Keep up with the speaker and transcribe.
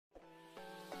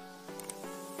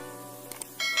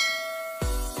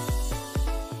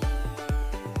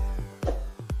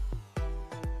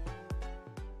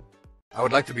I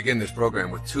would like to begin this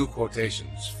program with two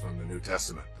quotations from the New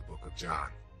Testament, the book of John.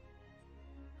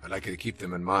 I'd like you to keep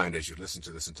them in mind as you listen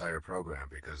to this entire program,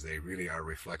 because they really are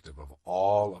reflective of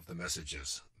all of the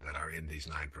messages that are in these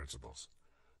 9 principles.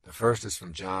 The first is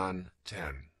from John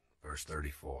 10, verse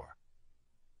 34.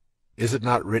 Is it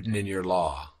not written in your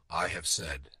law, I have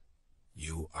said,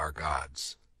 you are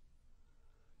gods?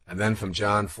 And then from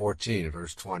John 14,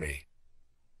 verse 20,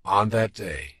 on that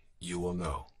day you will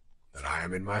know that I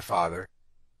am in my Father,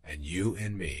 and you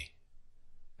in me,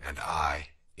 and I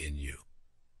in you.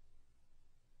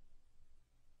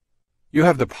 You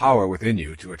have the power within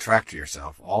you to attract to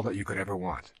yourself all that you could ever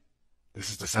want.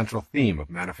 This is the central theme of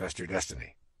Manifest Your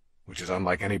Destiny, which is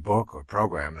unlike any book or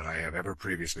program that I have ever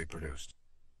previously produced.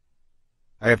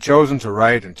 I have chosen to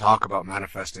write and talk about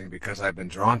manifesting because I've been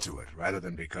drawn to it, rather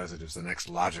than because it is the next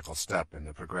logical step in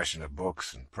the progression of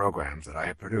books and programs that I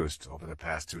have produced over the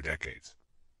past 2 decades.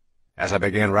 As I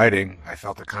began writing, I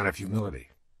felt a kind of humility,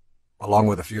 along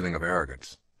with a feeling of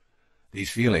arrogance. These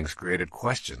feelings created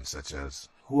questions such as,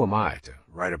 who am I to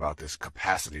write about this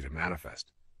capacity to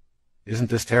manifest? Isn't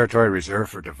this territory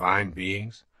reserved for divine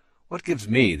beings? What gives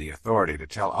me the authority to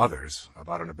tell others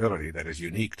about an ability that is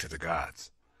unique to the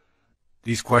gods?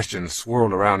 These questions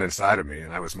swirled around inside of me,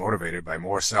 and I was motivated by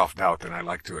more self-doubt than I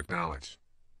like to acknowledge.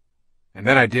 And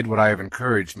then I did what I have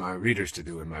encouraged my readers to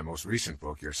do in my most recent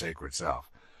book, Your Sacred Self.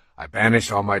 I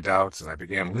banished all my doubts, and I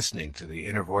began listening to the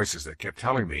inner voices that kept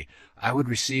telling me I would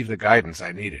receive the guidance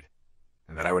I needed,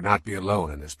 and that I would not be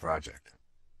alone in this project.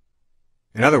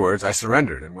 In other words, I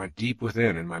surrendered and went deep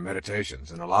within in my meditations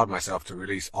and allowed myself to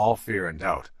release all fear and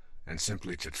doubt, and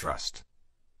simply to trust.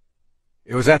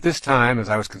 It was at this time, as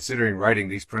I was considering writing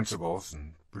these principles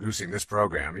and producing this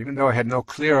program, even though I had no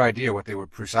clear idea what they were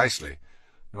precisely,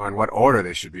 nor in what order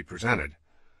they should be presented,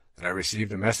 that I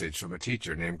received a message from a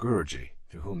teacher named Guruji,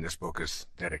 to whom this book is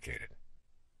dedicated.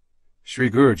 Sri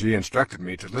Guruji instructed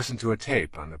me to listen to a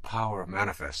tape on the power of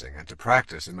manifesting and to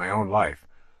practice in my own life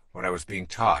what I was being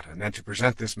taught, and then to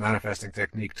present this manifesting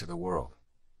technique to the world.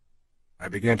 I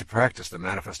began to practice the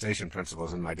manifestation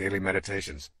principles in my daily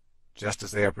meditations, just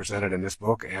as they are presented in this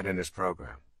book and in this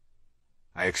program.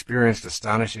 I experienced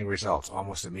astonishing results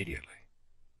almost immediately.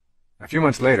 A few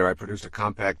months later, I produced a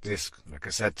compact disc and a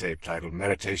cassette tape titled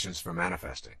Meditations for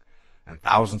Manifesting, and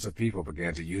thousands of people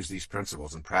began to use these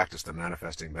principles and practice the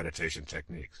manifesting meditation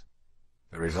techniques.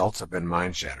 The results have been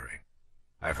mind-shattering.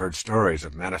 I've heard stories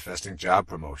of manifesting job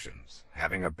promotions,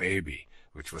 having a baby,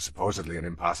 which was supposedly an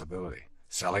impossibility,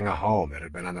 selling a home that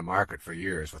had been on the market for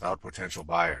years without potential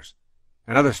buyers,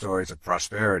 and other stories of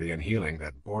prosperity and healing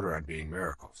that border on being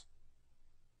miracles.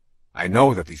 I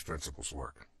know that these principles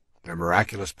work. Their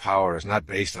miraculous power is not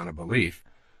based on a belief,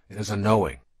 it is a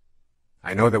knowing.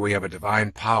 I know that we have a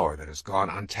divine power that has gone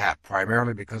untapped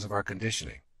primarily because of our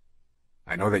conditioning.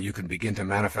 I know that you can begin to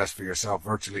manifest for yourself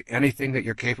virtually anything that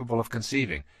you're capable of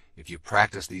conceiving if you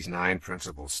practice these 9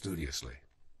 principles studiously.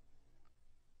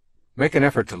 Make an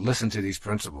effort to listen to these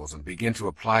principles and begin to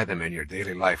apply them in your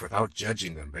daily life without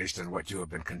judging them based on what you have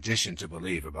been conditioned to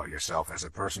believe about yourself as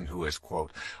a person who is,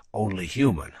 quote, only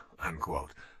human,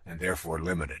 unquote, and therefore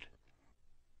limited.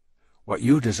 What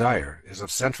you desire is of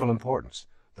central importance,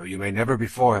 though you may never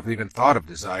before have even thought of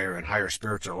desire and higher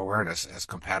spiritual awareness as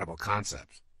compatible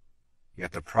concepts.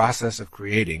 Yet the process of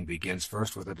creating begins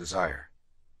first with a desire.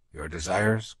 Your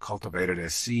desires, cultivated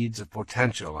as seeds of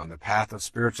potential on the path of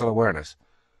spiritual awareness,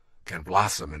 can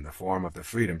blossom in the form of the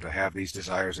freedom to have these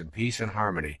desires in peace and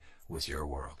harmony with your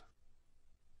world.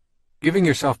 Giving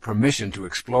yourself permission to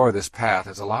explore this path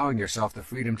is allowing yourself the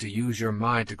freedom to use your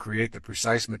mind to create the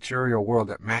precise material world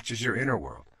that matches your inner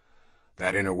world.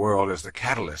 That inner world is the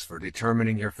catalyst for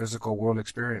determining your physical world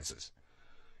experiences.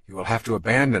 You will have to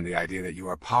abandon the idea that you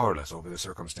are powerless over the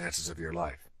circumstances of your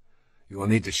life. You will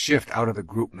need to shift out of the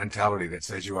group mentality that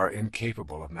says you are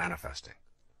incapable of manifesting.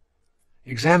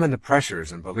 Examine the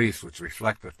pressures and beliefs which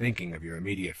reflect the thinking of your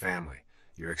immediate family,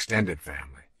 your extended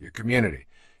family, your community,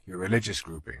 your religious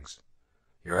groupings,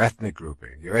 your ethnic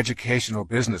grouping, your educational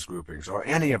business groupings, or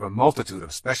any of a multitude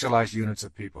of specialized units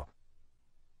of people.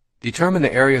 Determine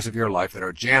the areas of your life that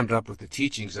are jammed up with the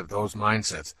teachings of those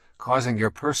mindsets, causing your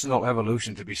personal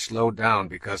evolution to be slowed down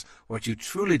because what you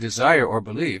truly desire or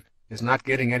believe is not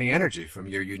getting any energy from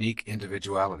your unique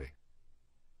individuality.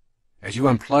 As you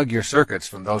unplug your circuits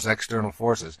from those external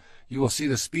forces, you will see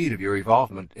the speed of your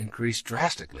evolvement increase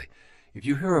drastically. If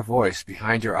you hear a voice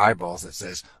behind your eyeballs that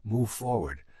says, move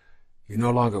forward, you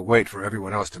no longer wait for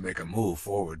everyone else to make a move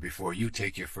forward before you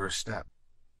take your first step.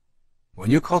 When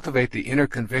you cultivate the inner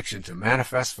conviction to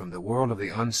manifest from the world of the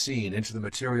unseen into the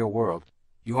material world,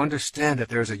 you understand that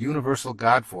there is a universal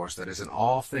God force that is in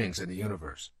all things in the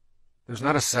universe. There's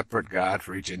not a separate God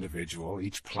for each individual,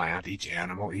 each plant, each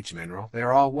animal, each mineral. They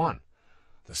are all one.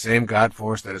 The same God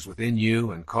force that is within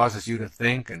you and causes you to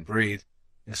think and breathe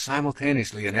is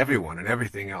simultaneously in everyone and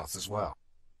everything else as well.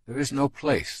 There is no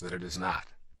place that it is not.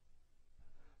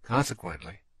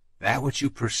 Consequently, that which you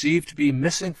perceive to be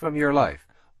missing from your life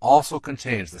also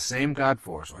contains the same God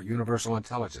force or universal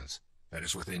intelligence that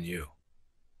is within you.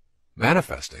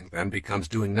 Manifesting then becomes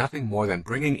doing nothing more than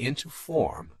bringing into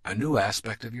form a new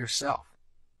aspect of yourself.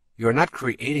 You are not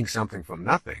creating something from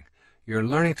nothing. You're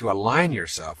learning to align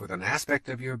yourself with an aspect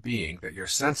of your being that your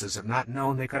senses have not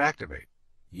known they could activate.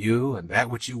 You and that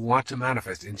which you want to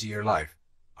manifest into your life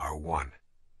are one.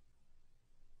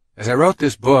 As I wrote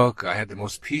this book, I had the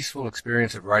most peaceful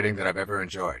experience of writing that I've ever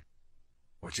enjoyed.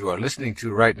 What you are listening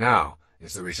to right now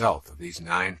is the result of these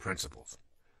 9 principles.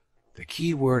 The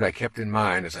key word I kept in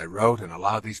mind as I wrote and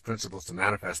allowed these principles to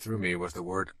manifest through me was the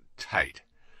word tight.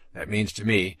 That means to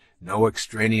me no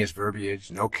extraneous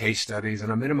verbiage, no case studies,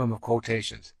 and a minimum of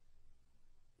quotations.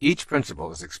 Each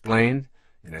principle is explained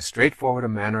in as straightforward a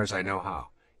manner as I know how.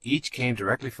 Each came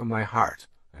directly from my heart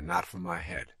and not from my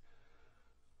head.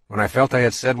 When I felt I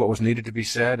had said what was needed to be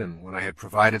said, and when I had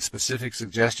provided specific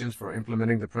suggestions for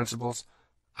implementing the principles,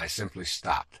 I simply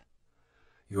stopped.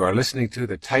 You are listening to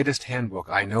the tightest handbook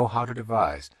I know how to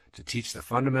devise to teach the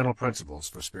fundamental principles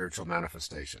for spiritual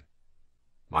manifestation.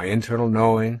 My internal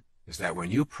knowing is that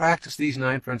when you practice these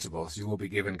 9 principles, you will be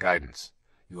given guidance.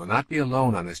 You will not be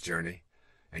alone on this journey,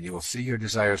 and you will see your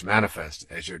desires manifest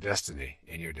as your destiny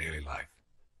in your daily life.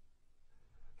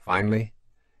 Finally,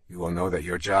 you will know that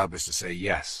your job is to say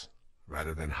yes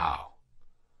rather than how.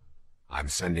 I'm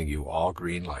sending you all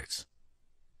green lights.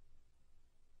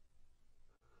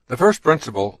 The first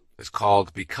principle is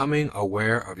called becoming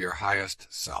aware of your highest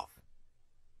self.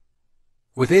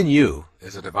 Within you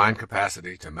is a divine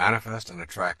capacity to manifest and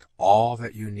attract all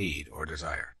that you need or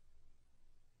desire.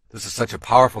 This is such a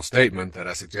powerful statement that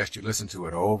I suggest you listen to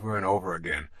it over and over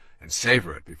again and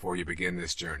savor it before you begin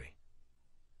this journey.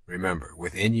 Remember,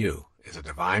 within you is a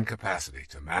divine capacity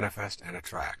to manifest and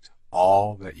attract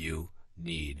all that you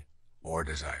need or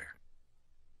desire.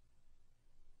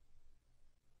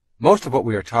 Most of what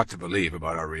we are taught to believe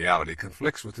about our reality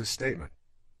conflicts with this statement.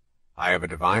 I have a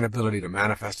divine ability to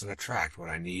manifest and attract what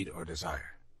I need or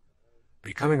desire.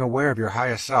 Becoming aware of your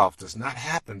highest self does not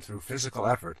happen through physical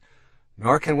effort,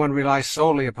 nor can one rely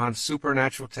solely upon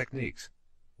supernatural techniques.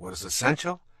 What is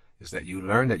essential is that you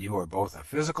learn that you are both a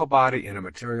physical body in a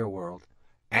material world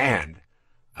and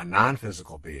a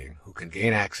non-physical being who can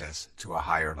gain access to a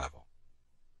higher level.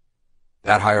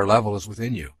 That higher level is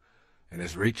within you and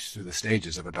is reached through the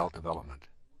stages of adult development.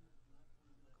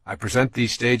 I present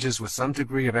these stages with some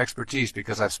degree of expertise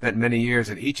because I've spent many years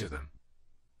in each of them.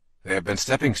 They have been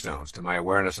stepping stones to my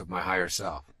awareness of my higher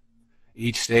self.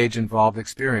 Each stage involved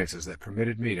experiences that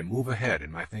permitted me to move ahead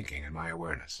in my thinking and my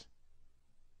awareness.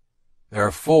 There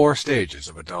are 4 stages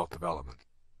of adult development.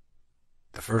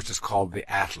 The first is called the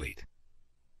athlete.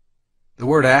 The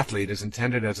word athlete is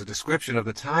intended as a description of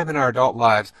the time in our adult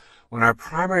lives when our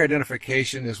primary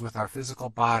identification is with our physical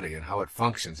body and how it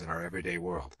functions in our everyday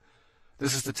world.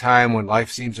 This is the time when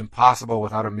life seems impossible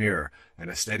without a mirror and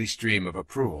a steady stream of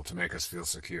approval to make us feel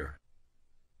secure.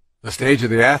 The stage of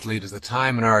the athlete is the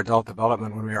time in our adult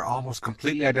development when we are almost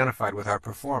completely identified with our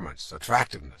performance,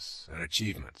 attractiveness, and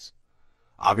achievements.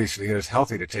 Obviously, it is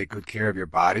healthy to take good care of your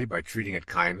body by treating it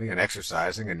kindly and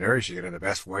exercising and nourishing it in the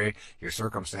best way your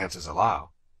circumstances allow.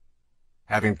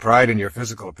 Having pride in your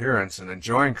physical appearance and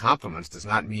enjoying compliments does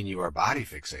not mean you are body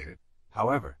fixated.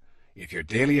 However, if your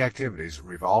daily activities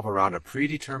revolve around a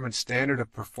predetermined standard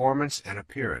of performance and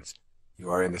appearance, you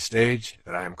are in the stage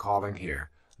that I am calling here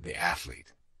the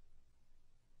athlete.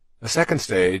 The second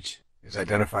stage is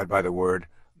identified by the word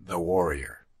the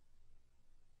warrior.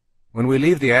 When we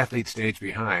leave the athlete stage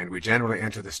behind, we generally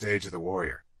enter the stage of the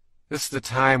warrior. This is the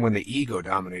time when the ego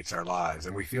dominates our lives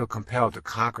and we feel compelled to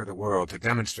conquer the world to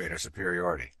demonstrate our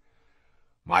superiority.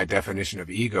 My definition of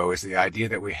ego is the idea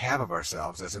that we have of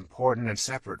ourselves as important and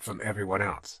separate from everyone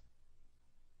else.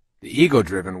 The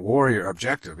ego-driven warrior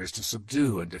objective is to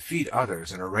subdue and defeat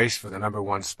others in a race for the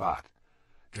 #1 spot.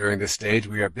 During this stage,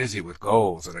 we are busy with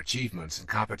goals and achievements in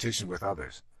competition with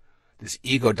others. This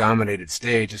ego-dominated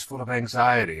stage is full of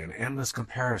anxiety and endless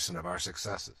comparison of our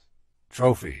successes.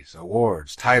 Trophies,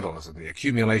 awards, titles, and the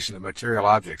accumulation of material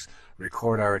objects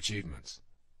record our achievements.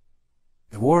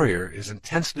 The warrior is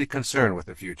intensely concerned with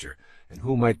the future and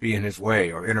who might be in his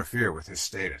way or interfere with his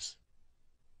status.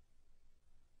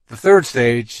 The third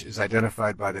stage is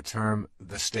identified by the term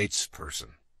the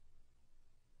statesperson.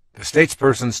 The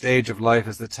statesperson stage of life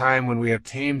is the time when we have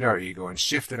tamed our ego and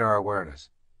shifted our awareness.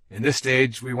 In this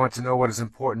stage, we want to know what is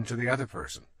important to the other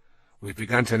person. We've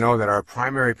begun to know that our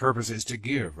primary purpose is to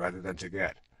give rather than to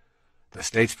get. The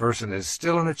statesperson is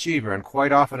still an achiever and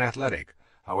quite often athletic.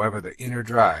 However, the inner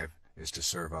drive is to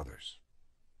serve others.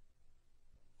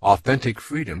 Authentic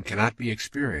freedom cannot be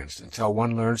experienced until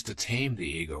one learns to tame the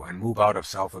ego and move out of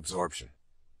self-absorption.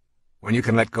 When you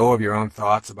can let go of your own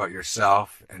thoughts about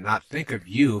yourself and not think of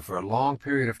you for a long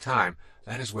period of time,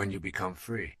 that is when you become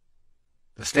free.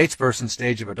 The statesperson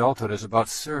stage of adulthood is about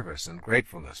service and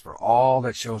gratefulness for all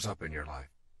that shows up in your life.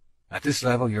 At this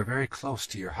level, you're very close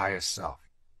to your highest self.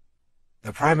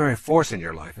 The primary force in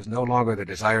your life is no longer the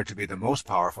desire to be the most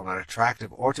powerful and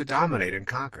attractive or to dominate and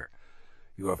conquer.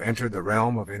 You have entered the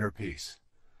realm of inner peace.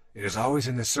 It is always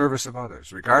in the service of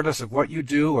others, regardless of what you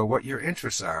do or what your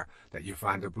interests are, that you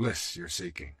find the bliss you're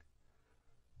seeking.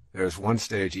 There is one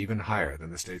stage even higher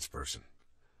than the statesperson,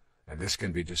 and this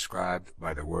can be described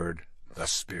by the word the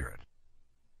spirit.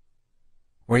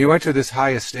 When you enter this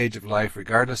highest stage of life,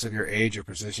 regardless of your age or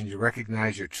position, you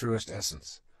recognize your truest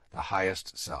essence, the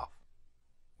highest self.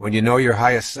 When you know your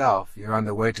highest self, you're on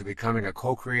the way to becoming a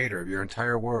co-creator of your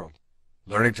entire world,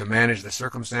 learning to manage the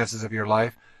circumstances of your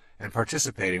life and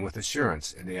participating with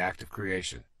assurance in the act of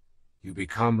creation. You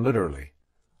become literally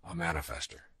a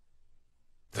manifester.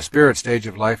 The spirit stage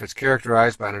of life is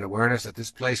characterized by an awareness that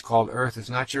this place called Earth is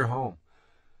not your home.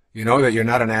 You know that you're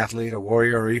not an athlete, a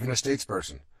warrior, or even a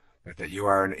statesperson, but that you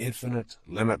are an infinite,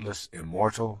 limitless,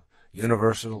 immortal,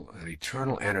 universal, and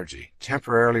eternal energy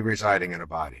temporarily residing in a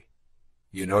body.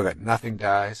 You know that nothing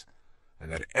dies,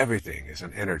 and that everything is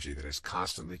an energy that is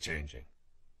constantly changing.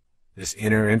 This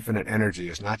inner infinite energy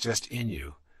is not just in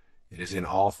you, it is in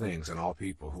all things and all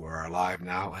people who are alive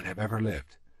now and have ever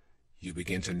lived. You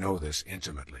begin to know this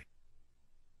intimately.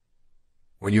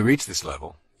 When you reach this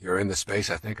level, you're in the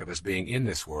space I think of as being in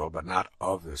this world, but not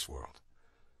of this world.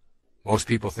 Most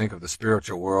people think of the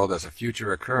spiritual world as a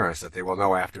future occurrence that they will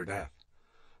know after death.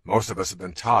 Most of us have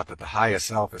been taught that the highest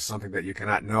self is something that you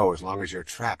cannot know as long as you're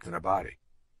trapped in a body.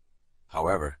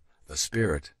 However, the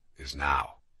spirit is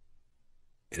now.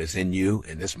 It is in you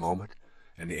in this moment,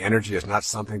 and the energy is not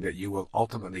something that you will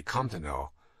ultimately come to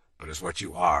know, but is what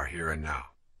you are here and now.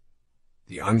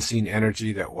 The unseen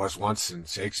energy that was once in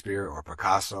Shakespeare or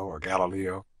Picasso or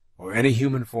Galileo or any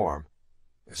human form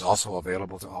is also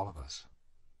available to all of us.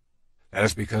 That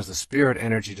is because the spirit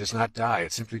energy does not die,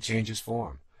 it simply changes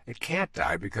form. It can't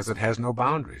die because it has no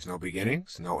boundaries, no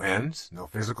beginnings, no ends, no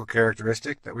physical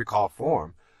characteristic that we call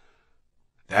form.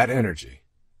 That energy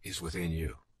is within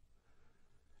you.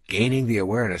 Gaining the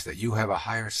awareness that you have a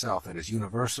higher self that is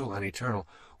universal and eternal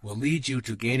will lead you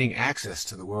to gaining access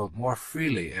to the world more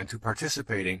freely and to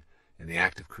participating in the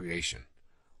act of creation,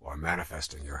 or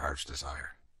manifesting your heart's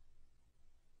desire.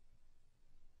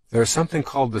 There is something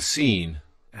called the seen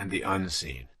and the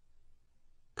unseen.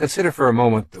 Consider for a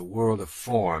moment the world of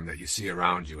form that you see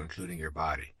around you, including your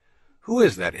body. Who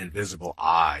is that invisible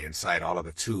I inside all of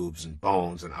the tubes and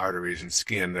bones and arteries and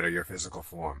skin that are your physical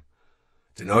form?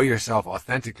 To know yourself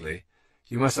authentically,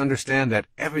 you must understand that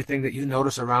everything that you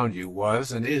notice around you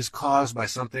was and is caused by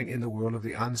something in the world of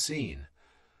the unseen.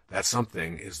 That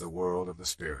something is the world of the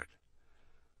spirit.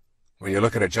 When you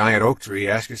look at a giant oak tree,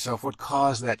 ask yourself what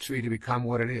caused that tree to become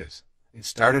what it is. It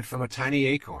started from a tiny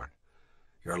acorn.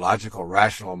 Your logical,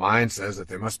 rational mind says that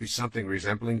there must be something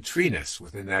resembling treeness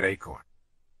within that acorn.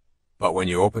 But when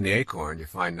you open the acorn, you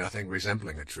find nothing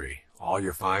resembling a tree. All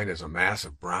you find is a mass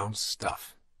of brown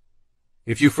stuff.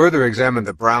 If you further examine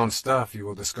the brown stuff, you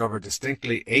will discover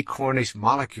distinctly acornish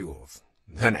molecules,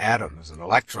 then atoms and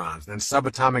electrons, then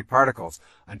subatomic particles,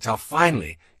 until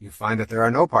finally you find that there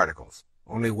are no particles,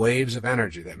 only waves of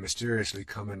energy that mysteriously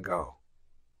come and go.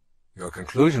 Your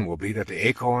conclusion will be that the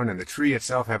acorn and the tree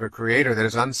itself have a creator that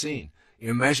is unseen,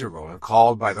 immeasurable, and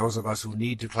called by those of us who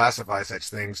need to classify such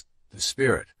things the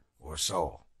spirit or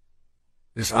soul.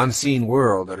 This unseen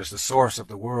world that is the source of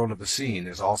the world of the seen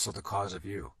is also the cause of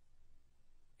you.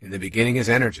 In the beginning is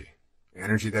energy,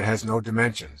 energy that has no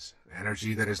dimensions,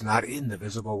 energy that is not in the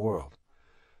visible world.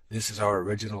 This is our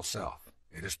original self.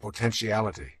 It is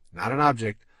potentiality, not an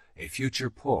object, a future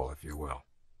pull, if you will.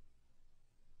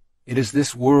 It is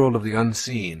this world of the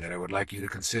unseen that I would like you to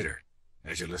consider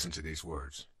as you listen to these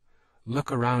words.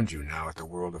 Look around you now at the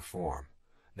world of form.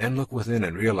 Then look within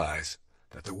and realize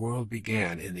that the world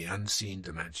began in the unseen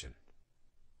dimension.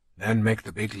 Then make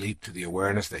the big leap to the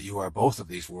awareness that you are both of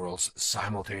these worlds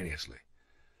simultaneously.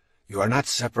 You are not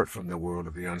separate from the world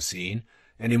of the unseen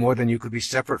any more than you could be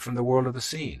separate from the world of the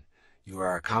seen. You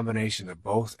are a combination of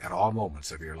both at all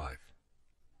moments of your life.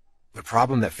 The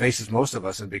problem that faces most of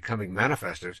us in becoming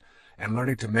manifestors and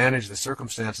learning to manage the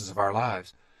circumstances of our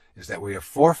lives is that we have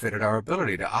forfeited our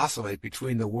ability to oscillate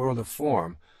between the world of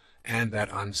form and that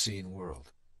unseen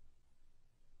world.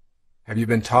 Have you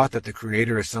been taught that the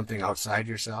Creator is something outside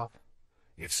yourself?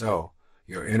 If so,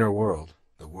 your inner world,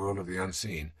 the world of the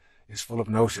unseen, is full of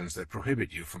notions that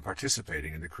prohibit you from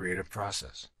participating in the creative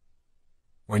process.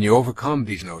 When you overcome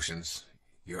these notions,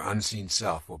 your unseen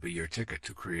self will be your ticket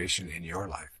to creation in your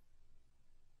life.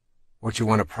 What you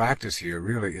want to practice here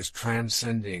really is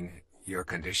transcending your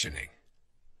conditioning.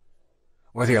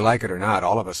 Whether you like it or not,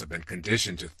 all of us have been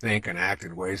conditioned to think and act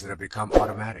in ways that have become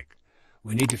automatic.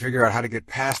 We need to figure out how to get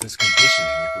past this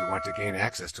conditioning if we want to gain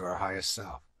access to our highest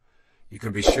self. You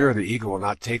can be sure the ego will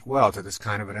not take well to this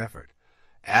kind of an effort.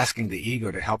 Asking the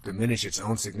ego to help diminish its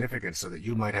own significance so that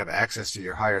you might have access to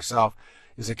your higher self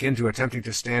is akin to attempting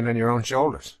to stand on your own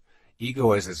shoulders.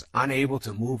 Ego is as unable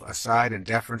to move aside in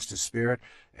deference to spirit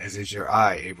as is your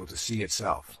eye able to see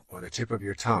itself, or the tip of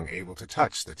your tongue able to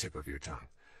touch the tip of your tongue.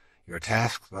 Your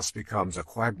task thus becomes a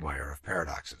quagmire of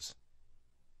paradoxes.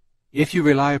 If you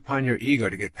rely upon your ego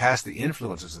to get past the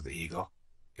influences of the ego,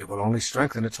 it will only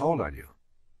strengthen its hold on you.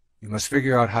 You must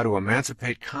figure out how to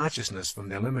emancipate consciousness from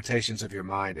the limitations of your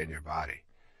mind and your body.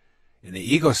 In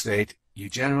the ego state, you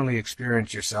generally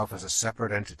experience yourself as a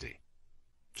separate entity.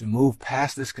 To move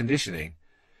past this conditioning,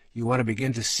 you want to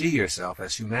begin to see yourself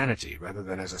as humanity rather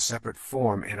than as a separate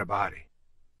form in a body.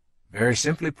 Very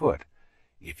simply put,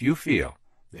 if you feel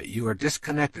that you are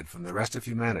disconnected from the rest of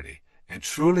humanity and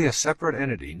truly a separate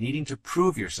entity needing to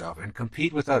prove yourself and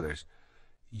compete with others,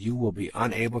 you will be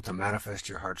unable to manifest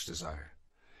your heart's desire.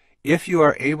 If you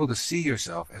are able to see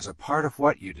yourself as a part of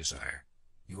what you desire,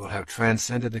 you will have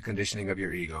transcended the conditioning of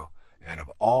your ego and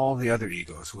of all the other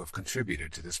egos who have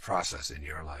contributed to this process in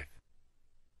your life.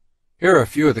 Here are a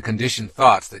few of the conditioned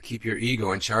thoughts that keep your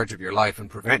ego in charge of your life and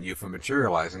prevent you from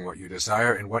materializing what you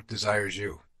desire and what desires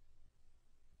you.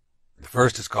 The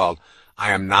first is called,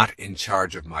 I am not in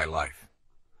charge of my life.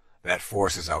 That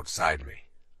force is outside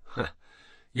me.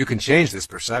 You can change this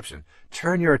perception.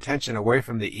 Turn your attention away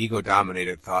from the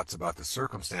ego-dominated thoughts about the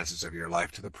circumstances of your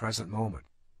life to the present moment.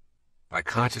 By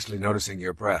consciously noticing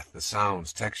your breath, the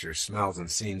sounds, textures, smells,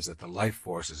 and scenes that the life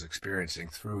force is experiencing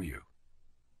through you.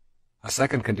 A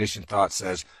second conditioned thought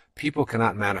says, people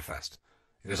cannot manifest.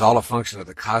 It is all a function of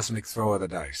the cosmic throw of the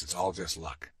dice. It's all just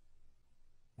luck.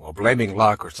 Well, blaming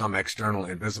luck or some external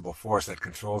invisible force that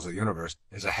controls the universe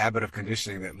is a habit of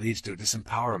conditioning that leads to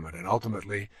disempowerment and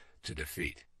ultimately to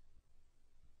defeat.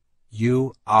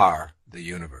 You are the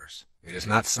universe. It is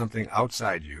not something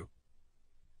outside you.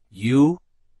 You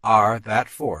are that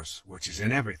force which is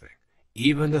in everything,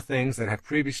 even the things that have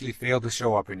previously failed to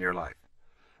show up in your life.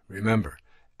 Remember,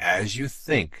 as you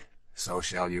think, so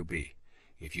shall you be.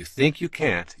 If you think you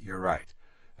can't, you're right,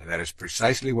 and that is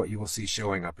precisely what you will see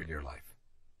showing up in your life.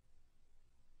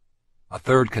 A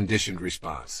third conditioned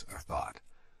response, or thought.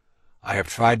 I have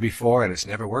tried before and it's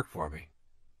never worked for me.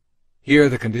 Here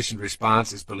the conditioned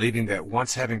response is believing that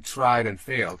once having tried and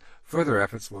failed, further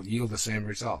efforts will yield the same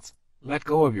results. Let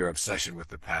go of your obsession with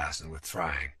the past and with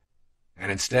trying,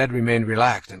 and instead remain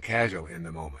relaxed and casual in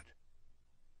the moment.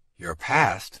 Your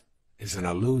past is an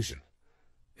illusion.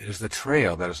 It is the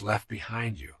trail that is left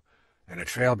behind you, and a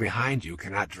trail behind you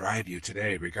cannot drive you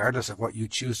today, regardless of what you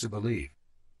choose to believe.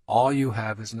 All you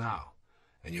have is now,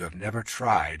 and you have never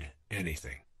tried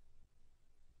anything.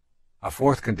 A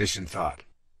fourth conditioned thought.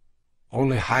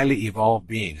 Only highly evolved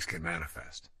beings can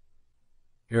manifest.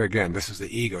 Here again, this is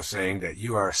the ego saying that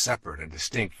you are separate and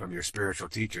distinct from your spiritual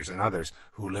teachers and others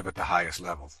who live at the highest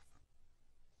levels.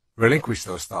 Relinquish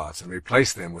those thoughts and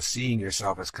replace them with seeing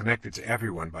yourself as connected to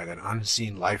everyone by that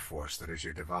unseen life force that is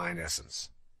your divine essence.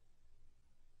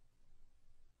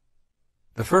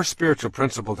 The first spiritual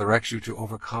principle directs you to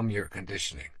overcome your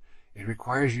conditioning. It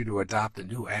requires you to adopt a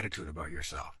new attitude about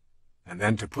yourself, and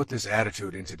then to put this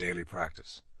attitude into daily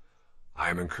practice. I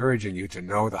am encouraging you to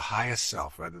know the highest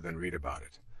self rather than read about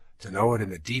it, to know it in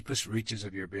the deepest reaches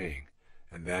of your being,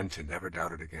 and then to never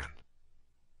doubt it again.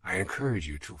 I encourage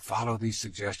you to follow these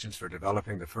suggestions for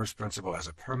developing the first principle as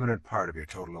a permanent part of your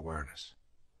total awareness.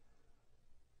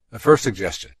 The first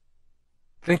suggestion.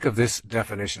 Think of this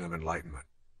definition of enlightenment: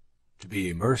 to be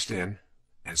immersed in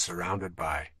and surrounded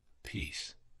by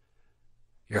peace.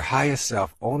 Your highest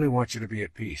self only wants you to be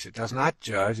at peace. It does not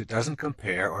judge, it doesn't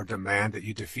compare or demand that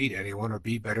you defeat anyone or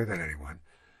be better than anyone.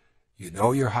 You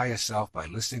know your highest self by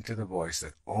listening to the voice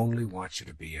that only wants you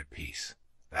to be at peace.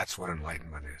 That's what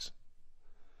enlightenment is.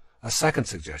 A second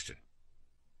suggestion.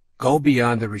 Go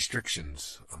beyond the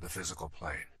restrictions of the physical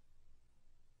plane.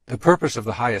 The purpose of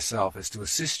the highest self is to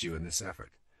assist you in this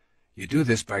effort. You do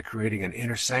this by creating an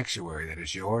inner sanctuary that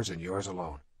is yours and yours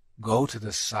alone. Go to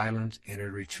this silent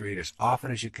inner retreat as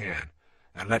often as you can,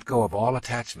 and let go of all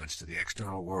attachments to the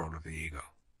external world of the ego.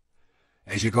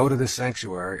 As you go to this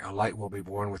sanctuary, a light will be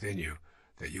born within you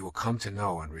that you will come to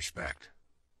know and respect.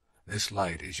 This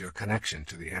light is your connection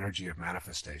to the energy of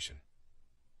manifestation.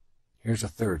 Here's a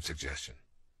third suggestion.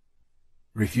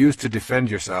 Refuse to defend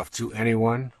yourself to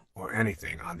anyone or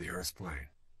anything on the earth's plane.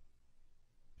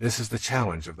 This is the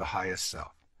challenge of the highest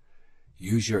self.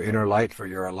 Use your inner light for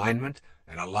your alignment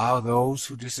and allow those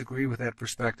who disagree with that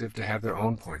perspective to have their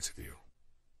own points of view.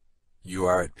 You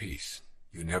are at peace.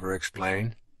 You never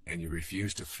explain, and you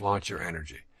refuse to flaunt your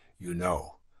energy. You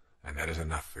know, and that is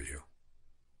enough for you.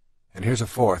 And here's a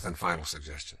fourth and final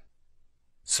suggestion.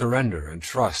 Surrender and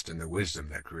trust in the wisdom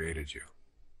that created you.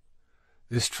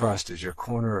 This trust is your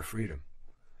corner of freedom,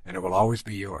 and it will always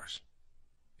be yours.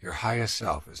 Your highest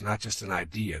self is not just an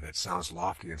idea that sounds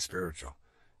lofty and spiritual.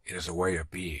 It is a way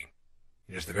of being.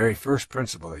 It is the very first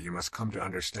principle that you must come to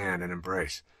understand and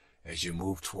embrace as you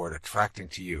move toward attracting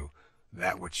to you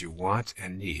that which you want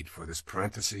and need for this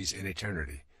parenthesis in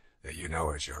eternity that you know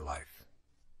as your life.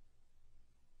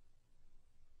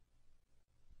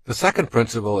 The second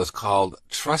principle is called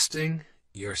trusting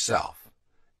yourself,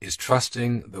 is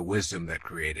trusting the wisdom that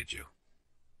created you.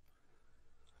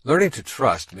 Learning to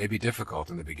trust may be difficult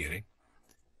in the beginning.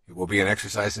 It will be an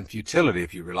exercise in futility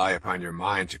if you rely upon your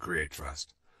mind to create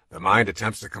trust. The mind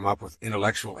attempts to come up with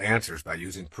intellectual answers by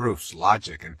using proofs,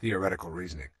 logic, and theoretical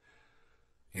reasoning.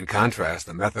 In contrast,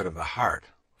 the method of the heart,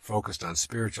 focused on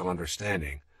spiritual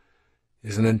understanding,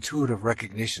 is an intuitive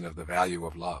recognition of the value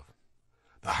of love.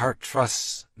 The heart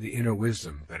trusts the inner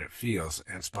wisdom that it feels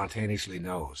and spontaneously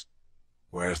knows,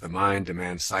 whereas the mind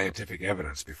demands scientific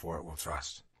evidence before it will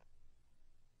trust.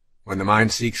 When the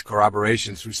mind seeks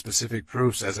corroboration through specific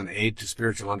proofs as an aid to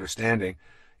spiritual understanding,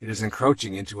 it is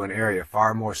encroaching into an area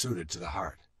far more suited to the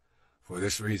heart. For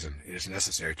this reason, it is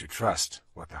necessary to trust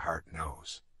what the heart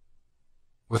knows.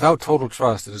 Without total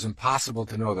trust, it is impossible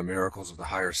to know the miracles of the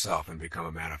higher self and become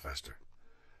a manifester.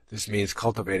 This means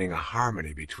cultivating a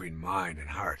harmony between mind and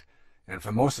heart, and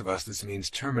for most of us this means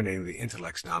terminating the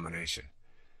intellect's domination.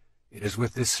 It is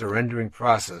with this surrendering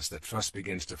process that trust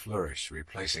begins to flourish,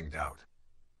 replacing doubt.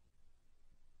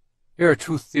 Here are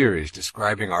two theories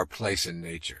describing our place in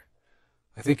nature.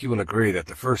 I think you will agree that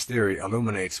the first theory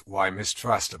illuminates why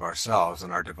mistrust of ourselves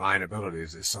and our divine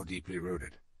abilities is so deeply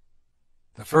rooted.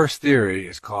 The first theory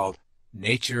is called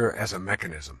nature as a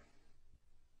mechanism.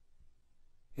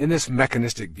 In this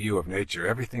mechanistic view of nature,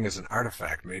 everything is an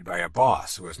artifact made by a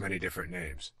boss who has many different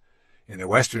names. In the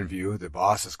Western view, the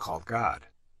boss is called God.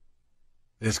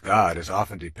 This God is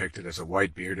often depicted as a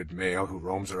white-bearded male who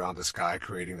roams around the sky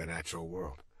creating the natural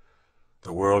world.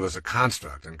 The world is a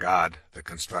construct and God the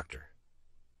constructor.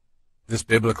 This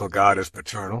biblical God is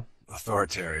paternal,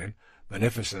 authoritarian,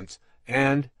 beneficent,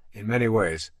 and, in many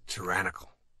ways,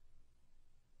 tyrannical.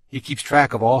 He keeps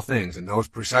track of all things and knows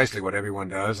precisely what everyone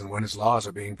does and when his laws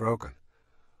are being broken.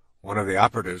 One of the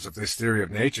operatives of this theory of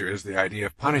nature is the idea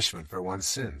of punishment for one's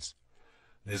sins.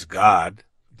 This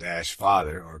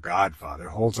God-Father or Godfather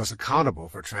holds us accountable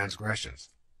for transgressions.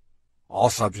 All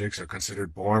subjects are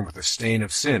considered born with a stain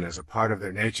of sin as a part of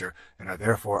their nature and are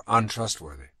therefore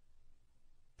untrustworthy.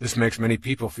 This makes many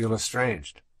people feel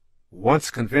estranged.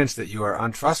 Once convinced that you are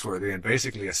untrustworthy and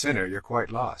basically a sinner, you're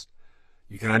quite lost.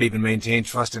 You cannot even maintain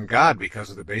trust in God because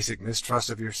of the basic mistrust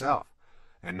of yourself,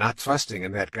 and not trusting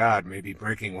in that God may be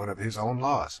breaking one of his own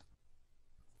laws.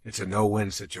 It's a no-win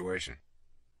situation.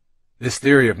 This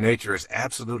theory of nature is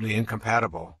absolutely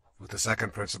incompatible with the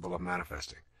second principle of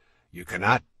manifesting. You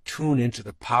cannot tune into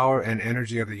the power and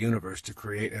energy of the universe to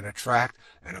create and attract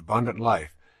an abundant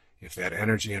life if that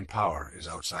energy and power is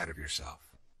outside of yourself.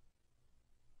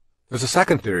 There's a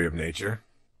second theory of nature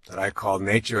that I call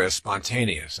nature as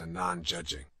spontaneous and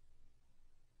non-judging.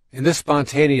 In this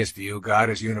spontaneous view, God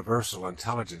is universal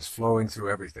intelligence flowing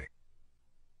through everything.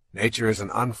 Nature is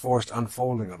an unforced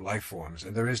unfolding of life forms,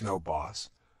 and there is no boss.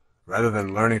 Rather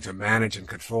than learning to manage and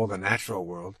control the natural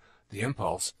world, the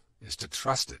impulse is to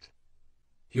trust it.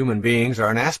 Human beings are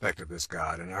an aspect of this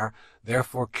God and are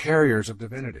therefore carriers of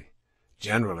divinity.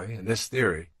 Generally, in this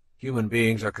theory, human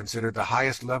beings are considered the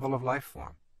highest level of life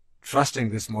form. Trusting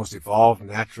this most evolved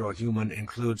natural human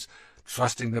includes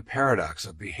trusting the paradox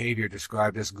of behavior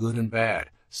described as good and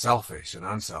bad, selfish and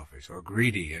unselfish, or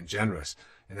greedy and generous,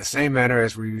 in the same manner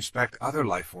as we respect other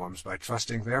life forms by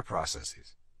trusting their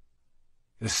processes.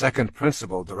 This second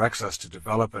principle directs us to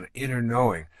develop an inner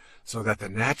knowing so that the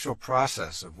natural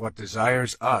process of what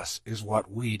desires us is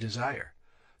what we desire.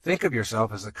 Think of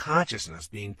yourself as a consciousness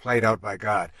being played out by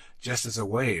God, just as a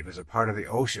wave is a part of the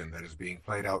ocean that is being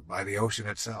played out by the ocean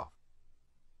itself.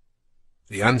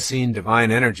 The unseen divine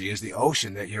energy is the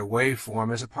ocean that your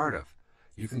waveform is a part of.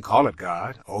 You can call it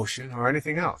God, ocean, or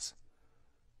anything else.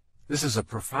 This is a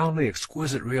profoundly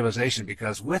exquisite realization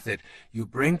because with it, you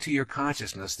bring to your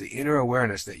consciousness the inner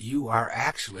awareness that you are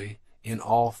actually in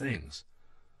all things.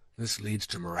 This leads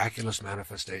to miraculous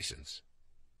manifestations.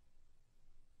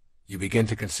 You begin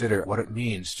to consider what it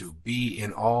means to be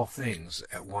in all things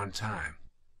at one time.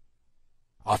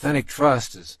 Authentic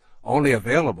trust is only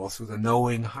available through the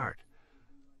knowing heart.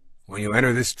 When you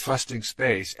enter this trusting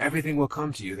space, everything will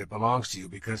come to you that belongs to you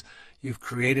because you've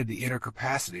created the inner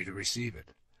capacity to receive it.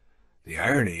 The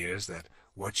irony is that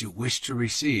what you wish to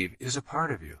receive is a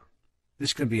part of you.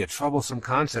 This can be a troublesome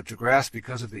concept to grasp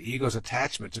because of the ego's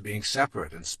attachment to being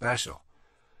separate and special.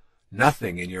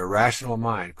 Nothing in your rational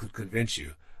mind could convince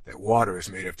you that water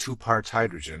is made of 2 parts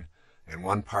hydrogen and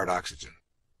 1 part oxygen.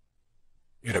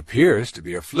 It appears to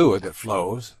be a fluid that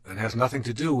flows and has nothing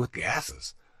to do with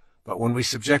gases. But when we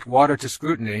subject water to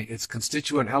scrutiny, its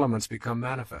constituent elements become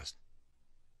manifest.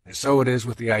 And so it is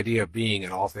with the idea of being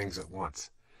in all things at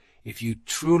once. If you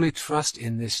truly trust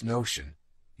in this notion,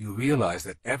 you realize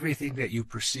that everything that you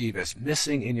perceive as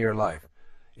missing in your life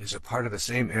is a part of the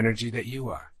same energy that you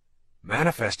are.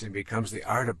 Manifesting becomes the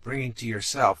art of bringing to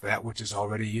yourself that which is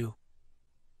already you.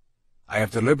 I have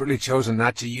deliberately chosen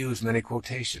not to use many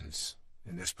quotations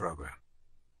in this program.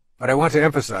 But I want to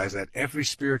emphasize that every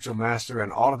spiritual master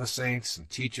and all of the saints and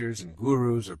teachers and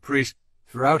gurus or priests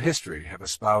throughout history have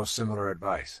espoused similar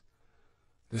advice.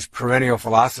 This perennial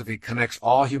philosophy connects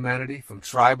all humanity from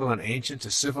tribal and ancient to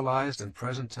civilized and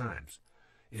present times.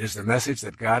 It is the message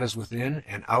that God is within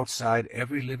and outside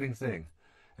every living thing,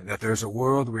 and that there is a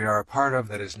world we are a part of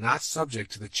that is not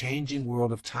subject to the changing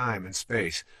world of time and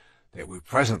space that we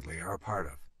presently are a part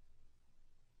of.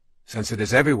 Since it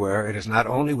is everywhere, it is not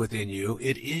only within you,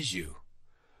 it is you.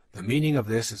 The meaning of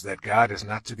this is that God is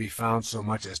not to be found so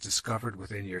much as discovered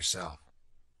within yourself.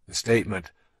 The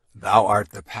statement, "Thou art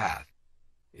the path,"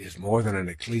 is more than an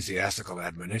ecclesiastical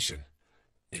admonition.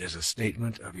 It is a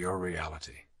statement of your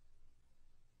reality.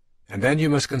 And then you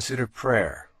must consider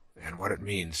prayer and what it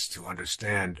means to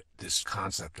understand this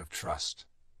concept of trust.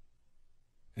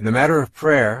 In the matter of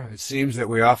prayer, it seems that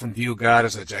we often view God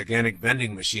as a gigantic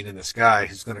vending machine in the sky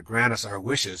who's going to grant us our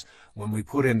wishes when we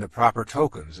put in the proper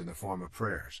tokens in the form of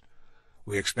prayers.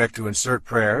 We expect to insert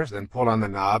prayers, then pull on the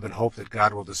knob and hope that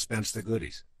God will dispense the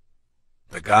goodies.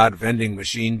 The God vending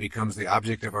machine becomes the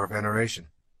object of our veneration.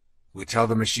 We tell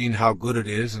the machine how good it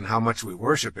is and how much we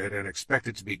worship it and expect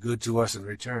it to be good to us in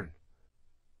return.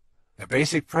 The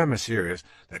basic premise here is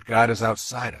that God is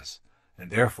outside us, and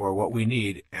therefore what we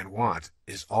need and want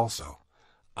is also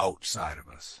outside of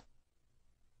us.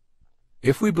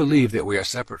 If we believe that we are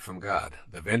separate from God,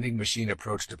 the vending machine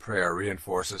approach to prayer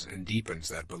reinforces and deepens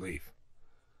that belief.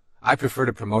 I prefer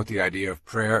to promote the idea of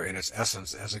prayer in its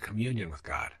essence as a communion with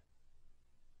God.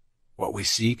 What we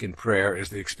seek in prayer is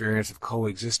the experience of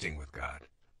coexisting with God.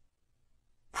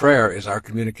 Prayer is our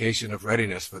communication of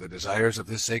readiness for the desires of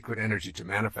this sacred energy to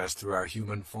manifest through our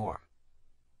human form.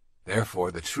 Therefore,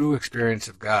 the true experience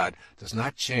of God does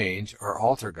not change or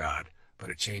alter God, but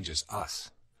it changes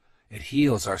us. It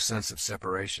heals our sense of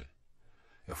separation.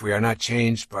 If we are not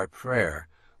changed by prayer,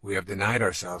 we have denied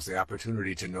ourselves the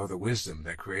opportunity to know the wisdom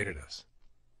that created us.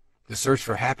 The search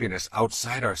for happiness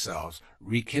outside ourselves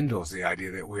rekindles the idea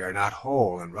that we are not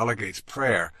whole and relegates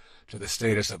prayer to the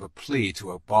status of a plea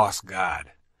to a boss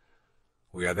God.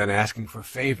 We are then asking for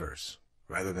favors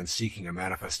rather than seeking a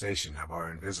manifestation of our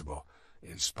invisible,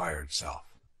 inspired self.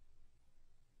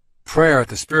 Prayer at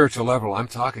the spiritual level I'm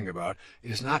talking about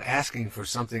is not asking for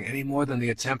something any more than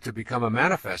the attempt to become a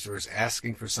manifester is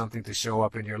asking for something to show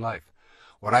up in your life.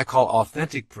 What I call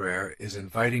authentic prayer is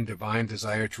inviting divine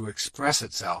desire to express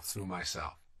itself through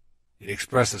myself. It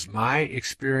expresses my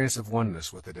experience of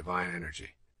oneness with the divine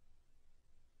energy.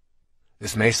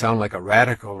 This may sound like a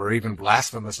radical or even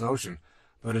blasphemous notion,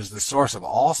 but is the source of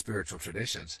all spiritual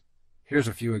traditions. Here's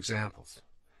a few examples.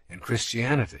 In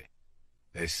Christianity,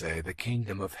 they say the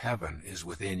kingdom of heaven is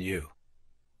within you.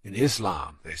 In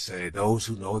Islam, they say those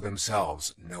who know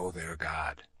themselves know their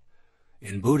God.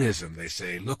 In Buddhism, they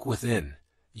say, look within.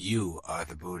 You are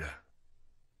the Buddha.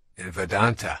 In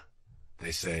Vedanta,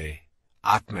 they say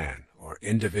Atman, or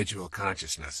individual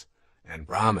consciousness, and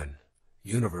Brahman,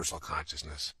 universal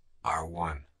consciousness, are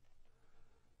one.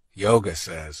 Yoga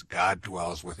says God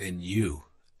dwells within you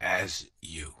as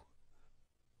you.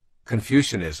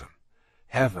 Confucianism,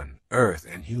 heaven, earth,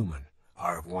 and human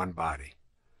are of one body.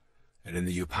 And in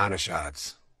the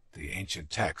Upanishads, the ancient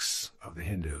texts of the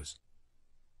Hindus,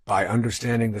 by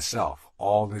understanding the self,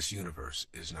 all this universe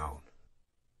is known.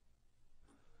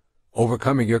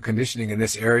 Overcoming your conditioning in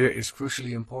this area is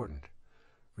crucially important.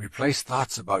 Replace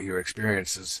thoughts about your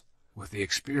experiences with the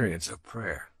experience of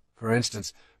prayer. For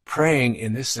instance, praying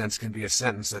in this sense can be a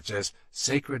sentence such as,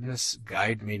 "Sacredness,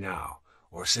 guide me now,"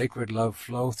 or "Sacred love,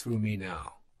 flow through me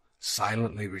now,"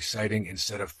 silently reciting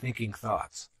instead of thinking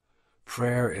thoughts.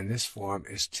 Prayer in this form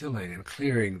is tilling and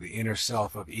clearing the inner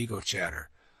self of ego chatter,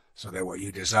 so that what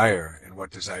you desire and what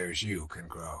desires you can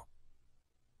grow.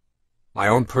 My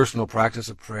own personal practice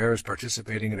of prayer is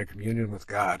participating in a communion with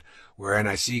God, wherein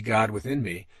I see God within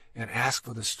me and ask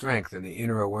for the strength and the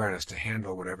inner awareness to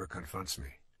handle whatever confronts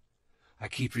me. I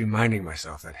keep reminding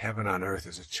myself that heaven on earth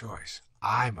is a choice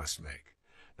I must make,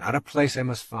 not a place I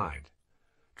must find.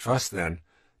 Trust, then,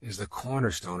 is the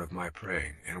cornerstone of my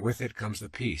praying, and with it comes the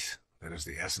peace that is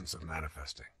the essence of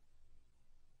manifesting.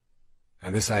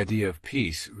 And this idea of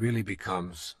peace really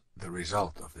becomes the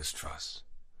result of this trust.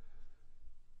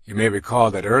 You may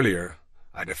recall that earlier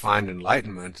I defined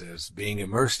enlightenment as being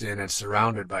immersed in and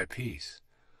surrounded by peace.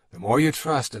 The more you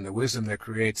trust in the wisdom that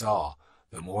creates all,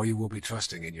 the more you will be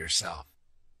trusting in yourself.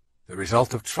 The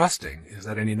result of trusting is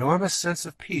that an enormous sense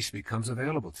of peace becomes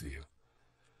available to you.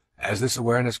 As this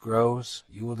awareness grows,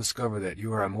 you will discover that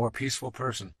you are a more peaceful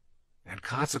person, and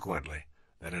consequently,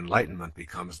 that enlightenment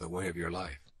becomes the way of your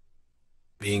life.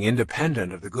 Being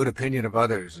independent of the good opinion of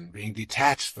others and being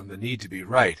detached from the need to be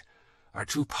right are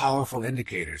two powerful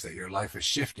indicators that your life is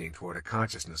shifting toward a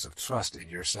consciousness of trust in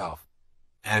yourself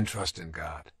and trust in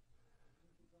God.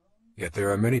 Yet there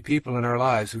are many people in our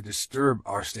lives who disturb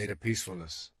our state of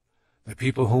peacefulness. The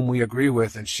people whom we agree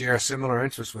with and share similar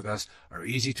interests with us are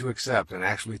easy to accept and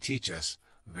actually teach us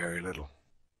very little.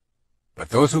 But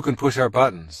those who can push our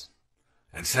buttons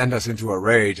and send us into a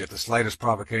rage at the slightest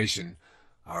provocation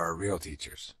are our real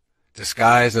teachers,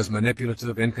 disguised as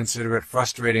manipulative, inconsiderate,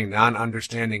 frustrating,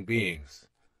 non-understanding beings.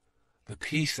 The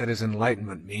peace that is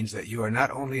enlightenment means that you are not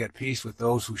only at peace with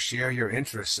those who share your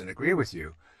interests and agree with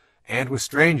you, and with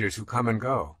strangers who come and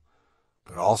go,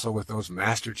 but also with those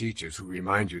master teachers who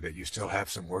remind you that you still have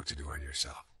some work to do on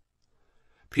yourself.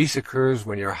 Peace occurs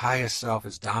when your highest self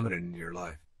is dominant in your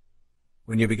life.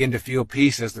 When you begin to feel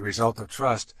peace as the result of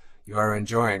trust, you are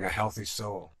enjoying a healthy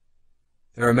soul.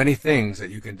 There are many things that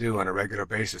you can do on a regular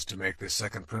basis to make this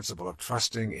second principle of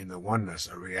trusting in the oneness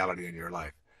a reality in your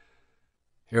life.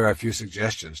 Here are a few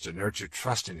suggestions to nurture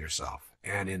trust in yourself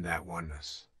and in that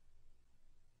oneness.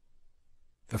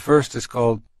 The first is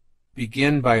called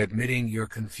begin by admitting your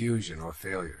confusion or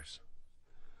failures.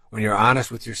 When you're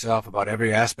honest with yourself about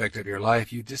every aspect of your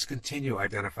life, you discontinue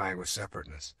identifying with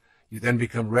separateness. You then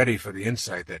become ready for the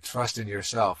insight that trust in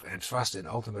yourself and trust in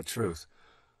ultimate truth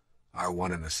are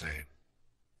one and the same.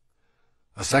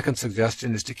 A second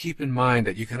suggestion is to keep in mind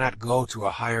that you cannot go to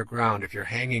a higher ground if you're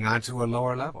hanging on to a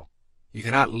lower level. You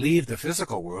cannot leave the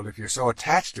physical world if you're so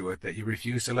attached to it that you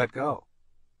refuse to let go.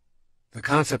 The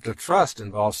concept of trust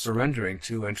involves surrendering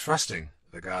to and trusting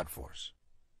the God force.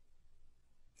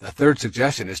 The third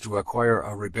suggestion is to acquire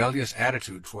a rebellious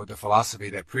attitude toward the philosophy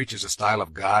that preaches a style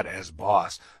of God as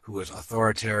boss, who is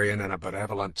authoritarian and a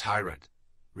benevolent tyrant.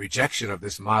 Rejection of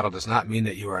this model does not mean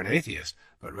that you are an atheist,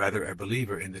 but rather a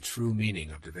believer in the true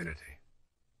meaning of divinity.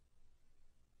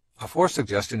 A fourth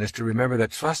suggestion is to remember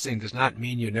that trusting does not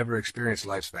mean you never experience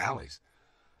life's valleys.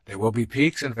 There will be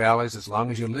peaks and valleys as long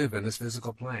as you live in this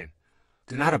physical plane.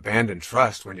 Do not abandon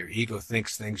trust when your ego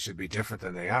thinks things should be different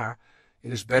than they are.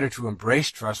 It is better to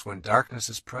embrace trust when darkness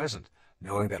is present,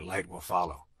 knowing that light will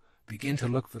follow. Begin to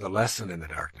look for the lesson in the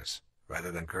darkness,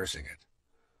 rather than cursing it.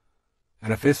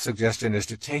 And a fifth suggestion is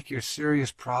to take your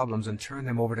serious problems and turn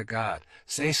them over to God.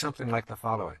 Say something like the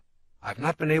following: I've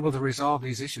not been able to resolve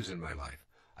these issues in my life.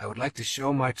 I would like to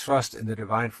show my trust in the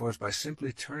divine force by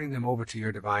simply turning them over to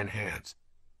your divine hands,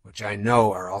 which I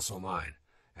know are also mine,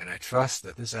 and I trust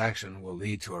that this action will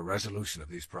lead to a resolution of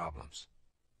these problems.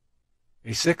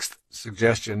 A sixth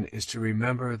suggestion is to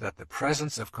remember that the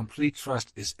presence of complete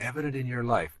trust is evident in your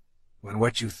life when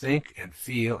what you think and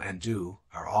feel and do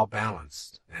are all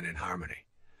balanced and in harmony.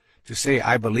 To say,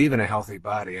 I believe in a healthy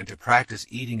body, and to practice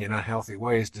eating in unhealthy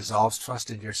ways dissolves trust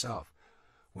in yourself.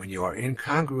 When you are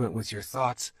incongruent with your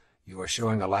thoughts, you are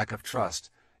showing a lack of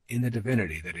trust in the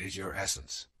divinity that is your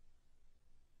essence.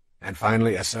 And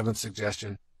finally, a seventh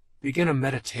suggestion: begin a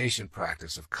meditation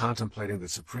practice of contemplating the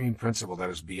supreme principle that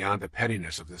is beyond the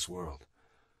pettiness of this world.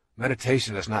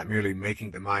 Meditation is not merely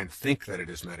making the mind think that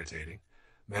it is meditating.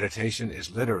 Meditation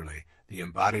is literally the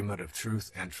embodiment of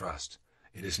truth and trust.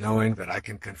 It is knowing that I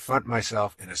can confront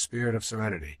myself in a spirit of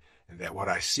serenity, and that what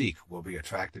I seek will be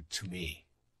attracted to me.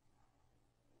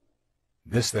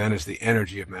 This, then, is the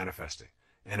energy of manifesting,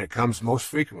 and it comes most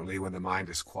frequently when the mind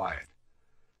is quiet.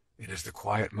 It is the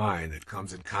quiet mind that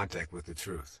comes in contact with the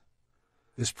truth.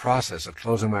 This process of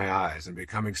closing my eyes and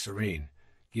becoming serene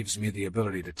gives me the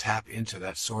ability to tap into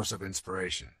that source of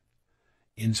inspiration.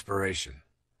 Inspiration,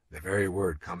 the very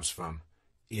word comes from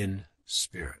in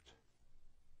spirit.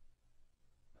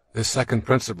 This second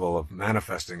principle of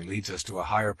manifesting leads us to a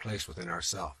higher place within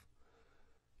ourself.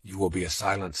 You will be a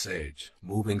silent sage,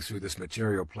 moving through this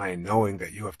material plane, knowing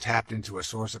that you have tapped into a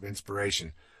source of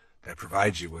inspiration that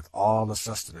provides you with all the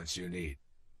sustenance you need.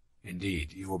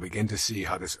 Indeed, you will begin to see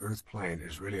how this earth plane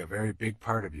is really a very big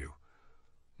part of you,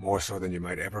 more so than you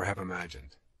might ever have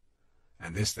imagined.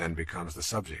 And this then becomes the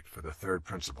subject for the third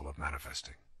principle of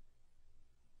manifesting.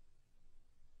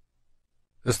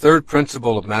 This third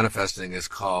principle of manifesting is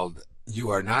called, you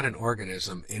are not an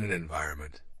organism in an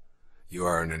environment. You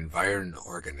are an environed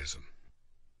organism.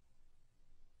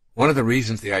 One of the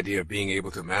reasons the idea of being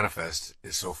able to manifest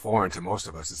is so foreign to most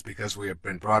of us is because we have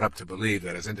been brought up to believe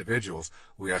that as individuals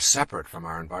we are separate from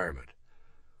our environment.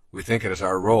 We think it is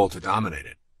our role to dominate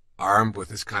it. Armed with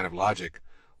this kind of logic,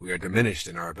 we are diminished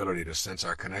in our ability to sense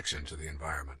our connection to the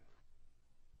environment.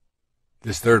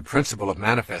 This third principle of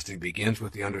manifesting begins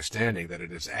with the understanding that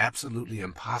it is absolutely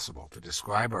impossible to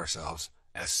describe ourselves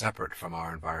as separate from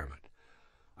our environment.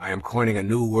 I am coining a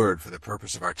new word for the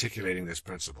purpose of articulating this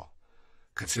principle.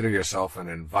 Consider yourself an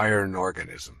environed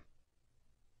organism.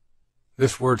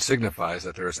 This word signifies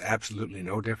that there is absolutely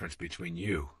no difference between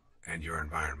you and your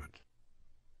environment.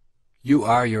 You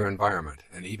are your environment,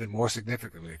 and even more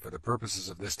significantly for the purposes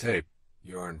of this tape,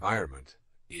 your environment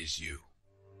is you.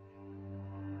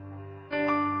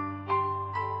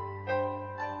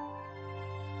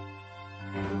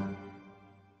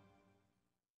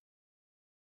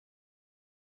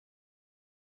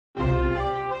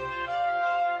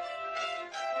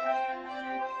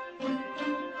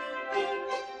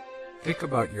 Think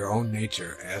about your own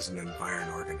nature as an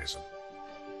environed organism.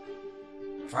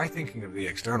 Try thinking of the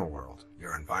external world,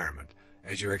 your environment,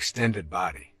 as your extended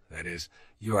body. That is,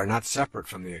 you are not separate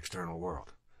from the external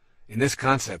world. In this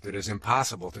concept, it is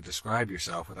impossible to describe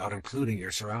yourself without including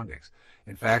your surroundings.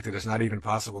 In fact, it is not even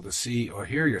possible to see or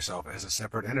hear yourself as a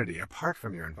separate entity apart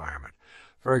from your environment.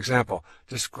 For example,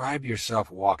 describe yourself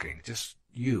walking, just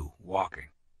you walking.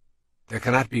 There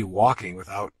cannot be walking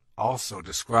without also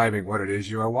describing what it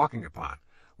is you are walking upon.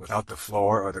 Without the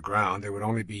floor or the ground, there would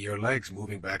only be your legs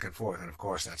moving back and forth, and of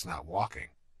course that's not walking.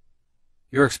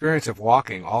 Your experience of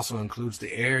walking also includes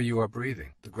the air you are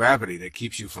breathing, the gravity that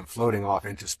keeps you from floating off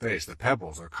into space, the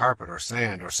pebbles or carpet or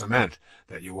sand or cement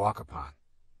that you walk upon.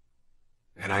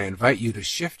 And I invite you to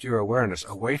shift your awareness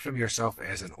away from yourself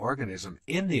as an organism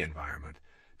in the environment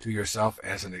to yourself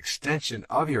as an extension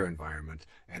of your environment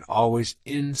and always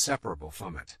inseparable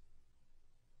from it.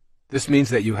 This means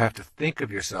that you have to think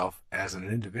of yourself as an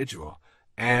individual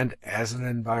and as an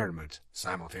environment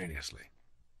simultaneously.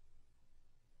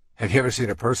 Have you ever seen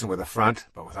a person with a front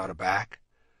but without a back?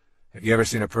 Have you ever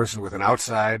seen a person with an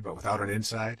outside but without an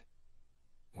inside?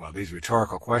 Well, these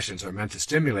rhetorical questions are meant to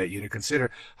stimulate you to consider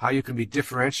how you can be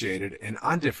differentiated and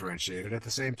undifferentiated at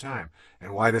the same time,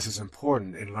 and why this is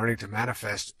important in learning to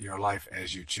manifest your life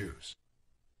as you choose.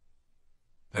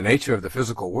 The nature of the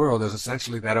physical world is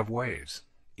essentially that of waves.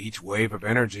 Each wave of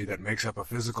energy that makes up a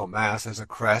physical mass has a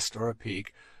crest or a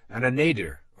peak and a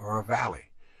nadir or a valley.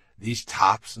 These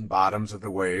tops and bottoms of the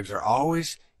waves are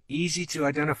always easy to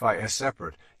identify as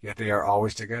separate, yet they are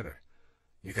always together.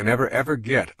 You can never ever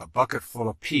get a bucket full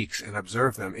of peaks and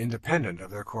observe them independent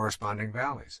of their corresponding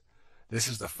valleys. This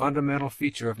is the fundamental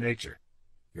feature of nature.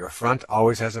 Your front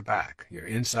always has a back. Your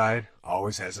inside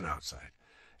always has an outside.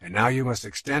 And now you must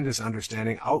extend this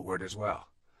understanding outward as well.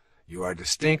 You are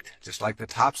distinct, just like the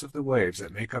tops of the waves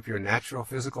that make up your natural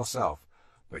physical self,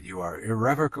 but you are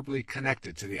irrevocably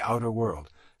connected to the outer world,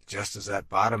 just as that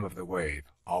bottom of the wave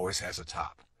always has a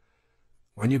top.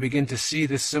 When you begin to see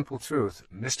this simple truth,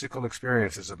 mystical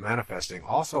experiences of manifesting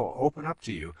also open up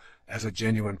to you as a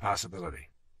genuine possibility.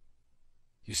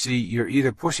 You see, you're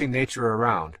either pushing nature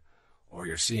around, or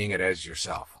you're seeing it as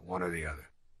yourself, one or the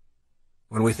other.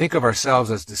 When we think of ourselves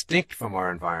as distinct from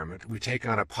our environment, we take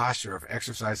on a posture of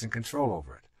exercising control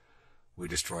over it. We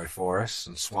destroy forests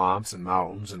and swamps and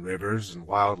mountains and rivers and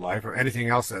wildlife or anything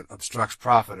else that obstructs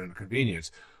profit and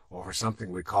convenience over something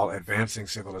we call advancing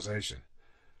civilization.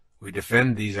 We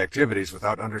defend these activities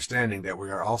without understanding that we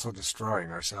are also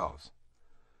destroying ourselves.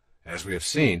 As we have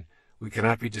seen, we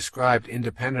cannot be described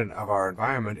independent of our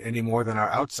environment any more than our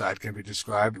outside can be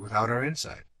described without our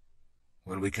inside.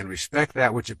 When we can respect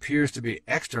that which appears to be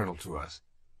external to us,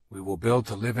 we will build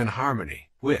to live in harmony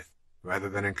with, rather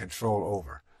than in control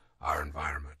over, our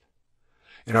environment.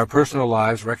 In our personal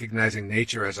lives, recognizing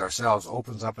nature as ourselves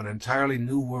opens up an entirely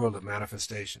new world of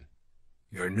manifestation.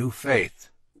 Your new faith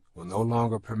will no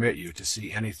longer permit you to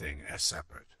see anything as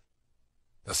separate.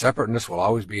 The separateness will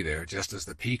always be there, just as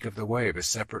the peak of the wave is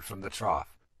separate from the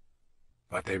trough.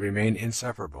 But they remain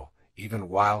inseparable, even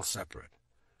while separate.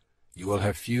 You will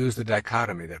have fused the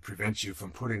dichotomy that prevents you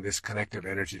from putting this connective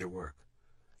energy to work.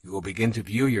 You will begin to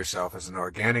view yourself as an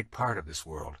organic part of this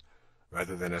world,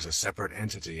 rather than as a separate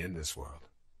entity in this world.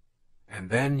 And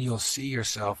then you'll see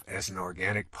yourself as an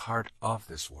organic part of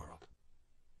this world.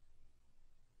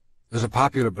 There's a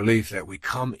popular belief that we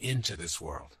come into this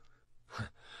world.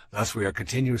 Thus, we are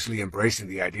continuously embracing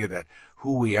the idea that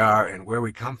who we are and where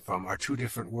we come from are two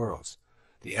different worlds.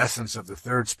 The essence of the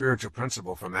third spiritual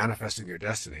principle for manifesting your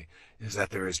destiny is that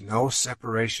there is no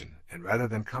separation, and rather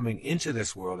than coming into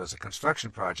this world as a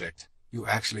construction project, you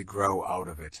actually grow out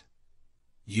of it.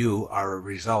 You are a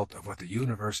result of what the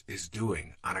universe is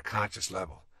doing on a conscious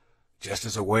level, just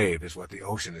as a wave is what the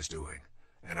ocean is doing,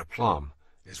 and a plum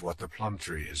is what the plum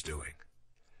tree is doing.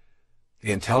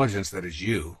 The intelligence that is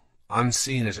you,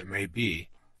 unseen as it may be,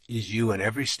 is you in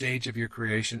every stage of your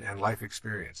creation and life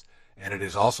experience, and it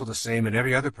is also the same in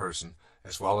every other person,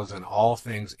 as well as in all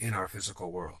things in our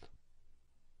physical world.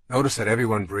 Notice that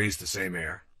everyone breathes the same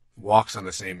air, walks on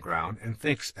the same ground, and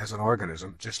thinks as an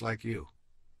organism just like you.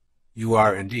 You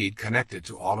are indeed connected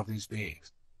to all of these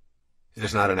beings. It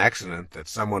is not an accident that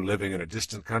someone living in a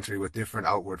distant country with different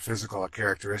outward physical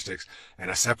characteristics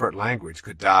and a separate language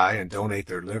could die and donate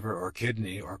their liver or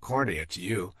kidney or cornea to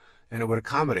you, and it would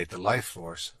accommodate the life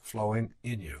force flowing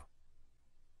in you.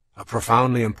 A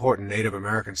profoundly important Native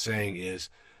American saying is,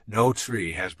 "No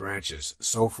tree has branches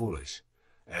so foolish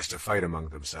as to fight among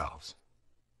themselves."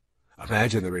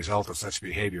 Imagine the result of such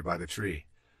behavior by the tree.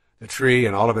 The tree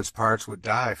and all of its parts would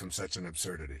die from such an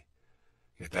absurdity.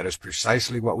 Yet that is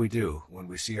precisely what we do when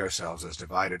we see ourselves as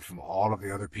divided from all of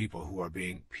the other people who are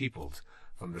being peopled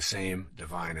from the same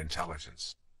divine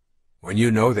intelligence. When you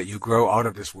know that you grow out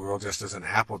of this world just as an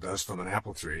apple does from an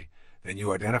apple tree, then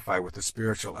you identify with the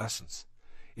spiritual essence.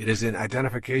 It is in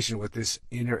identification with this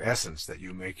inner essence that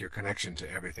you make your connection to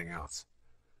everything else.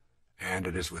 And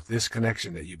it is with this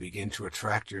connection that you begin to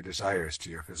attract your desires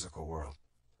to your physical world.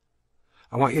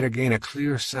 I want you to gain a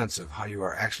clear sense of how you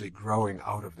are actually growing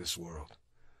out of this world.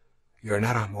 You are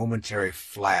not a momentary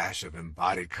flash of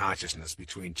embodied consciousness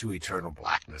between two eternal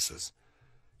blacknesses.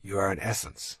 You are an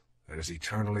essence that is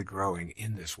eternally growing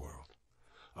in this world,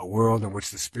 a world in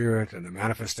which the spirit and the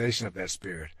manifestation of that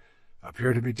spirit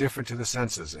appear to be different to the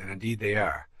senses, and indeed they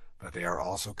are, but they are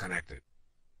also connected.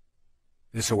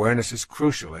 This awareness is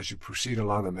crucial as you proceed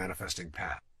along the manifesting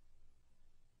path.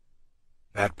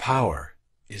 That power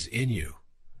is in you,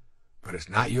 but it's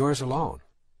not yours alone.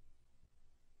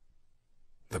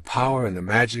 The power and the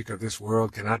magic of this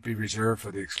world cannot be reserved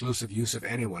for the exclusive use of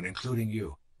anyone, including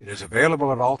you. It is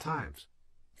available at all times.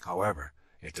 However,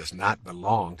 it does not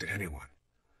belong to anyone.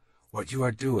 What you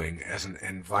are doing as an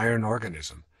environed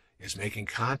organism is making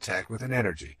contact with an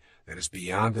energy that is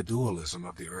beyond the dualism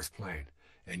of the earth plane,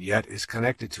 and yet is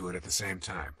connected to it at the same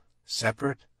time,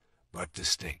 separate but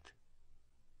distinct.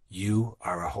 You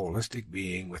are a holistic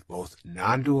being with both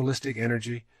non-dualistic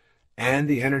energy and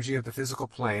the energy of the physical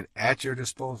plane at your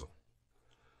disposal.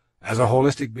 As a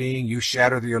holistic being, you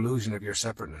shatter the illusion of your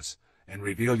separateness and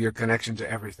reveal your connection to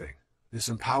everything. This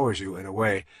empowers you in a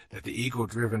way that the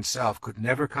ego-driven self could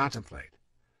never contemplate.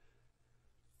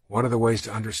 One of the ways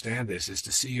to understand this is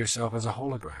to see yourself as a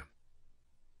hologram.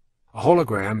 A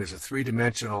hologram is a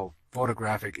three-dimensional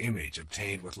photographic image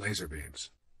obtained with laser beams.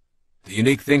 The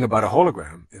unique thing about a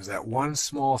hologram is that one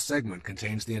small segment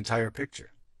contains the entire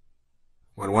picture.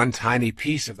 When one tiny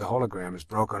piece of the hologram is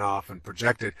broken off and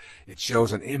projected, it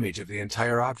shows an image of the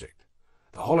entire object.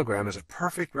 The hologram is a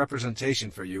perfect representation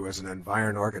for you as an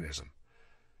environed organism.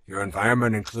 Your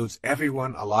environment includes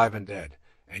everyone alive and dead,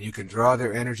 and you can draw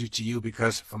their energy to you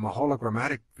because, from a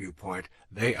hologrammatic viewpoint,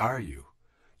 they are you.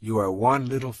 You are one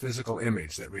little physical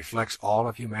image that reflects all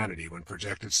of humanity when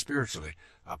projected spiritually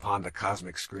upon the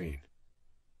cosmic screen.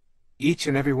 Each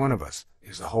and every one of us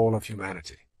is the whole of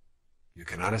humanity. You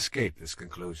cannot escape this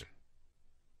conclusion.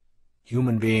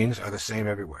 Human beings are the same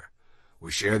everywhere.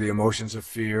 We share the emotions of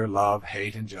fear, love,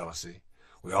 hate, and jealousy.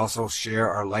 We also share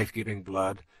our life-giving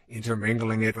blood,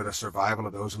 intermingling it with the survival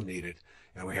of those who need it,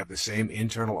 and we have the same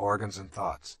internal organs and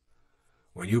thoughts.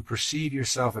 When you perceive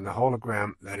yourself in the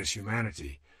hologram that is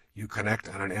humanity, you connect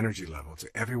on an energy level to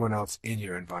everyone else in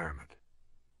your environment.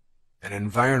 An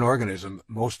environed organism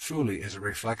most truly is a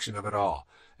reflection of it all,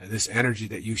 and this energy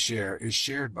that you share is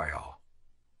shared by all.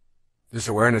 This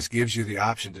awareness gives you the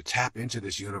option to tap into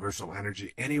this universal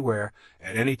energy anywhere,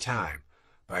 at any time,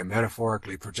 by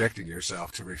metaphorically projecting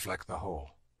yourself to reflect the whole.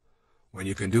 When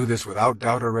you can do this without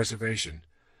doubt or reservation,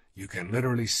 you can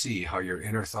literally see how your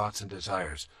inner thoughts and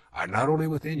desires are not only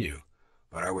within you,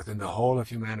 but are within the whole of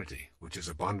humanity, which is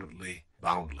abundantly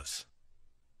boundless.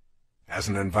 As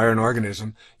an environed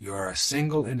organism, you are a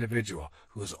single individual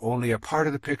who is only a part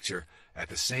of the picture at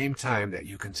the same time that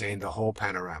you contain the whole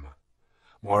panorama.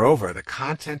 Moreover, the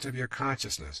content of your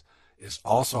consciousness is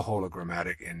also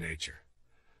hologrammatic in nature.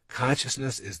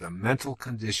 Consciousness is the mental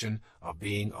condition of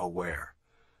being aware.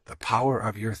 The power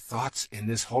of your thoughts in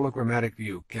this hologrammatic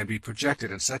view can be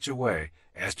projected in such a way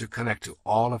as to connect to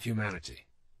all of humanity.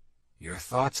 Your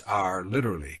thoughts are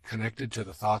literally connected to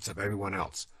the thoughts of everyone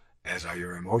else, as are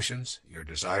your emotions, your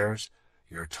desires,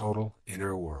 your total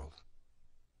inner world.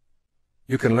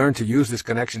 You can learn to use this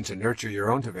connection to nurture your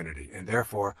own divinity, and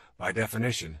therefore, by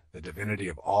definition, the divinity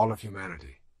of all of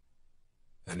humanity.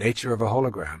 The nature of a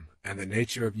hologram and the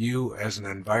nature of you as an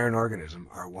environed organism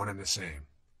are one and the same.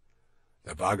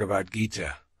 The Bhagavad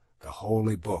Gita, the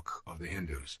holy book of the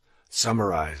Hindus,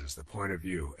 summarizes the point of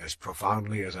view as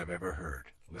profoundly as I've ever heard.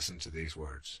 Listen to these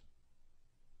words.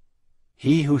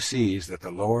 He who sees that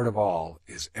the Lord of all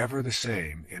is ever the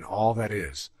same in all that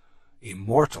is,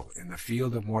 immortal in the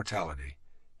field of mortality,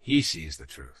 he sees the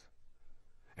truth.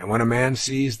 And when a man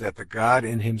sees that the God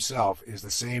in himself is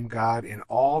the same God in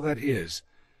all that is,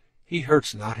 he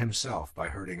hurts not himself by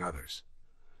hurting others.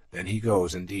 Then he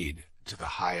goes, indeed, to the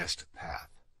highest path.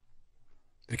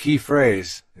 The key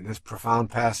phrase in this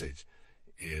profound passage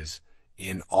is,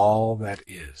 in all that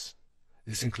is.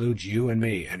 This includes you and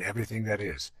me and everything that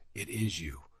is. It is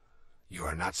you. You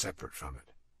are not separate from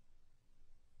it.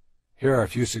 Here are a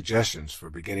few suggestions for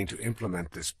beginning to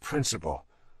implement this principle,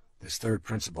 this third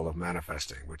principle of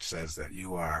manifesting, which says that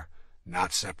you are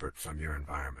not separate from your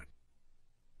environment.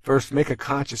 First, make a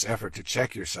conscious effort to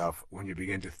check yourself when you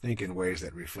begin to think in ways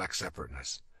that reflect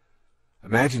separateness.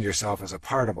 Imagine yourself as a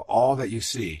part of all that you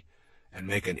see, and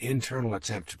make an internal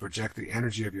attempt to project the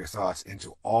energy of your thoughts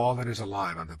into all that is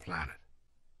alive on the planet.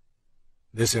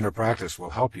 This inner practice will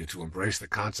help you to embrace the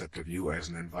concept of you as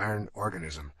an environed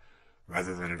organism,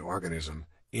 rather than an organism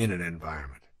in an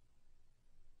environment.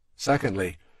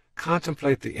 Secondly,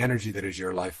 contemplate the energy that is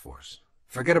your life force.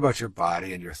 Forget about your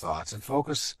body and your thoughts and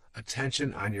focus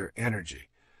attention on your energy,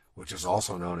 which is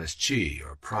also known as chi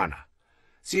or prana.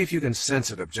 See if you can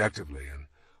sense it objectively, and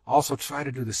also try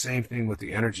to do the same thing with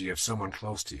the energy of someone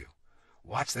close to you.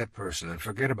 Watch that person and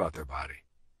forget about their body.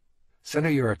 Center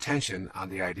your attention on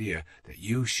the idea that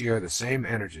you share the same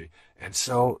energy, and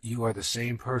so you are the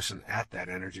same person at that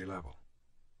energy level.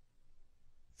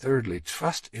 Thirdly,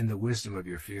 trust in the wisdom of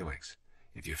your feelings.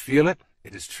 If you feel it,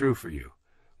 it is true for you.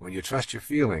 When you trust your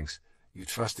feelings, you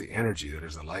trust the energy that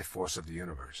is the life force of the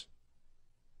universe.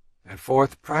 And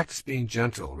fourth, practice being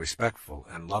gentle, respectful,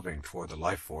 and loving toward the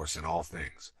life force in all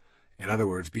things. In other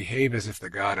words, behave as if the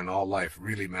God in all life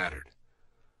really mattered.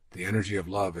 The energy of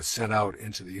love is sent out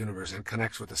into the universe and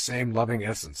connects with the same loving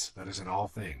essence that is in all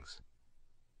things.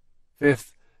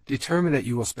 Fifth, determine that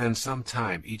you will spend some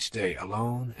time each day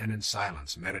alone and in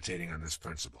silence meditating on this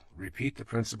principle. Repeat the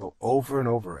principle over and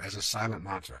over as a silent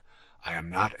mantra. I am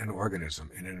not an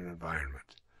organism in an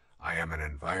environment. I am an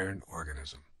environed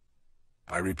organism.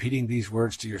 By repeating these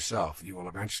words to yourself, you will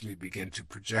eventually begin to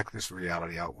project this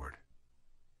reality outward.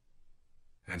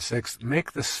 And sixth,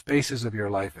 make the spaces of your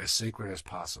life as sacred as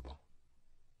possible.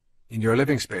 In your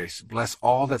living space, bless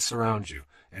all that surrounds you,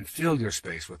 and fill your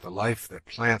space with the life that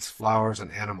plants, flowers,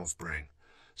 and animals bring.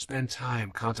 Spend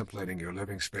time contemplating your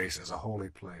living space as a holy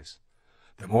place.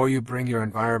 The more you bring your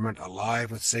environment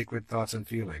alive with sacred thoughts and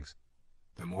feelings,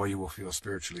 the more you will feel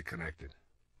spiritually connected.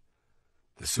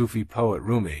 The Sufi poet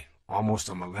Rumi, almost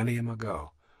a millennium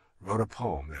ago, wrote a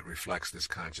poem that reflects this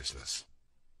consciousness.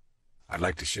 I'd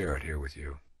like to share it here with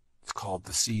you. It's called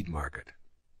The Seed Market.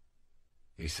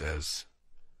 He says,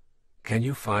 "Can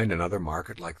you find another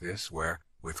market like this, where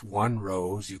with one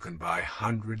rose you can buy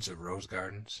hundreds of rose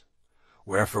gardens?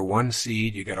 Where for one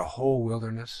seed you get a whole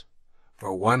wilderness?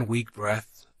 For one weak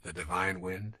breath, the divine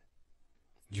wind?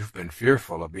 You've been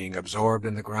fearful of being absorbed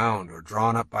in the ground or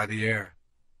drawn up by the air.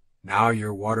 Now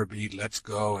your water bead lets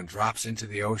go and drops into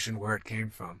the ocean where it came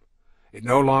from. It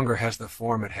no longer has the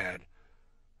form it had,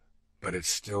 but it's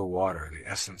still water. The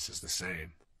essence is the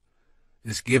same.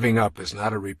 This giving up is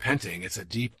not a repenting, it's a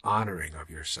deep honoring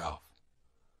of yourself.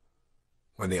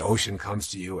 When the ocean comes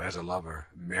to you as a lover,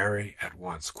 marry at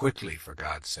once, quickly, for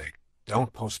God's sake.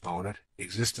 Don't postpone it.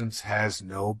 Existence has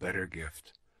no better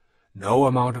gift. No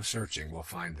amount of searching will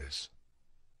find this.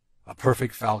 A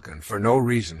perfect falcon, for no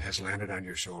reason, has landed on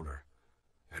your shoulder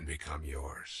and become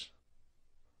yours."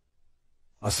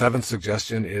 A seventh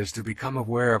suggestion is to become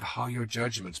aware of how your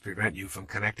judgments prevent you from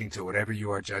connecting to whatever you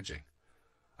are judging.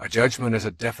 A judgment is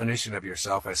a definition of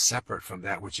yourself as separate from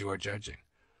that which you are judging.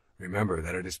 Remember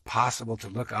that it is possible to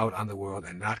look out on the world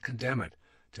and not condemn it,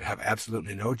 to have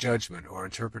absolutely no judgment or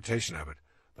interpretation of it,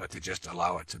 but to just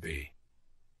allow it to be.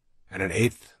 And an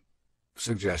eighth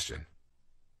suggestion: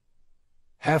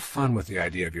 have fun with the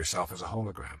idea of yourself as a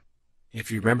hologram. If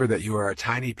you remember that you are a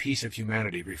tiny piece of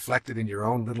humanity reflected in your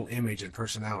own little image and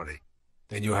personality,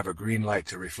 then you have a green light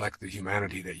to reflect the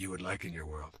humanity that you would like in your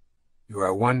world. You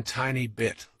are one tiny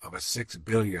bit of a 6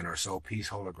 billion or so piece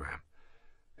hologram,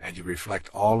 and you reflect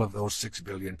all of those 6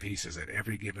 billion pieces at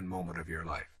every given moment of your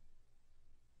life.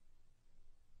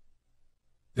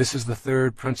 This is the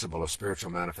third principle of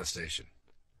spiritual manifestation.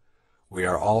 We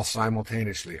are all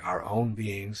simultaneously our own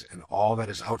beings and all that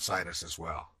is outside us as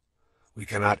well. We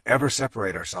cannot ever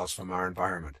separate ourselves from our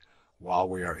environment while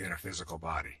we are in a physical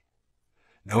body.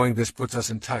 Knowing this puts us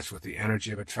in touch with the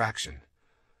energy of attraction.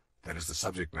 That is the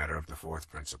subject matter of the fourth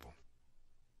principle.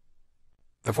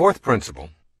 The fourth principle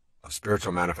of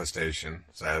spiritual manifestation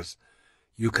says,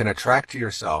 you can attract to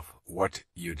yourself what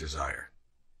you desire.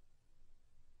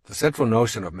 The central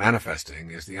notion of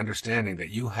manifesting is the understanding that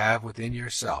you have within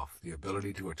yourself the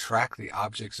ability to attract the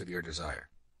objects of your desire.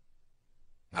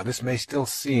 Now, this may still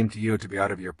seem to you to be out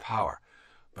of your power,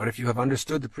 but if you have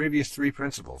understood the previous three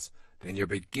principles, then you're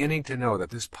beginning to know that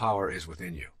this power is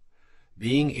within you.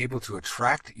 Being able to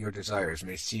attract your desires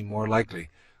may seem more likely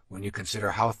when you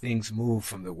consider how things move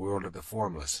from the world of the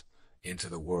formless into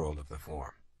the world of the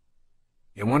form.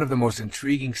 In one of the most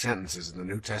intriguing sentences in the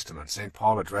New Testament, St.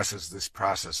 Paul addresses this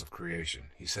process of creation.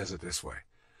 He says it this way: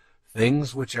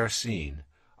 things which are seen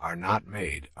are not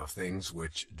made of things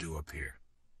which do appear.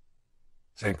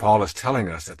 St. Paul is telling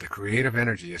us that the creative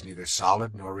energy is neither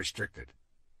solid nor restricted.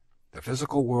 The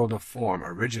physical world of form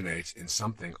originates in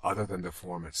something other than the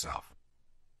form itself.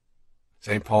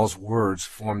 St. Paul's words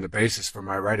form the basis for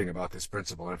my writing about this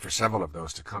principle and for several of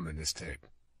those to come in this tape.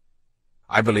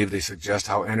 I believe they suggest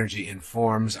how energy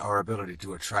informs our ability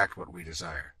to attract what we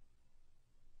desire.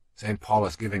 St. Paul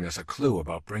is giving us a clue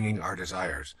about bringing our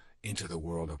desires into the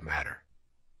world of matter.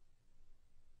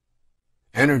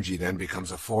 Energy then becomes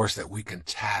a force that we can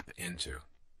tap into.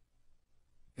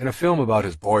 In a film about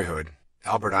his boyhood,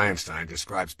 Albert Einstein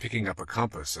describes picking up a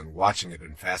compass and watching it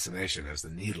in fascination as the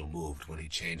needle moved when he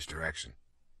changed direction.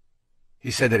 He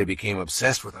said that he became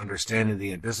obsessed with understanding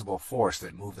the invisible force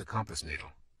that moved the compass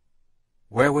needle.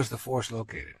 Where was the force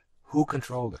located? Who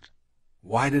controlled it?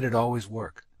 Why did it always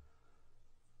work?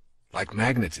 Like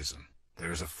magnetism,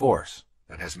 there is a force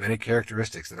that has many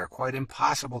characteristics that are quite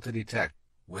impossible to detect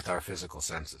with our physical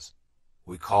senses.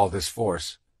 We call this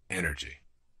force energy.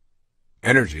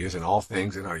 Energy is in all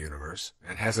things in our universe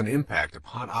and has an impact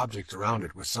upon objects around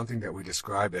it with something that we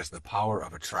describe as the power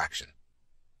of attraction.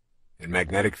 In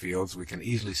magnetic fields, we can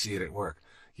easily see it at work,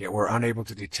 yet we're unable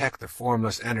to detect the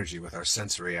formless energy with our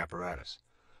sensory apparatus.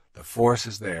 The force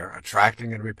is there,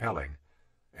 attracting and repelling,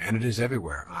 and it is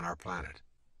everywhere on our planet.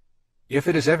 If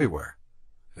it is everywhere,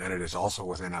 then it is also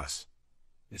within us.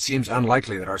 It seems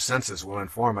unlikely that our senses will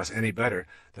inform us any better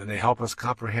than they help us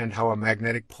comprehend how a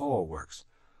magnetic pole works.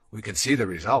 We can see the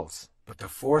results, but the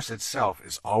force itself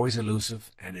is always elusive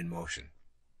and in motion.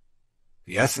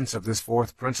 The essence of this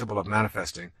fourth principle of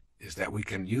manifesting is that we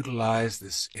can utilize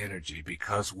this energy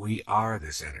because we are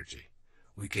this energy.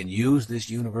 We can use this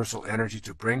universal energy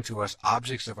to bring to us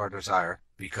objects of our desire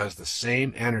because the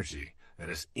same energy that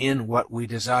is in what we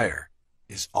desire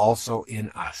is also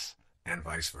in us, and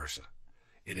vice versa.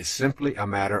 It is simply a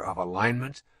matter of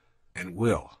alignment and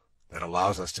will that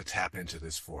allows us to tap into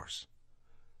this force.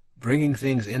 Bringing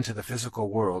things into the physical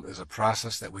world is a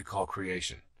process that we call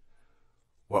creation.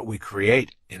 What we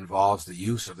create involves the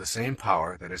use of the same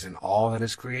power that is in all that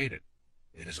is created.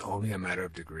 It is only a matter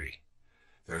of degree.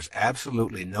 There's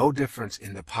absolutely no difference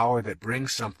in the power that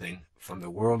brings something from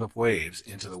the world of waves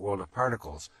into the world of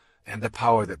particles and the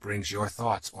power that brings your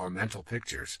thoughts or mental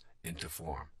pictures into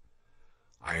form.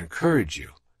 I encourage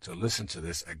you to listen to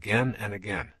this again and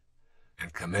again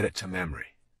and commit it to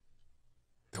memory.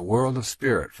 The world of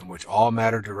spirit from which all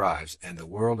matter derives and the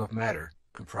world of matter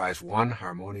comprise one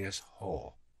harmonious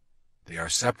whole. They are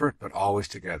separate but always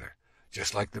together,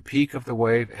 just like the peak of the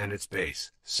wave and its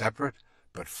base, separate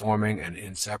but forming an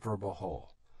inseparable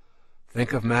whole.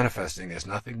 Think of manifesting as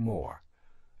nothing more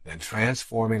than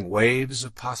transforming waves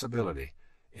of possibility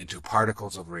into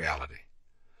particles of reality.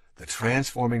 The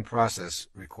transforming process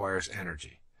requires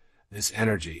energy. This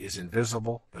energy is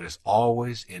invisible but is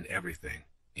always in everything,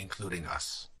 including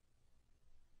us.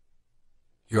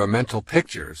 Your mental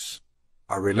pictures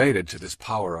are related to this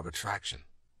power of attraction.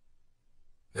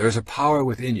 There is a power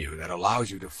within you that allows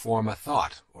you to form a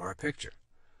thought or a picture.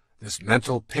 This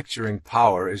mental picturing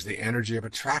power is the energy of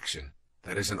attraction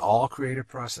that is in all creative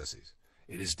processes.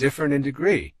 It is different in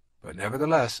degree, but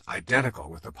nevertheless identical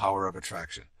with the power of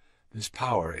attraction. This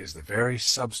power is the very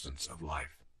substance of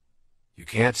life. You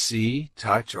can't see,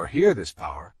 touch, or hear this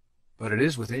power, but it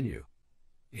is within you.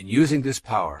 In using this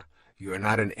power, you are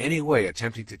not in any way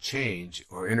attempting to change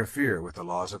or interfere with the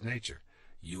laws of nature.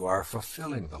 You are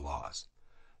fulfilling the laws.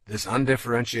 This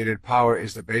undifferentiated power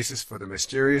is the basis for the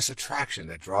mysterious attraction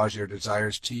that draws your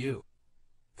desires to you.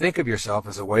 Think of yourself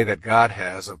as a way that God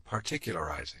has of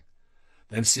particularizing.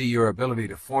 Then see your ability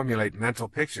to formulate mental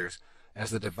pictures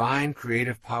as the divine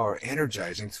creative power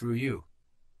energizing through you.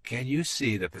 Can you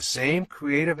see that the same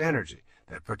creative energy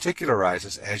that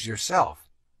particularizes as yourself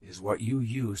is what you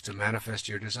use to manifest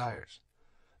your desires?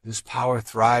 This power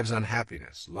thrives on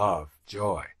happiness, love,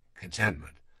 joy,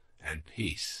 contentment, and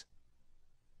peace.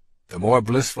 The more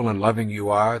blissful and loving you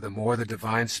are, the more the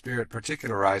divine spirit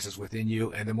particularizes within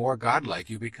you and the more godlike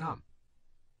you become.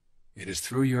 It is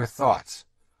through your thoughts,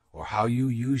 or how you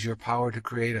use your power to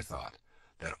create a thought,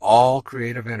 that all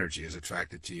creative energy is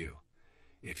attracted to you.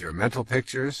 If your mental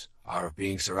pictures are of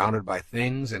being surrounded by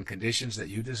things and conditions that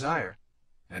you desire,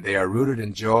 and they are rooted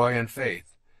in joy and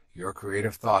faith, your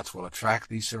creative thoughts will attract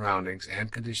these surroundings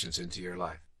and conditions into your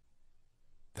life.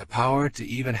 The power to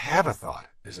even have a thought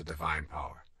is a divine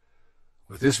power.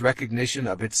 With this recognition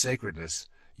of its sacredness,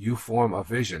 you form a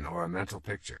vision or a mental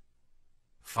picture.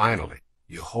 Finally,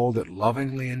 you hold it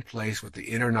lovingly in place with the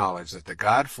inner knowledge that the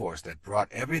God force that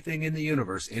brought everything in the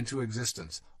universe into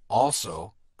existence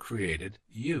also created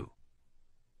you.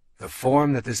 The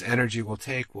form that this energy will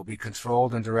take will be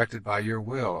controlled and directed by your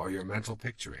will or your mental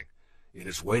picturing. It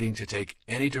is waiting to take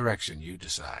any direction you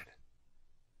decide.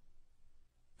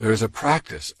 There is a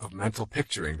practice of mental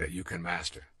picturing that you can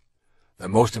master. The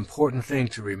most important thing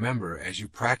to remember as you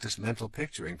practice mental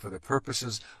picturing for the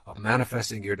purposes of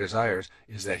manifesting your desires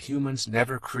is that humans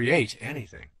never create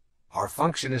anything. Our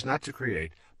function is not to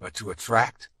create, but to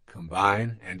attract,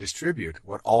 combine, and distribute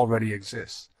what already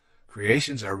exists.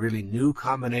 Creations are really new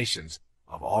combinations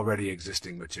of already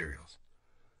existing materials.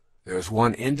 There is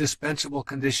one indispensable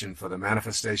condition for the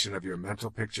manifestation of your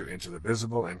mental picture into the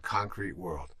visible and concrete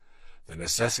world: the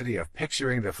necessity of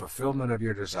picturing the fulfillment of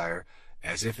your desire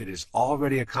as if it is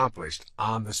already accomplished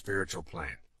on the spiritual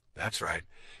plane. That's right.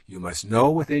 You must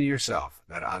know within yourself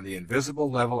that on the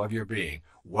invisible level of your being,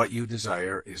 what you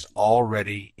desire is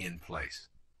already in place.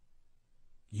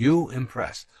 You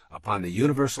impress upon the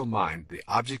universal mind the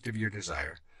object of your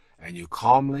desire, and you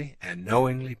calmly and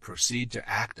knowingly proceed to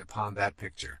act upon that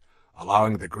picture,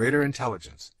 allowing the greater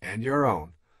intelligence and your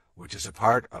own, which is a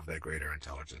part of that greater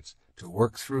intelligence, to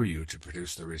work through you to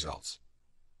produce the results.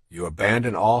 You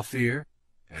abandon all fear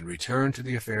and return to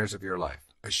the affairs of your life,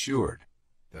 assured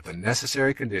that the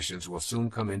necessary conditions will soon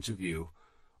come into view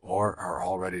or are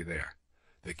already there.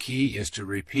 The key is to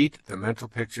repeat the mental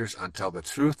pictures until the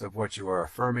truth of what you are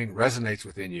affirming resonates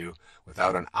within you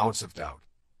without an ounce of doubt.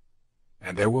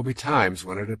 And there will be times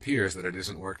when it appears that it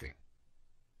isn't working.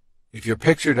 If your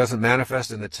picture doesn't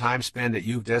manifest in the time span that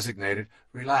you've designated,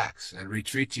 relax and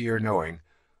retreat to your knowing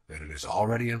that it is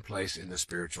already in place in the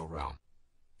spiritual realm.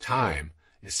 Time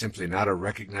is simply not a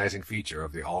recognizing feature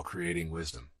of the all-creating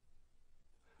wisdom.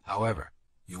 However,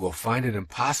 you will find it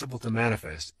impossible to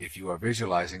manifest if you are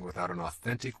visualizing without an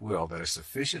authentic will that is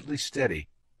sufficiently steady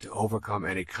to overcome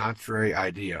any contrary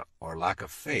idea or lack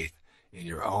of faith in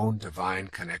your own divine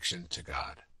connection to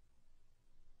God.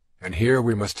 And here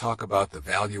we must talk about the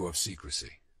value of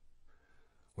secrecy.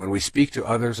 When we speak to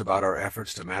others about our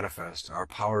efforts to manifest, our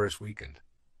power is weakened.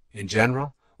 In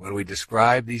general, when we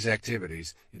describe these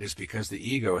activities, it is because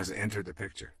the ego has entered the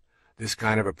picture. This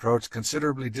kind of approach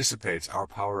considerably dissipates our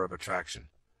power of attraction.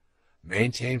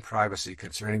 Maintain privacy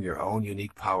concerning your own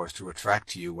unique powers to attract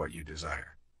to you what you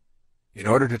desire. In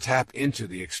order to tap into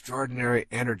the extraordinary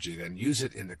energy and use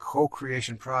it in the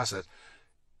co-creation process,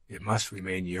 it must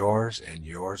remain yours and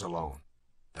yours alone.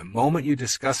 The moment you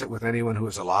discuss it with anyone who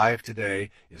is alive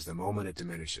today is the moment it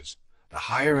diminishes. The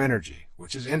higher energy,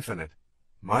 which is infinite,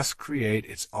 must create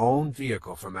its own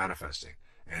vehicle for manifesting,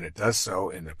 and it does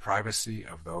so in the privacy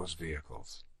of those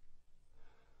vehicles.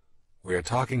 We are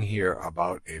talking here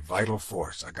about a vital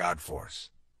force, a God force.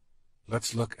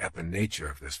 Let's look at the nature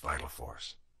of this vital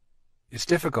force. It's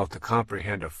difficult to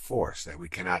comprehend a force that we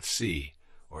cannot see,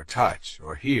 or touch,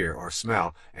 or hear, or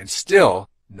smell, and still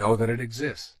know that it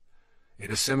exists. It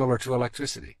is similar to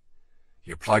electricity.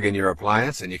 You plug in your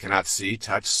appliance and you cannot see,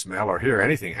 touch, smell, or hear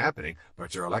anything happening,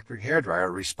 but your electric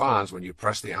hairdryer responds when you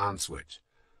press the on switch.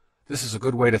 This is a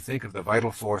good way to think of the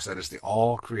vital force that is the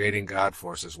all-creating God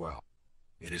force as well.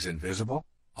 It is invisible,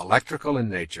 electrical in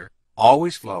nature,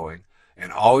 always flowing,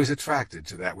 and always attracted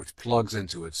to that which plugs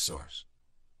into its source.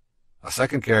 A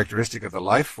second characteristic of the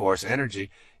life force energy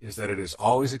is that it is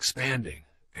always expanding,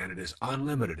 and it is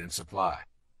unlimited in supply.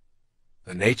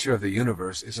 The nature of the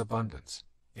universe is abundance.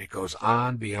 It goes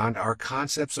on beyond our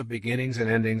concepts of beginnings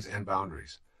and endings and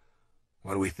boundaries.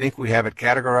 When we think we have it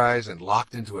categorized and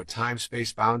locked into a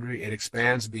time-space boundary, it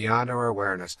expands beyond our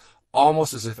awareness,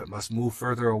 almost as if it must move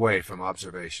further away from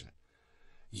observation.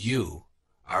 You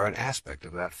are an aspect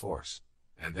of that force,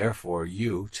 and therefore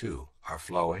you, too, are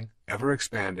flowing,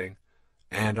 ever-expanding,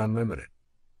 and unlimited.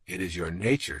 It is your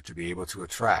nature to be able to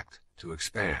attract, to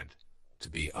expand,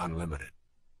 to be unlimited.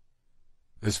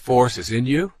 This force is in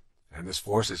you, and this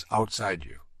force is outside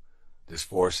you. This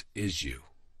force is you.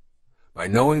 By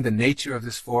knowing the nature of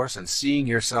this force and seeing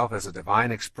yourself as a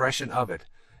divine expression of it,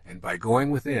 and by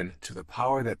going within to the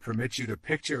power that permits you to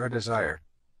picture a desire,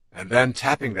 and then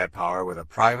tapping that power with a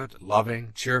private,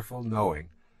 loving, cheerful knowing,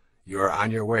 you are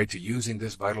on your way to using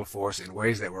this vital force in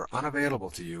ways that were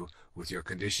unavailable to you with your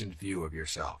conditioned view of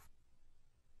yourself.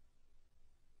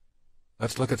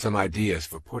 Let's look at some ideas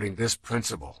for putting this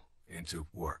principle into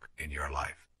work in your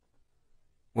life.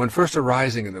 When first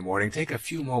arising in the morning, take a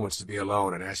few moments to be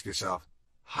alone and ask yourself,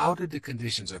 how did the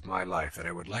conditions of my life that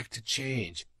I would like to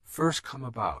change first come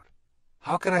about?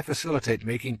 How can I facilitate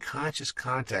making conscious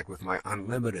contact with my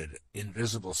unlimited,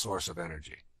 invisible source of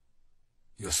energy?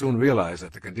 You'll soon realize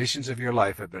that the conditions of your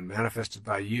life have been manifested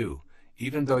by you,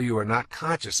 even though you are not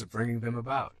conscious of bringing them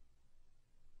about.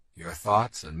 Your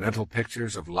thoughts and mental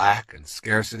pictures of lack and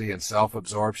scarcity and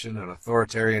self-absorption and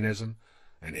authoritarianism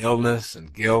and illness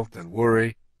and guilt and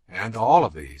worry, and all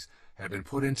of these have been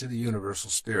put into the universal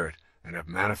spirit and have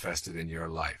manifested in your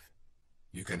life.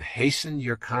 You can hasten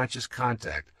your conscious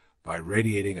contact by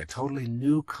radiating a totally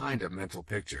new kind of mental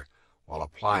picture while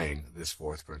applying this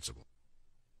fourth principle.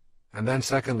 And then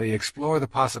secondly, explore the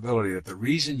possibility that the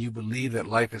reason you believe that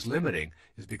life is limiting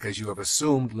is because you have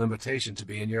assumed limitation to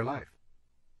be in your life.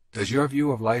 Does your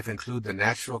view of life include the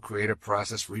natural creative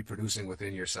process reproducing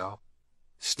within yourself?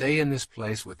 Stay in this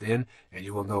place within, and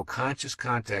you will know conscious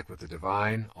contact with the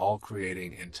divine,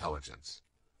 all-creating intelligence.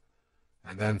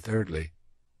 And then thirdly,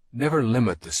 never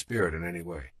limit the spirit in any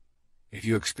way. If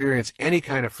you experience any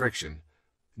kind of friction,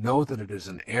 know that it is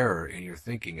an error in your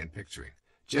thinking and picturing.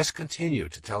 Just continue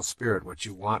to tell spirit what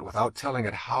you want without telling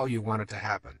it how you want it to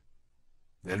happen.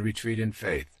 Then retreat in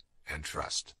faith and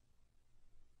trust.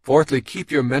 Fourthly, keep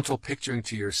your mental picturing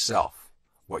to yourself.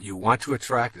 What you want to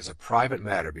attract is a private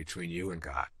matter between you and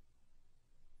God.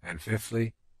 And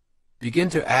fifthly, begin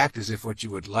to act as if what you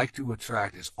would like to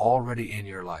attract is already in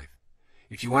your life.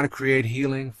 If you want to create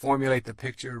healing, formulate the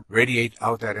picture, radiate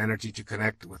out that energy to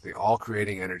connect with the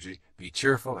all-creating energy, be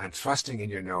cheerful and trusting in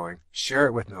your knowing, share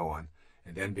it with no one,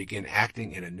 and then begin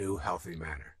acting in a new, healthy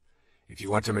manner. If you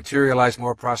want to materialize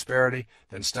more prosperity,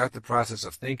 then start the process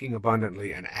of thinking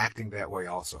abundantly and acting that way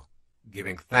also,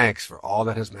 giving thanks for all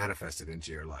that has manifested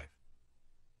into your life.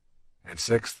 And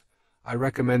sixth, I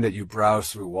recommend that you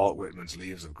browse through Walt Whitman's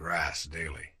Leaves of Grass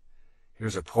daily.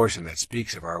 Here's a portion that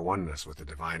speaks of our oneness with the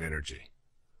divine energy.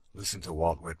 Listen to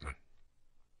Walt Whitman.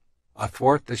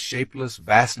 Athwart the shapeless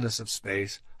vastness of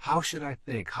space, how should I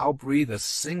think, how breathe a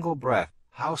single breath,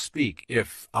 how speak,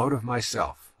 if, out of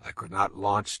myself, I could not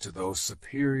launch to those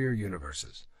superior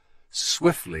universes?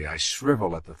 Swiftly I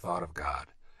shrivel at the thought of God,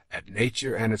 at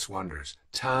nature and its wonders,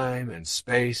 time and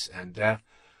space and death,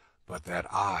 but that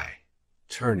I,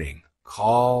 turning,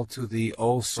 call to thee,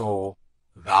 O soul,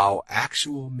 thou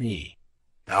actual me,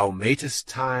 thou matest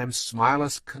time,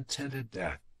 smilest contented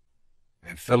death,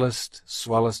 and fillest,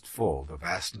 swellest full the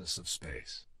vastness of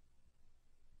space.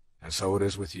 And so it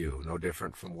is with you, no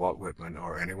different from Walt Whitman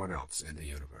or anyone else in the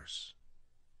universe.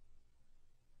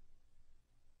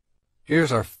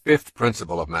 Here's our fifth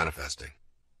principle of manifesting.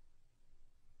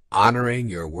 Honoring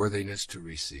your worthiness to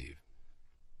receive.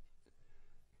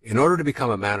 In order to become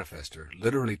a manifester,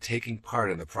 literally taking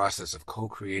part in the process of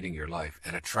co-creating your life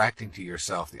and attracting to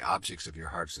yourself the objects of your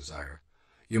heart's desire,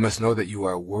 you must know that you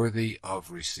are worthy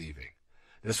of receiving.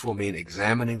 This will mean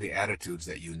examining the attitudes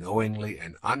that you knowingly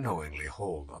and unknowingly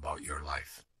hold about your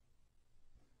life.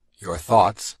 Your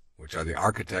thoughts, which are the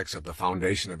architects of the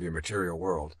foundation of your material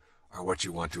world, are what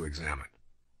you want to examine.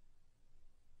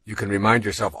 You can remind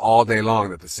yourself all day long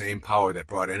that the same power that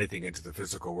brought anything into the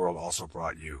physical world also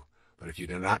brought you. But if you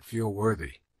do not feel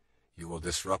worthy, you will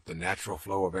disrupt the natural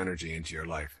flow of energy into your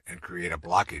life and create a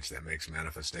blockage that makes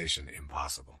manifestation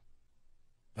impossible.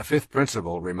 The fifth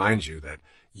principle reminds you that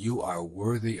you are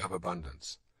worthy of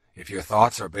abundance. If your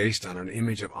thoughts are based on an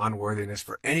image of unworthiness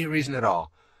for any reason at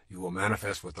all, you will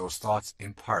manifest what those thoughts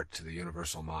impart to the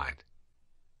universal mind.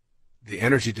 The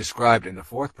energy described in the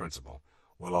fourth principle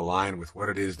will align with what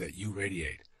it is that you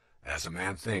radiate. As a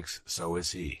man thinks, so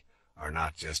is he, are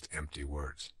not just empty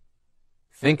words.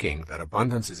 Thinking that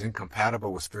abundance is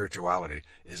incompatible with spirituality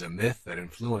is a myth that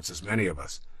influences many of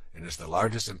us and is the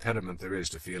largest impediment there is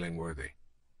to feeling worthy.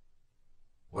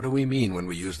 What do we mean when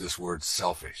we use this word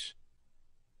selfish?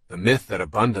 The myth that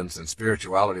abundance and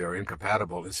spirituality are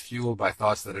incompatible is fueled by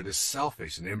thoughts that it is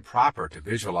selfish and improper to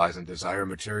visualize and desire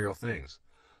material things.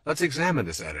 Let's examine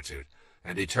this attitude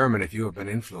and determine if you have been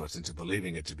influenced into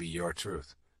believing it to be your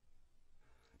truth.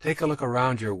 Take a look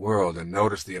around your world and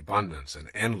notice the abundance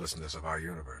and endlessness of our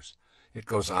universe. It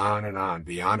goes on and on,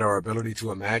 beyond our ability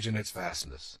to imagine its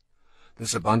vastness.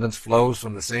 This abundance flows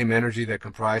from the same energy that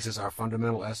comprises our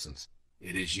fundamental essence.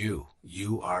 It is you.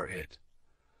 You are it.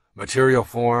 Material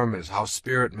form is how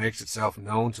spirit makes itself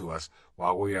known to us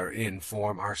while we are in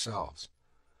form ourselves.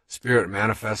 Spirit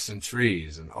manifests in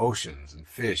trees and oceans and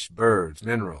fish, birds,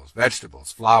 minerals,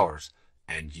 vegetables, flowers,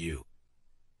 and you.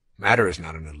 Matter is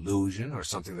not an illusion or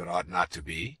something that ought not to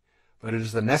be, but it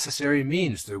is the necessary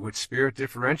means through which spirit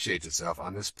differentiates itself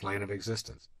on this plane of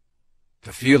existence.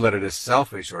 To feel that it is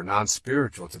selfish or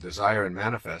non-spiritual to desire and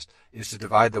manifest is to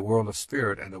divide the world of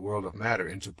spirit and the world of matter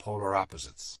into polar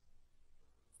opposites.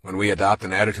 When we adopt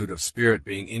an attitude of spirit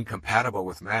being incompatible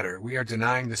with matter, we are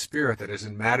denying the spirit that is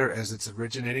in matter as its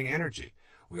originating energy.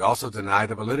 We also deny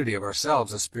the validity of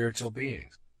ourselves as spiritual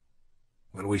beings.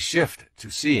 When we shift to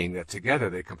seeing that together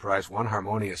they comprise one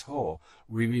harmonious whole,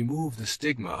 we remove the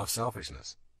stigma of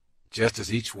selfishness. Just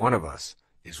as each one of us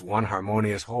is one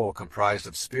harmonious whole comprised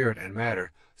of spirit and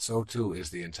matter, so too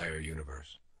is the entire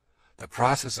universe. The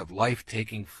process of life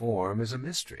taking form is a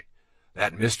mystery.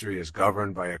 That mystery is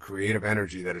governed by a creative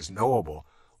energy that is knowable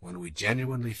when we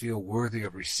genuinely feel worthy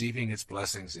of receiving its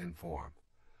blessings in form.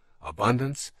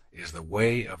 Abundance is the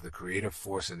way of the creative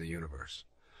force in the universe.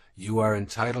 You are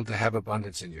entitled to have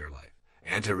abundance in your life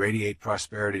and to radiate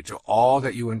prosperity to all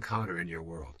that you encounter in your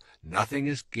world. Nothing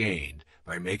is gained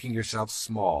by making yourself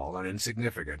small and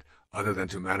insignificant other than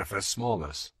to manifest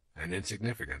smallness and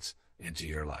insignificance into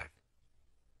your life.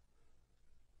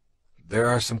 There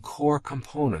are some core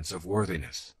components of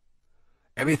worthiness.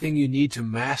 Everything you need to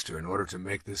master in order to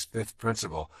make this fifth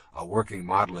principle a working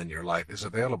model in your life is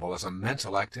available as a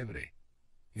mental activity.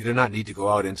 You do not need to go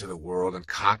out into the world and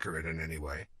conquer it in any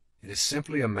way. It is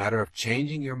simply a matter of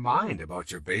changing your mind about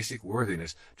your basic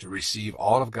worthiness to receive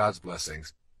all of God's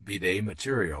blessings, be they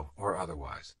material or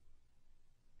otherwise.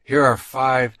 Here are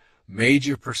 5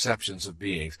 major perceptions of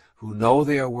beings who know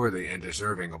they are worthy and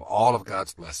deserving of all of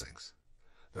God's blessings.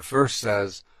 The first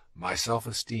says, "My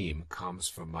self-esteem comes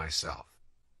from myself."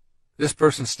 This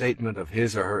person's statement of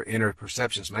his or her inner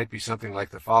perceptions might be something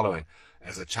like the following: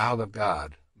 "As a child of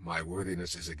God, my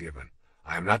worthiness is a given.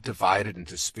 I am not divided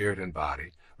into spirit and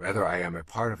body. Rather, I am a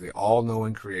part of the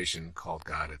all-knowing creation called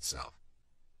God itself."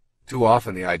 Too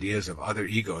often the ideas of other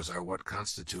egos are what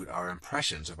constitute our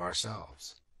impressions of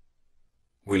ourselves.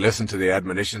 We listen to the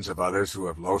admonitions of others who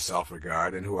have low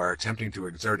self-regard and who are attempting to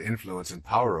exert influence and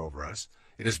power over us.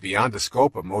 It is beyond the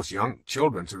scope of most young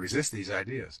children to resist these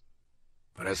ideas.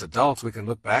 But as adults, we can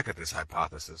look back at this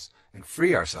hypothesis and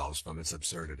free ourselves from its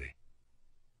absurdity.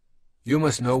 You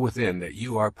must know within that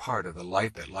you are part of the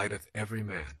light that lighteth every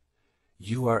man.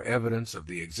 You are evidence of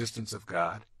the existence of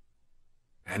God,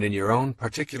 and in your own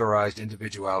particularized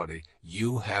individuality,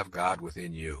 you have God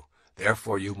within you.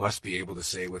 Therefore, you must be able to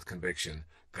say with conviction,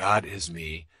 "God is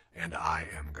me, and I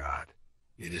am God."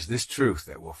 It is this truth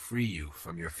that will free you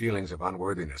from your feelings of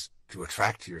unworthiness to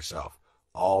attract to yourself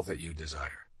all that you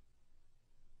desire.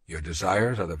 Your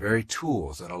desires are the very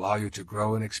tools that allow you to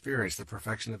grow and experience the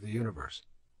perfection of the universe.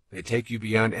 They take you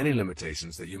beyond any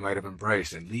limitations that you might have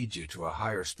embraced and lead you to a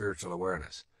higher spiritual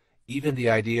awareness. Even the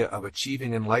idea of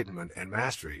achieving enlightenment and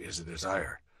mastery is a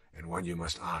desire, and one you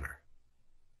must honor.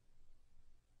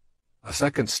 A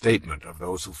second statement of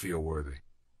those who feel worthy: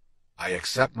 I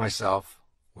accept myself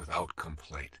without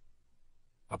complaint.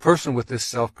 A person with this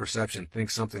self-perception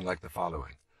thinks something like the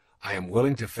following: I am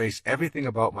willing to face everything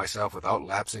about myself without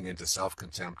lapsing into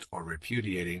self-contempt or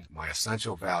repudiating my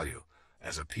essential value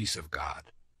as a piece of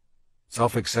God.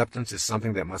 Self-acceptance is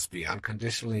something that must be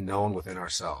unconditionally known within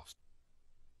ourselves.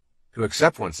 To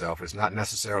accept oneself is not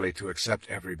necessarily to accept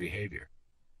every behavior.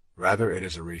 Rather, it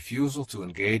is a refusal to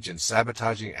engage in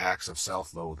sabotaging acts of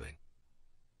self-loathing.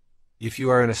 If you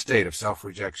are in a state of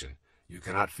self-rejection, you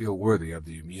cannot feel worthy of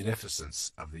the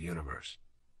munificence of the universe.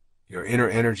 Your inner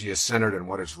energy is centered on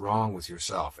what is wrong with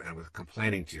yourself and with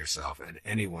complaining to yourself and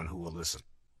anyone who will listen.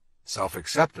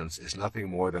 Self-acceptance is nothing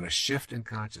more than a shift in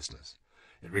consciousness.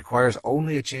 It requires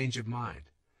only a change of mind.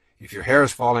 If your hair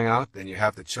is falling out, then you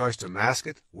have the choice to mask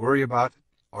it, worry about it,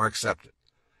 or accept it.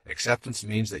 Acceptance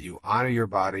means that you honor your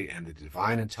body and the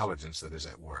divine intelligence that is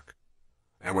at work.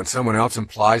 And when someone else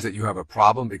implies that you have a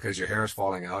problem because your hair is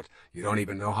falling out, you don't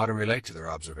even know how to relate to their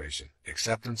observation.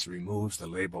 Acceptance removes the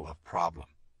label of problem.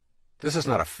 This is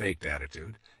not a faked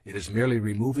attitude. It is merely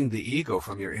removing the ego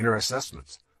from your inner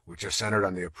assessments, which are centered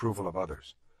on the approval of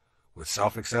others. With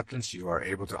self-acceptance, you are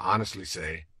able to honestly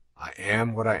say, I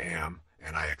am what I am,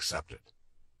 and I accept it.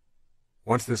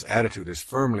 Once this attitude is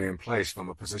firmly in place from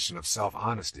a position of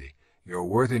self-honesty, your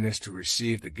worthiness to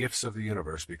receive the gifts of the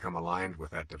universe become aligned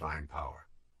with that divine power.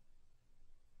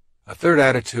 A third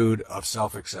attitude of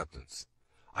self-acceptance.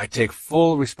 I take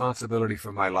full responsibility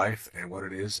for my life and what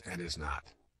it is and is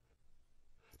not.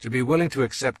 To be willing to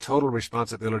accept total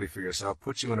responsibility for yourself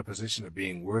puts you in a position of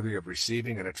being worthy of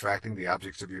receiving and attracting the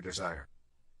objects of your desire.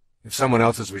 If someone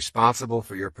else is responsible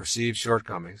for your perceived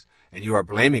shortcomings, and you are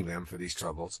blaming them for these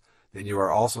troubles, then you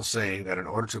are also saying that in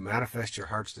order to manifest your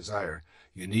heart's desire,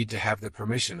 you need to have the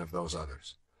permission of those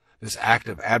others. This act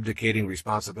of abdicating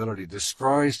responsibility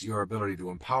destroys your ability to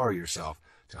empower yourself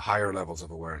to higher levels of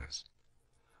awareness.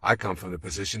 I come from the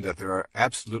position that there are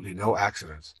absolutely no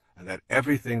accidents, and that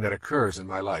everything that occurs in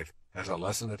my life has a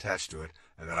lesson attached to it,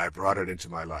 and that I brought it into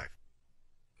my life.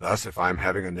 Thus, if I am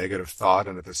having a negative thought,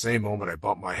 and at the same moment I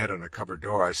bump my head on a cupboard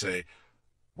door, I say,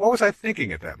 what was I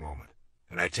thinking at that moment?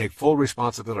 And I take full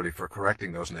responsibility for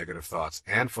correcting those negative thoughts,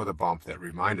 and for the bump that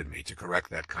reminded me to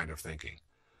correct that kind of thinking.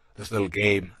 This little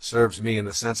game serves me in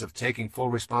the sense of taking full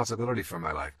responsibility for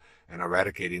my life, and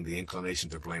eradicating the inclination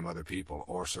to blame other people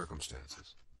or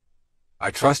circumstances. I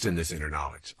trust in this inner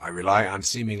knowledge. I rely on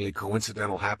seemingly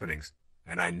coincidental happenings,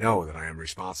 and I know that I am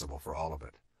responsible for all of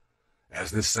it.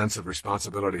 As this sense of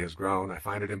responsibility has grown, I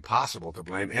find it impossible to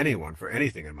blame anyone for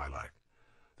anything in my life.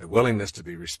 The willingness to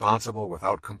be responsible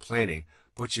without complaining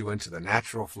puts you into the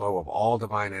natural flow of all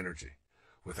divine energy.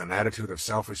 With an attitude of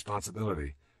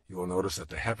self-responsibility, you will notice that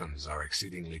the heavens are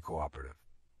exceedingly cooperative.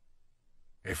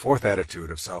 A fourth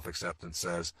attitude of self-acceptance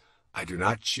says, I do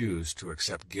not choose to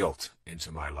accept guilt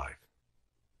into my life.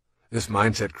 This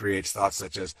mindset creates thoughts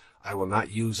such as, I will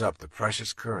not use up the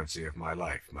precious currency of my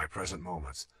life, my present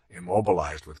moments,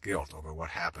 immobilized with guilt over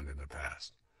what happened in the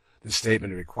past. This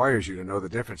statement requires you to know the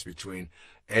difference between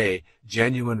A,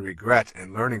 genuine regret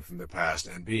and learning from the past,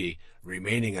 and B,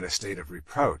 remaining in a state of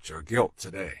reproach or guilt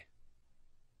today.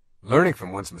 Learning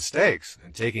from one's mistakes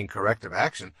and taking corrective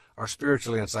action are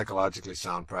spiritually and psychologically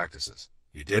sound practices.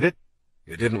 You did it,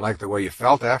 you didn't like the way you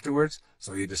felt afterwards,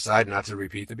 so you decide not to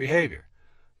repeat the behavior.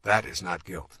 That is not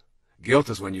guilt. Guilt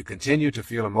is when you continue to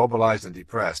feel immobilized and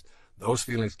depressed. Those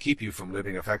feelings keep you from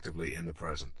living effectively in the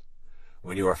present.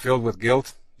 When you are filled with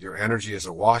guilt, your energy is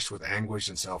awash with anguish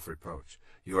and self-reproach.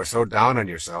 You are so down on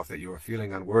yourself that you are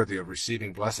feeling unworthy of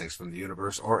receiving blessings from the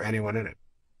universe or anyone in it.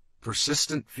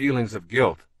 Persistent feelings of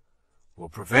guilt will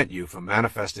prevent you from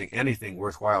manifesting anything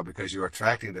worthwhile because you are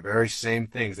attracting the very same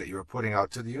things that you are putting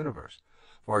out to the universe.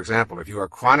 For example, if you are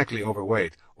chronically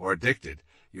overweight or addicted,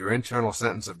 your internal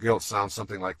sentence of guilt sounds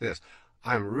something like this.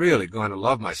 I'm really going to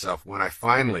love myself when I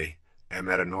finally am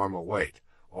at a normal weight.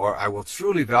 Or I will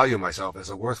truly value myself as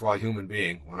a worthwhile human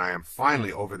being when I am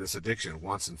finally over this addiction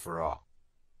once and for all.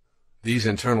 These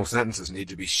internal sentences need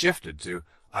to be shifted to,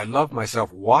 I love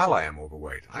myself while I am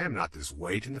overweight. I am not this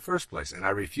weight in the first place, and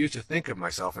I refuse to think of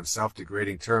myself in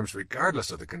self-degrading terms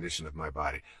regardless of the condition of my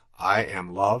body. I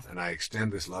am love, and I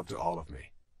extend this love to all of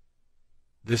me.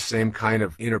 This same kind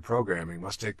of inner programming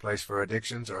must take place for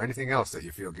addictions or anything else that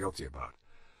you feel guilty about.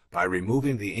 By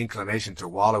removing the inclination to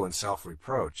wallow in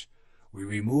self-reproach, we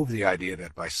remove the idea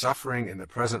that by suffering in the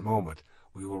present moment,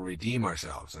 we will redeem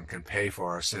ourselves and can pay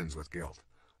for our sins with guilt.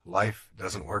 Life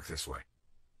doesn't work this way.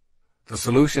 The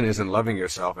solution is in loving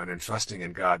yourself and in trusting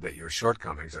in God that your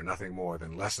shortcomings are nothing more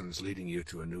than lessons leading you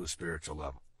to a new spiritual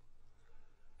level.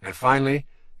 And finally,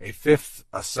 a fifth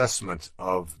assessment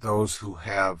of those who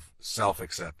have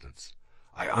self-acceptance.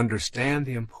 I understand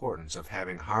the importance of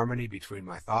having harmony between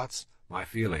my thoughts, my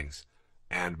feelings,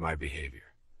 and my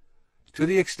behavior. To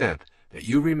the extent that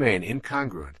you remain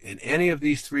incongruent in any of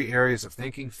these three areas of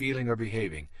thinking, feeling, or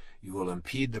behaving, you will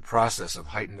impede the process of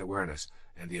heightened awareness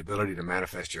and the ability to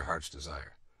manifest your heart's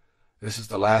desire. This is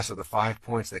the last of the 5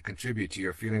 points that contribute to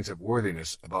your feelings of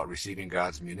worthiness about receiving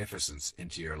God's munificence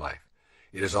into your life.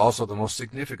 It is also the most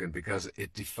significant because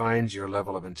it defines your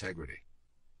level of integrity.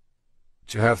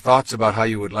 To have thoughts about how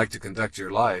you would like to conduct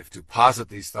your life, to posit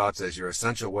these thoughts as your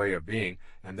essential way of being,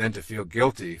 and then to feel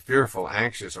guilty, fearful,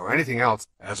 anxious, or anything else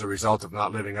as a result of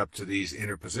not living up to these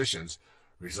inner positions,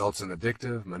 results in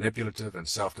addictive, manipulative, and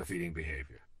self-defeating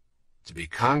behavior. To be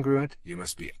congruent, you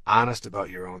must be honest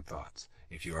about your own thoughts.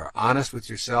 If you are honest with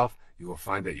yourself, you will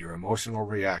find that your emotional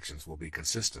reactions will be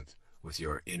consistent with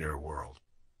your inner world.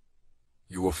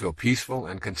 You will feel peaceful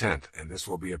and content, and this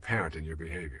will be apparent in your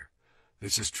behavior.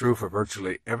 This is true for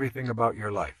virtually everything about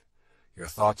your life. Your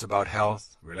thoughts about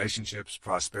health, relationships,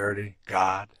 prosperity,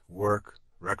 God, work,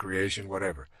 recreation,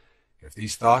 whatever. If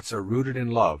these thoughts are rooted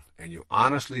in love, and you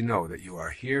honestly know that you are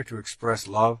here to express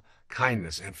love,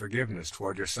 kindness, and forgiveness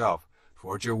toward yourself,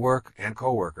 toward your work and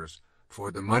co-workers,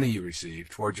 toward the money you receive,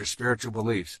 toward your spiritual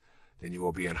beliefs, then you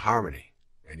will be in harmony,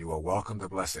 and you will welcome the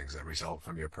blessings that result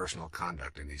from your personal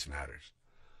conduct in these matters.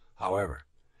 However,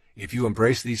 if you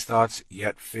embrace these thoughts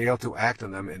yet fail to act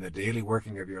on them in the daily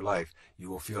working of your life, you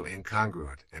will feel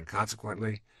incongruent, and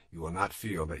consequently, you will not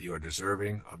feel that you are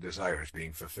deserving of desires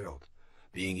being fulfilled,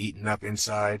 being eaten up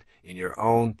inside in your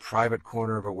own private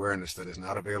corner of awareness that is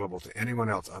not available to anyone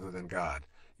else other than God.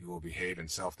 You will behave in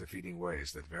self-defeating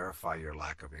ways that verify your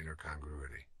lack of inner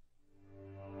congruity.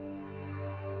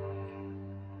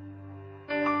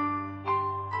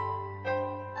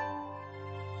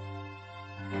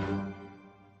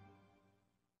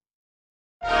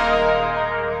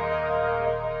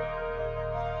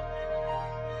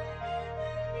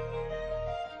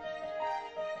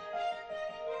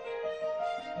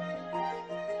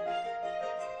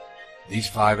 These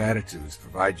 5 attitudes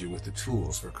provide you with the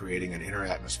tools for creating an inner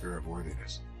atmosphere of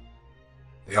worthiness.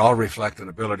 They all reflect an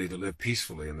ability to live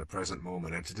peacefully in the present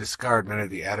moment and to discard many of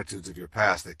the attitudes of your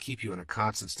past that keep you in a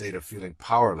constant state of feeling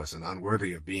powerless and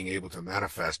unworthy of being able to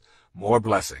manifest more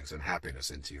blessings and happiness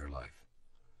into your life.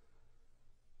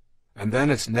 And then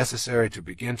it's necessary to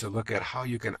begin to look at how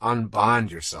you can unbond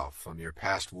yourself from your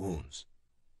past wounds.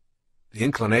 The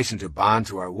inclination to bond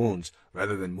to our wounds,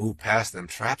 rather than move past them,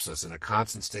 traps us in a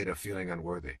constant state of feeling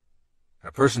unworthy.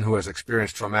 A person who has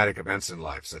experienced traumatic events in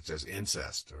life, such as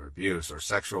incest, or abuse, or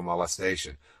sexual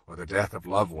molestation, or the death of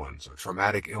loved ones, or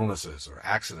traumatic illnesses, or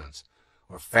accidents,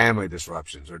 or family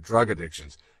disruptions, or drug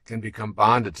addictions, can become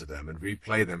bonded to them and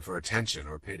replay them for attention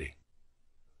or pity.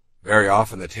 Very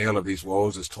often the tale of these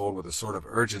woes is told with a sort of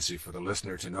urgency for the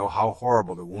listener to know how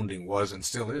horrible the wounding was and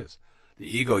still is.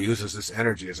 The ego uses this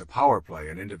energy as a power play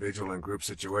in individual and group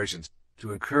situations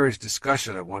to encourage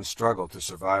discussion of one's struggle to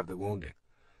survive the wounding.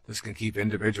 This can keep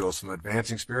individuals from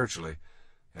advancing spiritually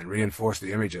and reinforce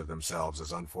the image of themselves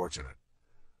as unfortunate.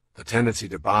 The tendency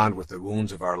to bond with the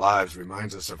wounds of our lives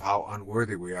reminds us of how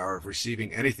unworthy we are of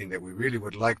receiving anything that we really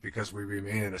would like because we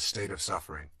remain in a state of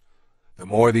suffering. The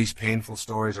more these painful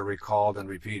stories are recalled and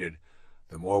repeated,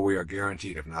 the more we are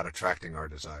guaranteed of not attracting our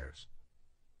desires.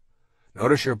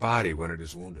 Notice your body when it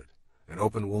is wounded. An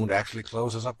open wound actually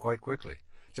closes up quite quickly.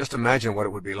 Just imagine what it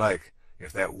would be like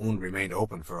if that wound remained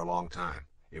open for a long time.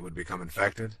 It would become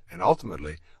infected and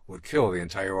ultimately would kill the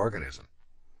entire organism.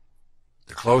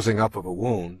 The closing up of a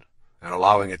wound and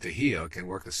allowing it to heal can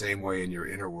work the same way in your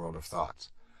inner world of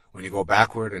thoughts. When you go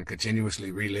backward and continuously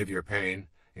relive your pain,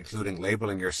 including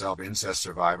labeling yourself incest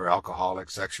survivor, alcoholic,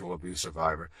 sexual abuse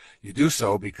survivor, you do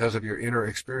so because of your inner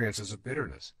experiences of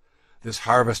bitterness. This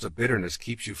harvest of bitterness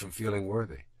keeps you from feeling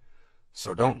worthy.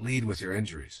 So don't lead with your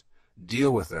injuries. Deal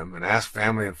with them and ask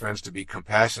family and friends to be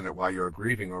compassionate while you are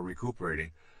grieving or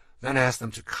recuperating. Then ask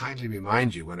them to kindly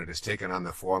remind you when it has taken on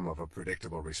the form of a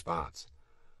predictable response.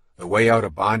 The way out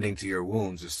of bonding to your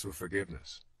wounds is through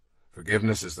forgiveness.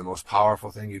 Forgiveness is the most powerful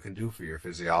thing you can do for your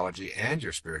physiology and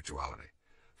your spirituality.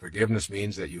 Forgiveness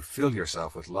means that you fill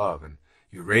yourself with love and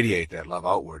you radiate that love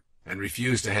outward, and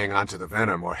refuse to hang on to the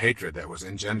venom or hatred that was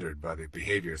engendered by the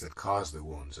behaviors that caused the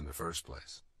wounds in the first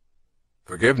place.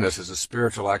 Forgiveness is a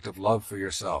spiritual act of love for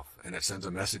yourself, and it sends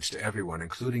a message to everyone,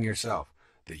 including yourself,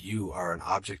 that you are an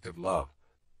object of love,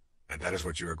 and that is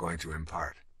what you are going to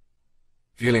impart.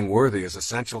 Feeling worthy is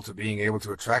essential to being able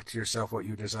to attract to yourself what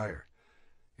you desire.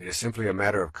 It is simply a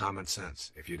matter of common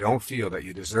sense. If you don't feel that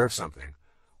you deserve something,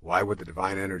 why would the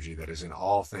divine energy that is in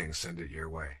all things send it your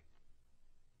way?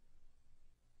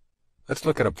 Let's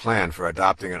look at a plan for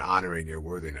adopting and honoring your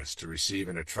worthiness to receive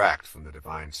and attract from the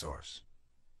divine source.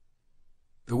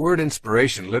 The word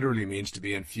inspiration literally means to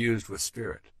be infused with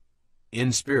spirit.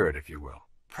 In spirit, if you will.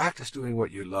 Practice doing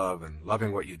what you love and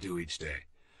loving what you do each day.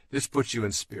 This puts you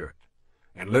in spirit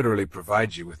and literally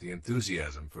provides you with the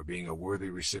enthusiasm for being a worthy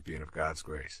recipient of God's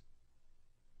grace.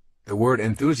 The word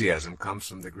enthusiasm comes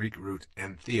from the Greek root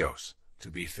entheos, to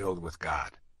be filled with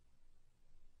God.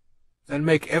 Then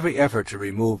make every effort to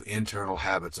remove internal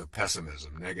habits of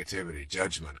pessimism, negativity,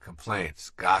 judgment, complaints,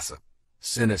 gossip,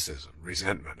 cynicism,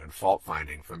 resentment, and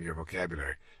fault-finding from your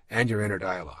vocabulary and your inner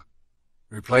dialogue.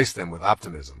 Replace them with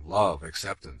optimism, love,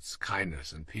 acceptance,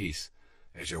 kindness, and peace,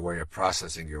 as your way of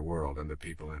processing your world and the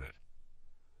people in it.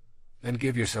 Then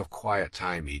give yourself quiet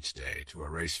time each day to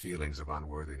erase feelings of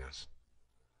unworthiness.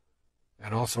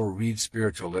 And also read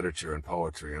spiritual literature and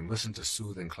poetry and listen to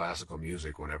soothing classical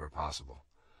music whenever possible.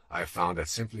 I have found that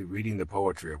simply reading the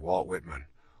poetry of Walt Whitman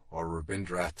or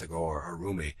Rabindranath Tagore or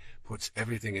Rumi puts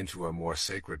everything into a more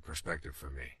sacred perspective for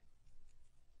me.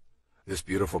 This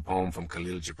beautiful poem from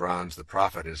Khalil Gibran's The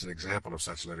Prophet is an example of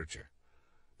such literature.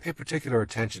 Pay particular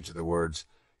attention to the words,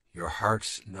 "Your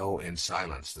hearts know in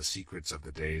silence the secrets of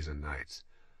the days and nights,"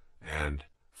 and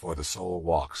 "For the soul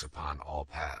walks upon all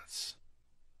paths."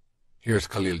 Here's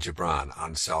Khalil Gibran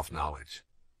on self-knowledge.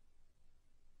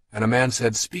 And a man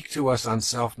said, "Speak to us on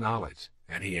self-knowledge."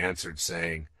 And he answered,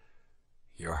 saying,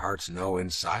 "Your hearts know in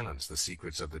silence the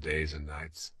secrets of the days and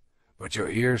nights, but your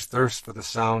ears thirst for the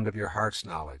sound of your heart's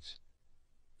knowledge.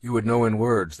 You would know in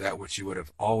words that which you would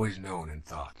have always known in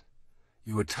thought.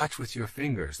 You would touch with your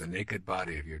fingers the naked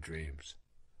body of your dreams.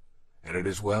 And it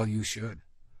is well you should.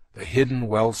 The hidden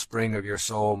wellspring of your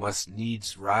soul must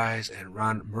needs rise and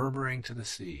run murmuring to the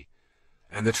sea,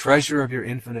 and the treasure of your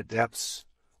infinite depths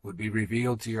would be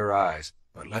revealed to your eyes,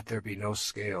 but let there be no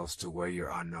scales to weigh your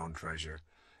unknown treasure,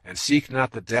 and seek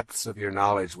not the depths of your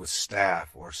knowledge with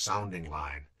staff or sounding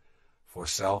line, for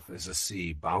self is a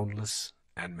sea boundless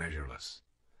and measureless.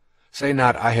 Say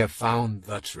not, I have found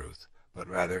the truth, but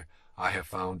rather, I have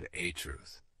found a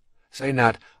truth. Say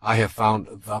not, I have found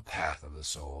the path of the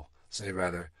soul. Say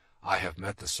rather, I have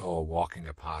met the soul walking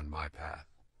upon my path.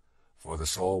 For the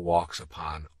soul walks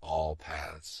upon all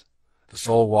paths. The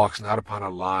soul walks not upon a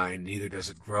line, neither does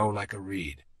it grow like a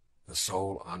reed. The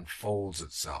soul unfolds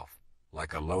itself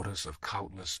like a lotus of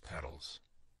countless petals.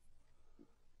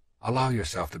 Allow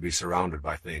yourself to be surrounded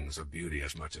by things of beauty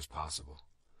as much as possible.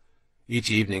 Each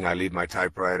evening I leave my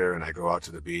typewriter and I go out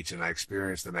to the beach and I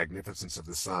experience the magnificence of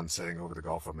the sun setting over the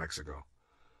Gulf of Mexico.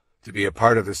 To be a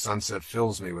part of this sunset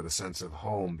fills me with a sense of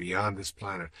home beyond this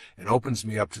planet and opens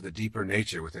me up to the deeper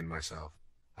nature within myself.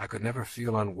 I could never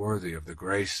feel unworthy of the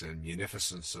grace and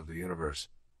munificence of the universe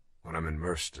when I'm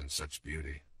immersed in such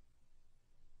beauty.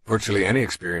 Virtually any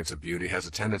experience of beauty has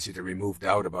a tendency to remove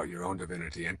doubt about your own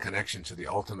divinity and connection to the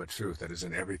ultimate truth that is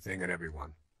in everything and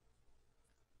everyone.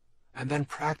 And then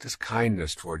practice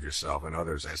kindness toward yourself and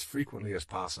others as frequently as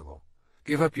possible.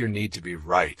 Give up your need to be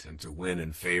right and to win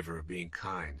in favor of being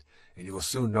kind, and you will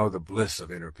soon know the bliss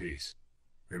of inner peace.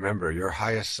 Remember, your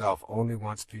highest self only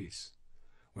wants peace.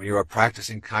 When you are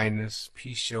practicing kindness,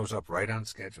 peace shows up right on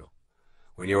schedule.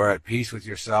 When you are at peace with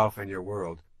yourself and your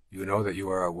world, you know that you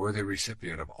are a worthy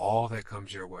recipient of all that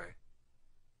comes your way.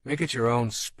 Make it your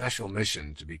own special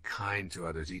mission to be kind to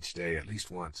others each day at least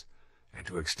once, and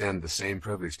to extend the same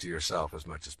privilege to yourself as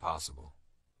much as possible.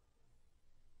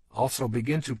 Also,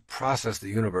 begin to process the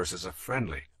universe as a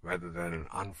friendly rather than an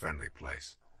unfriendly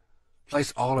place.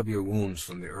 Place all of your wounds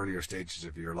from the earlier stages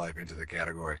of your life into the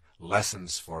category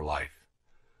lessons for life.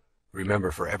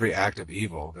 Remember, for every act of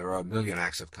evil, there are a million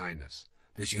acts of kindness.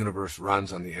 This universe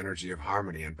runs on the energy of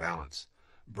harmony and balance.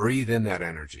 Breathe in that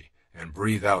energy and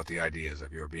breathe out the ideas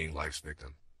of your being life's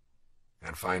victim.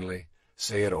 And finally,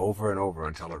 say it over and over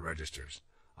until it registers.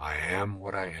 I am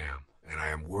what I am, and I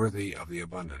am worthy of the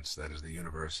abundance that is the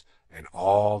universe and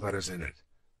all that is in it,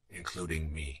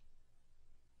 including me.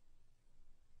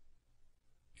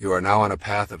 You are now on a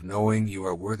path of knowing you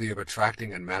are worthy of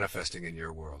attracting and manifesting in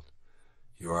your world.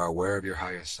 You are aware of your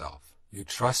highest self. You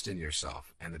trust in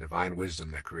yourself and the divine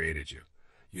wisdom that created you.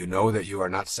 You know that you are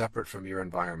not separate from your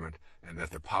environment and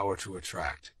that the power to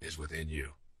attract is within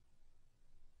you.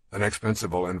 The next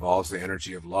principle involves the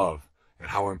energy of love and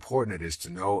how important it is to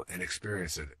know and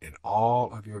experience it in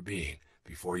all of your being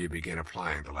before you begin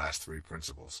applying the last three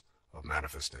principles of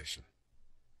manifestation.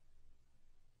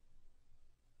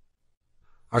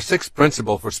 Our sixth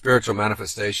principle for spiritual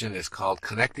manifestation is called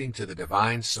connecting to the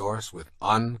divine source with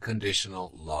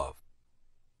unconditional love.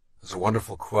 There's a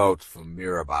wonderful quote from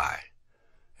Mirabai.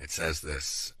 It says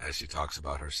this as she talks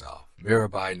about herself.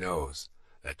 Mirabai knows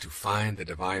that to find the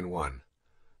divine one,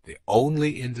 the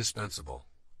only indispensable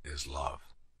is love.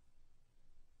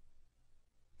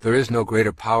 There is no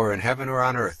greater power in heaven or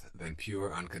on earth than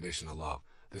pure unconditional love.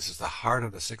 This is the heart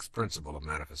of the sixth principle of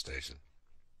manifestation.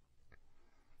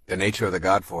 The nature of the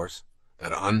God force,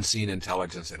 that unseen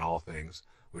intelligence in all things,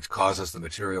 which causes the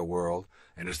material world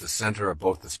and is the center of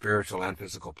both the spiritual and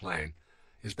physical plane,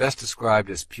 is best described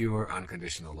as pure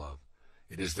unconditional love.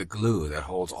 It is the glue that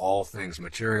holds all things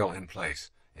material in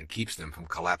place and keeps them from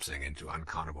collapsing into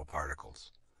uncountable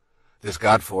particles. This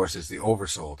God force is the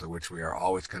oversoul to which we are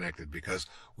always connected because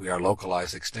we are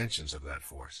localized extensions of that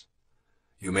force.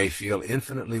 You may feel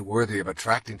infinitely worthy of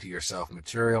attracting to yourself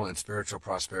material and spiritual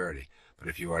prosperity, But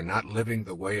if you are not living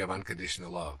the way of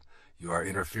unconditional love, you are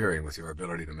interfering with your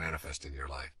ability to manifest in your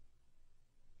life.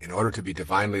 In order to be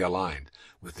divinely aligned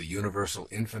with the universal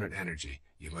infinite energy,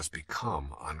 you must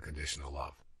become unconditional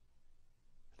love.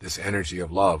 This energy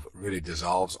of love really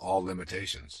dissolves all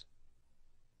limitations.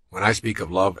 When I speak of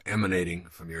love emanating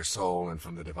from your soul and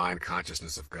from the divine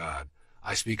consciousness of God,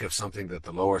 I speak of something that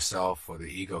the lower self or the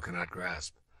ego cannot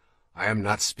grasp. I am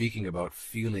not speaking about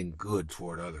feeling good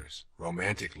toward others,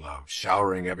 romantic love,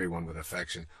 showering everyone with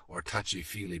affection, or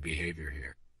touchy-feely behavior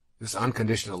here. This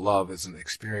unconditional love is an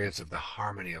experience of the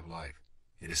harmony of life.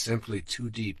 It is simply too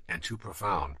deep and too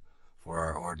profound for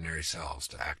our ordinary selves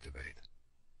to activate.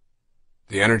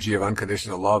 The energy of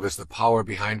unconditional love is the power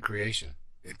behind creation.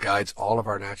 It guides all of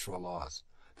our natural laws.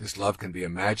 This love can be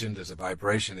imagined as a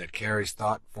vibration that carries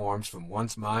thought forms from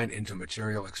one's mind into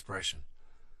material expression.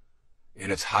 In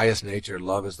its highest nature,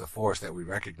 love is the force that we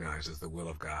recognize as the will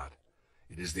of God.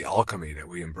 It is the alchemy that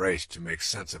we embrace to make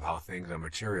sense of how things are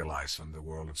materialized from the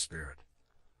world of spirit.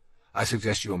 I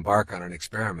suggest you embark on an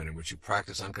experiment in which you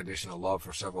practice unconditional love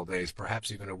for several days,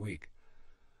 perhaps even a week.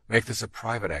 Make this a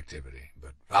private activity,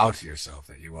 but vow to yourself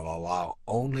that you will allow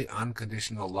only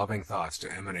unconditional loving thoughts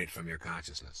to emanate from your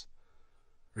consciousness.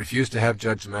 Refuse to have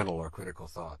judgmental or critical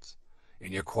thoughts.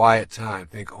 In your quiet time,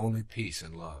 think only peace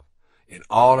and love. In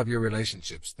all of your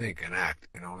relationships, think and act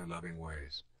in only loving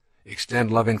ways. Extend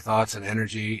loving thoughts and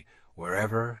energy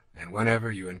wherever and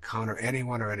whenever you encounter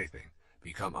anyone or anything.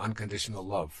 Become unconditional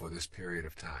love for this period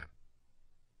of time.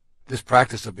 This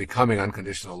practice of becoming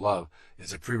unconditional love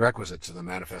is a prerequisite to the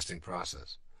manifesting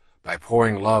process. By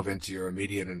pouring love into your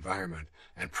immediate environment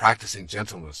and practicing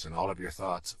gentleness in all of your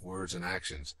thoughts, words, and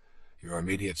actions, your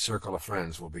immediate circle of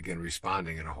friends will begin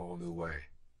responding in a whole new way.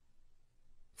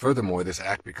 Furthermore, this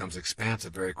act becomes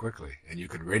expansive very quickly, and you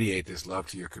can radiate this love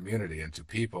to your community and to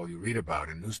people you read about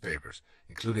in newspapers,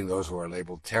 including those who are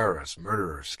labeled terrorists,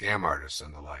 murderers, scam artists,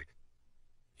 and the like.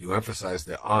 You emphasize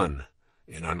the un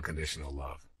in unconditional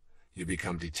love. You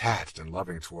become detached and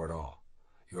loving toward all.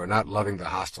 You are not loving the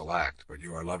hostile act, but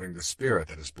you are loving the spirit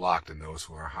that is blocked in those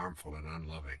who are harmful and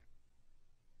unloving.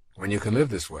 When you can live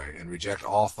this way and reject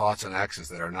all thoughts and actions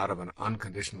that are not of an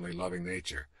unconditionally loving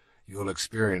nature, you will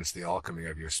experience the alchemy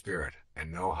of your spirit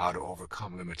and know how to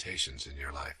overcome limitations in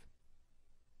your life.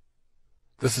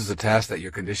 This is a task that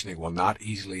your conditioning will not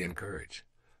easily encourage,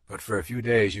 but for a few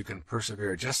days you can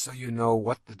persevere just so you know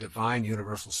what the divine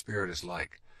universal spirit is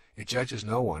like. It judges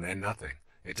no one and nothing.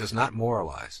 It does not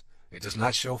moralize. It does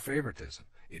not show favoritism.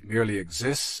 It merely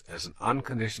exists as an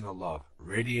unconditional love,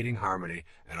 radiating harmony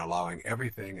and allowing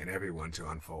everything and everyone to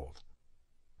unfold.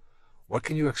 What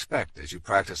can you expect as you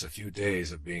practice a few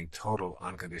days of being total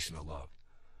unconditional love?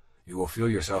 You will feel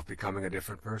yourself becoming a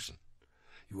different person.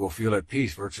 You will feel at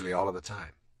peace virtually all of the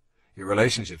time. Your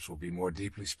relationships will be more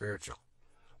deeply spiritual.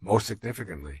 Most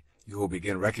significantly, you will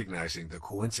begin recognizing the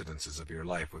coincidences of your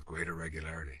life with greater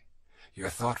regularity. Your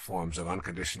thought forms of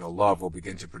unconditional love will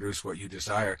begin to produce what you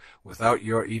desire without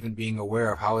your even being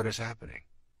aware of how it is happening.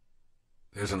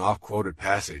 There's an oft-quoted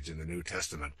passage in the New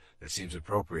Testament that seems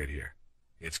appropriate here.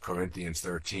 It's Corinthians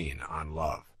 13 on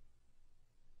love.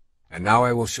 And now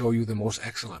I will show you the most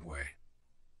excellent way.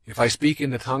 If I speak in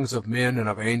the tongues of men and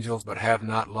of angels, but have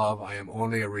not love, I am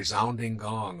only a resounding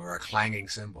gong or a clanging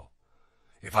cymbal.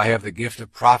 If I have the gift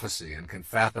of prophecy and can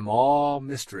fathom all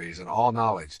mysteries and all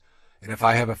knowledge, and if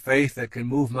I have a faith that can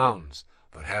move mountains,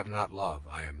 but have not love,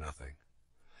 I am nothing.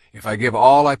 If I give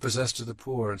all I possess to the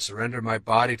poor and surrender my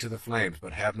body to the flames,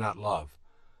 but have not love,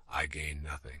 I gain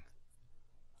nothing.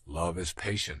 Love is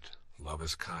patient. Love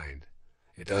is kind.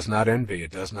 It does not envy.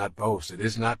 It does not boast. It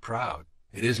is not proud.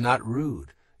 It is not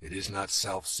rude. It is not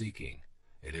self-seeking.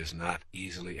 It is not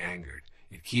easily angered.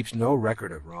 It keeps no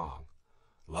record of wrong.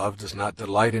 Love does not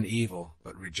delight in evil,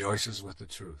 but rejoices with the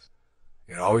truth.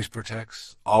 It always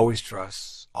protects, always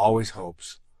trusts, always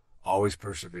hopes, always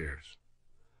perseveres.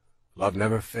 Love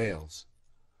never fails,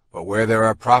 but where there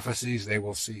are prophecies, they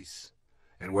will cease,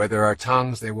 and where there are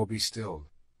tongues, they will be stilled,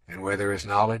 and where there is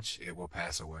knowledge, it will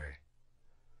pass away.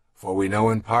 For we know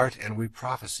in part, and we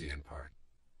prophesy in part.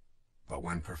 But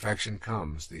when perfection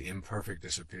comes, the imperfect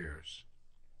disappears.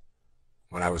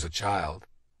 When I was a child,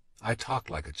 I talked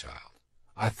like a child.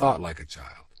 I thought like a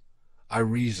child. I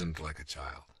reasoned like a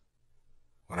child.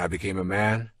 When I became a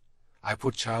man, I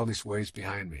put childish ways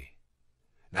behind me.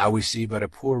 Now we see but a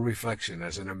poor reflection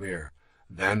as in a mirror.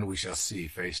 Then we shall see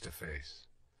face to face.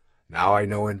 Now I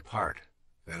know in part,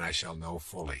 then I shall know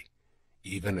fully,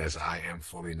 even as I am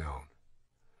fully known.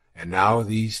 And now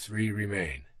these three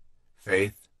remain: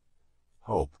 faith,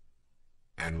 hope,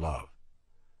 and love.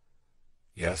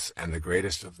 Yes, and the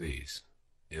greatest of these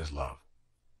is love.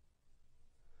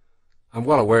 I'm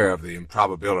well aware of the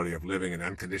improbability of living an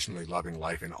unconditionally loving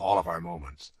life in all of our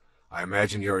moments. I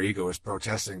imagine your ego is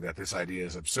protesting that this idea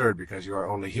is absurd because you are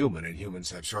only human and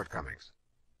humans have shortcomings.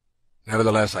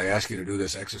 Nevertheless, I ask you to do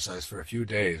this exercise for a few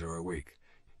days or a week.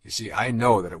 You see, I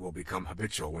know that it will become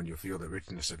habitual when you feel the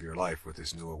richness of your life with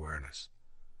this new awareness.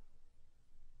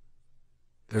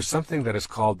 There's something that is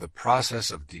called the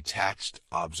process of detached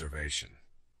observation.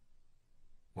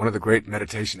 One of the great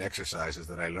meditation exercises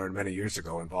that I learned many years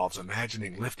ago involves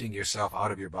imagining lifting yourself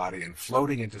out of your body and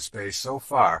floating into space so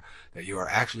far that you are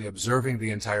actually observing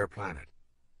the entire planet.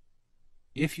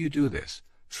 If you do this,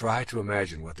 try to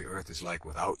imagine what the Earth is like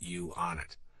without you on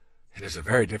it. It is a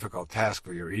very difficult task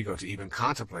for your ego to even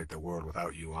contemplate the world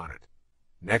without you on it.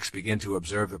 Next, begin to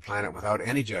observe the planet without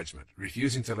any judgment,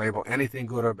 refusing to label anything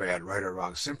good or bad, right or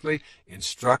wrong. Simply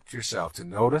instruct yourself to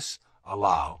notice,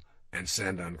 allow, and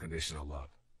send unconditional love.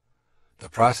 The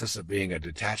process of being a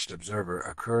detached observer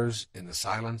occurs in the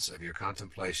silence of your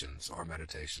contemplations or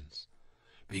meditations.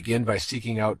 Begin by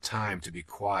seeking out time to be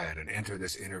quiet and enter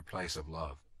this inner place of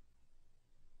love.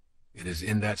 It is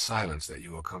in that silence that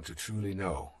you will come to truly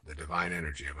know the divine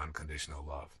energy of unconditional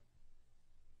love.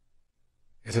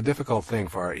 It's a difficult thing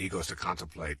for our egos to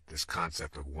contemplate this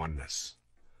concept of oneness.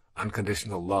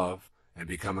 Unconditional love and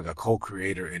becoming a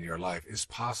co-creator in your life is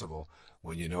possible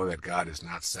when you know that God is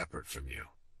not separate from you.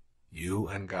 You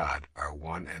and God are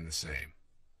one and the same.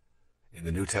 In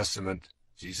the New Testament,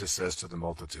 Jesus says to the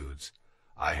multitudes,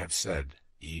 "I have said,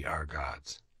 ye are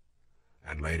gods."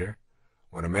 And later,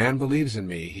 "When a man believes in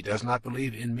me, he does not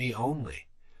believe in me only,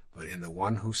 but in the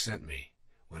one who sent me.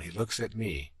 When he looks at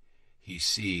me, he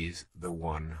sees the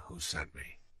one who sent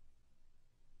me."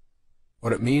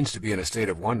 What it means to be in a state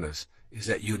of oneness is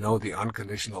that you know the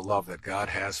unconditional love that God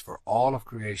has for all of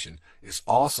creation is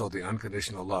also the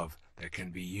unconditional love that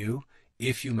can be you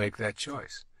if you make that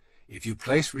choice. If you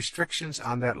place restrictions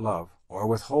on that love or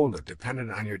withhold it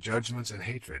dependent on your judgments and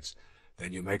hatreds,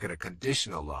 then you make it a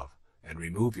conditional love and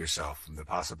remove yourself from the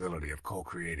possibility of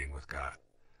co-creating with God.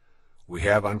 We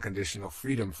have unconditional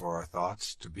freedom for our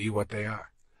thoughts to be what they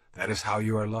are. That is how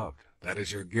you are loved. That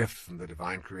is your gift from the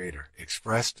divine Creator,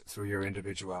 expressed through your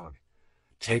individuality.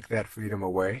 Take that freedom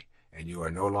away, and you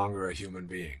are no longer a human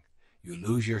being. You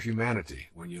lose your humanity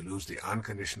when you lose the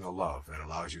unconditional love that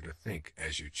allows you to think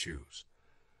as you choose.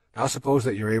 Now suppose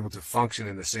that you're able to function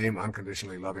in the same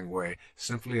unconditionally loving way,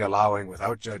 simply allowing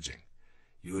without judging.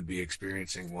 You would be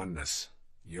experiencing oneness.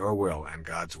 Your will and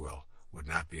God's will would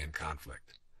not be in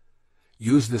conflict.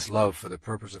 Use this love for the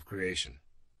purpose of creation.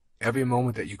 Every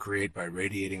moment that you create by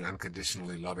radiating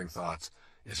unconditionally loving thoughts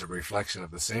is a reflection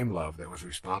of the same love that was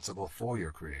responsible for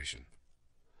your creation.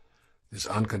 This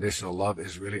unconditional love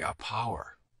is really a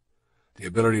power, the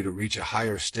ability to reach a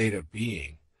higher state of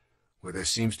being where there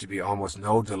seems to be almost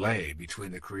no delay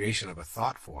between the creation of a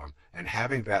thought form and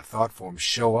having that thought form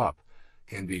show up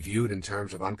can be viewed in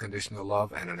terms of unconditional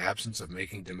love and an absence of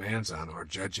making demands on or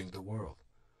judging the world.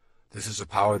 This is a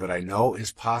power that I know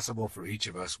is possible for each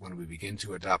of us when we begin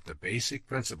to adopt the basic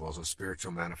principles of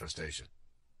spiritual manifestation.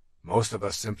 Most of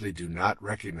us simply do not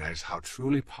recognize how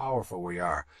truly powerful we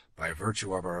are by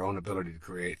virtue of our own ability to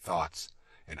create thoughts,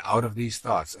 and out of these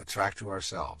thoughts attract to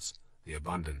ourselves the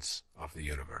abundance of the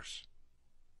universe.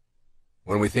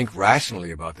 When we think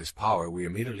rationally about this power, we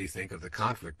immediately think of the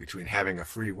conflict between having a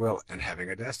free will and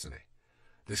having a destiny.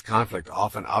 This conflict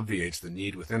often obviates the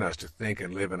need within us to think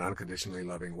and live in unconditionally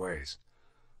loving ways.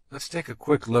 Let's take a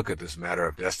quick look at this matter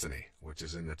of destiny, which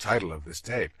is in the title of this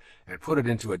tape, and put it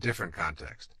into a different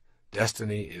context.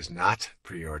 Destiny is not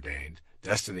preordained.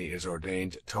 Destiny is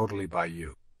ordained totally by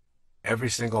you. Every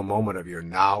single moment of your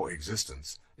now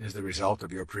existence is the result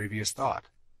of your previous thought.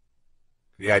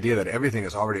 The idea that everything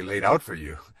is already laid out for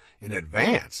you in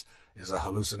advance is a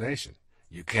hallucination.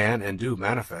 You can and do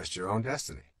manifest your own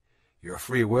destiny. Your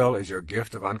free will is your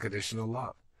gift of unconditional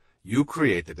love. You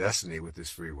create the destiny with this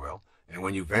free will, and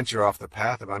when you venture off the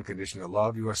path of unconditional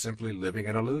love, you are simply living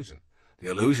an illusion. The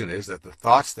illusion is that the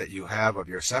thoughts that you have of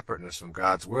your separateness from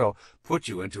God's will put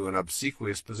you into an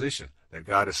obsequious position, that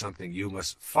God is something you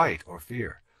must fight or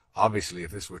fear. Obviously,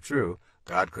 if this were true,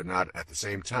 God could not at the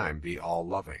same time be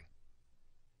all-loving.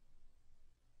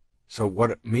 So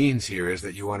what it means here is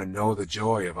that you want to know the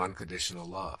joy of unconditional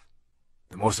love.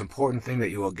 The most important thing that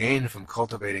you will gain from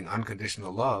cultivating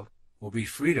unconditional love will be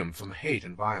freedom from hate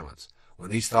and violence.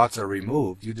 When these thoughts are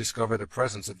removed, you discover the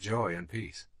presence of joy and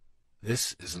peace.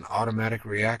 This is an automatic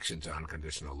reaction to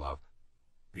unconditional love,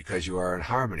 because you are in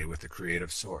harmony with the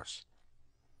creative source.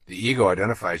 The ego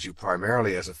identifies you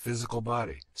primarily as a physical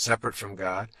body, separate from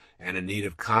God, and in need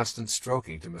of constant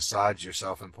stroking to massage your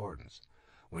self-importance.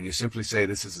 When you simply say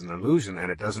this is an illusion and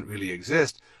it doesn't really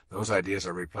exist, those ideas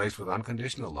are replaced with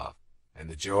unconditional love, and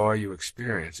the joy you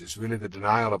experience is really the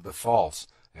denial of the false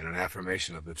and an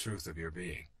affirmation of the truth of your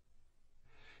being.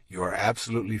 You are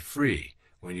absolutely free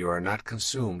when you are not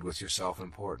consumed with your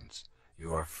self-importance.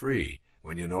 You are free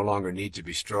when you no longer need to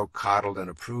be stroked, coddled, and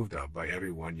approved of by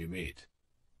everyone you meet.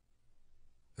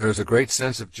 There is a great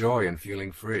sense of joy in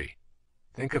feeling free.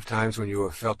 Think of times when you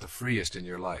have felt the freest in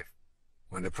your life,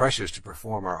 when the pressures to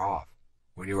perform are off,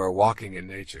 when you are walking in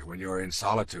nature, when you are in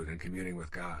solitude and communing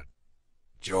with God.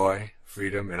 Joy,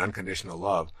 freedom, and unconditional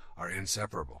love are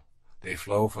inseparable. They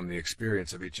flow from the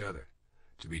experience of each other.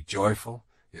 To be joyful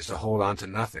is to hold on to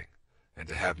nothing and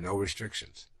to have no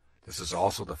restrictions. This is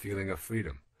also the feeling of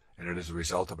freedom, and it is a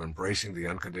result of embracing the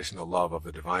unconditional love of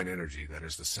the divine energy that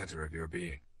is the center of your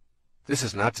being. This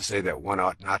is not to say that one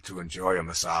ought not to enjoy a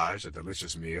massage, a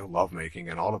delicious meal, lovemaking,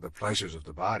 and all of the pleasures of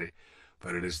the body,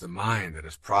 but it is the mind that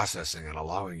is processing and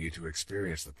allowing you to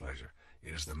experience the pleasure.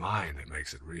 It is the mind that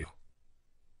makes it real.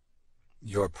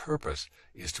 Your purpose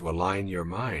is to align your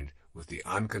mind with the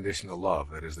unconditional love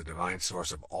that is the divine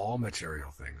source of all material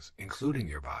things, including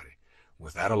your body.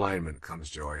 With that alignment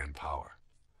comes joy and power.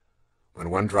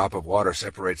 When one drop of water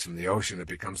separates from the ocean, it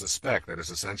becomes a speck that is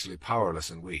essentially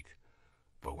powerless and weak.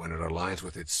 But when it aligns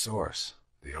with its source,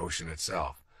 the ocean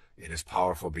itself, it is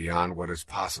powerful beyond what is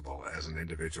possible as an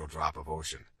individual drop of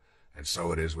ocean, and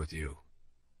so it is with you.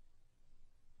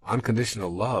 Unconditional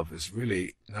love is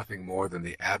really nothing more than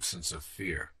the absence of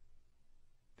fear.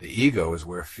 The ego is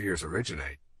where fears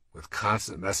originate, with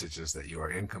constant messages that you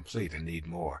are incomplete and need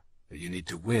more, that you need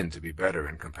to win to be better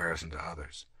in comparison to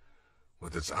others.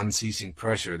 With its unceasing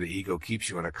pressure, the ego keeps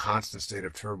you in a constant state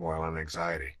of turmoil and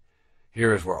anxiety.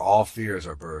 Here is where all fears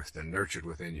are birthed and nurtured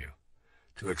within you.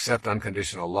 To accept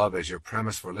unconditional love as your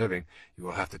premise for living, you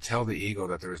will have to tell the ego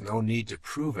that there is no need to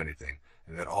prove anything,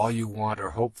 and that all you want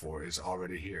or hope for is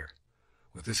already here.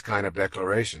 With this kind of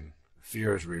declaration,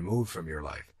 fear is removed from your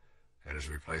life and is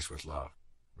replaced with love.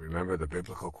 Remember the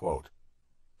biblical quote,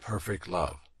 "Perfect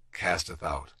love casteth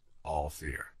out all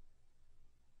fear."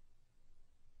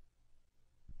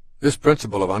 This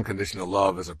principle of unconditional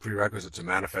love as a prerequisite to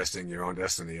manifesting your own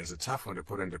destiny is a tough one to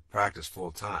put into practice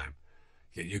full time,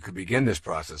 yet you could begin this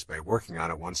process by working on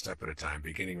it one step at a time,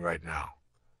 beginning right now.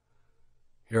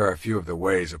 Here are a few of the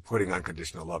ways of putting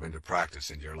unconditional love into practice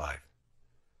in your life.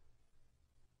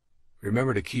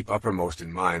 Remember to keep uppermost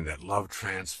in mind that love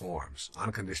transforms.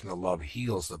 Unconditional love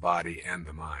heals the body and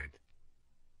the mind.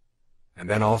 And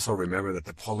then also remember that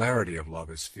the polarity of love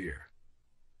is fear.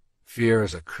 Fear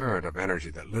is a current of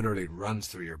energy that literally runs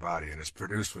through your body and is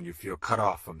produced when you feel cut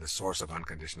off from the source of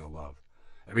unconditional love.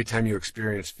 Every time you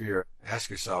experience fear, ask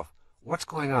yourself, what's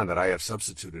going on that I have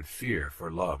substituted fear for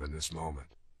love in this moment?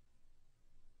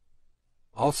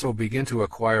 Also, begin to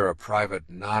acquire a private,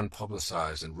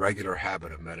 non-publicized, and regular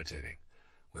habit of meditating.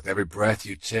 With every breath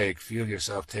you take, feel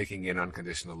yourself taking in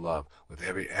unconditional love. With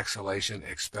every exhalation,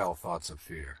 expel thoughts of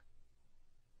fear.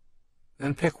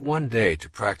 Then pick one day to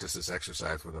practice this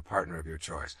exercise with a partner of your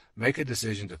choice. Make a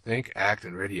decision to think, act,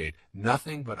 and radiate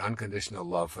nothing but unconditional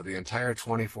love for the entire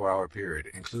 24-hour period,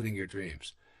 including your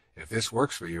dreams. If this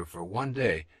works for you for one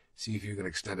day, see if you can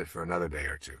extend it for another day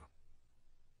or two.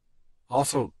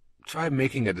 Also, try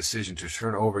making a decision to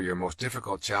turn over your most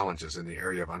difficult challenges in the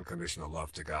area of unconditional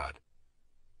love to God.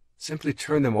 Simply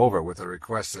turn them over with a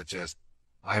request such as,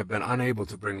 I have been unable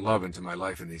to bring love into my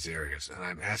life in these areas, and I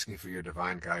am asking for your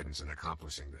divine guidance in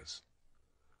accomplishing this.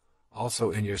 Also,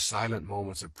 in your silent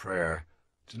moments of prayer,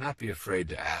 do not be afraid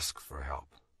to ask for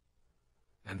help.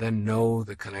 And then know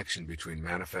the connection between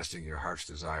manifesting your heart's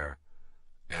desire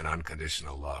and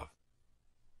unconditional love.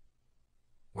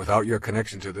 Without your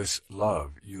connection to this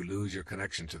love, you lose your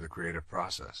connection to the creative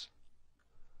process.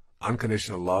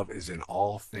 Unconditional love is in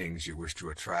all things you wish to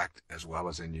attract as well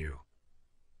as in you.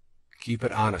 Keep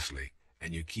it honestly,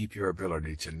 and you keep your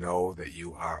ability to know that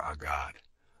you are a God.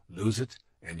 Lose it,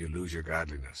 and you lose your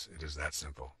godliness. It is that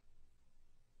simple.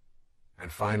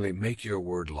 And finally, make your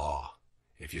word law.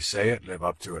 If you say it, live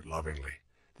up to it lovingly.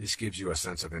 This gives you a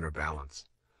sense of inner balance.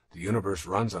 The universe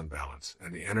runs on balance,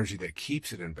 and the energy that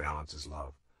keeps it in balance is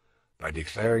love. By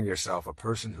declaring yourself a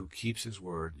person who keeps his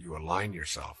word, you align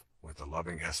yourself with the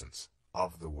loving essence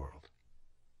of the world.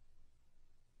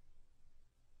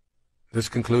 This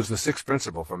concludes the sixth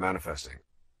principle for manifesting.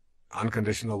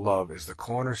 Unconditional love is the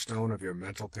cornerstone of your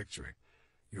mental picturing.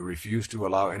 You refuse to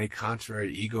allow any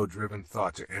contrary ego-driven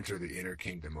thought to enter the inner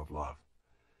kingdom of love.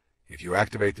 If you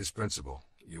activate this principle,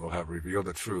 you will have revealed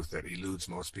a truth that eludes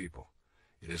most people.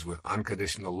 It is with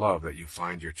unconditional love that you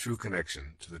find your true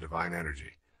connection to the divine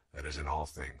energy that is in all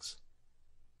things.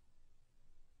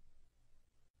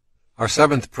 Our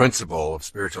seventh principle of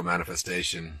spiritual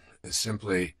manifestation is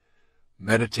simply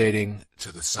meditating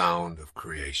to the sound of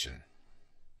creation.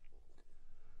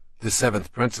 This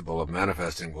seventh principle of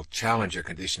manifesting will challenge your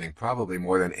conditioning probably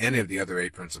more than any of the other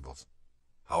 8 principles.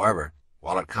 However,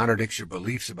 while it contradicts your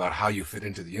beliefs about how you fit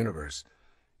into the universe,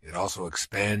 it also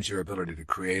expands your ability to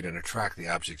create and attract the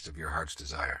objects of your heart's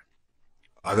desire.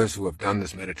 Others who have done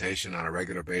this meditation on a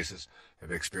regular basis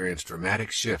have experienced dramatic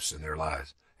shifts in their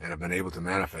lives and have been able to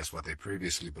manifest what they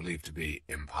previously believed to be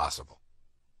impossible.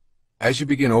 As you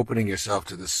begin opening yourself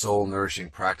to this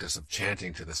soul-nourishing practice of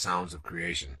chanting to the sounds of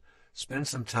creation, spend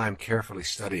some time carefully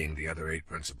studying the other 8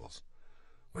 principles.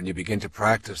 When you begin to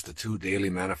practice the 2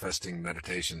 daily manifesting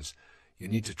meditations, you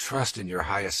need to trust in your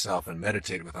highest self and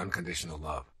meditate with unconditional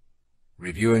love.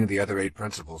 Reviewing the other 8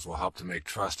 principles will help to make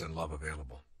trust and love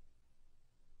available.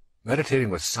 Meditating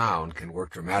with sound can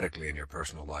work dramatically in your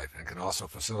personal life and can also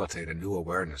facilitate a new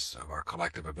awareness of our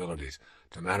collective abilities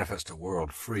to manifest a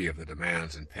world free of the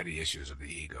demands and petty issues of the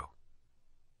ego.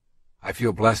 I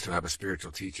feel blessed to have a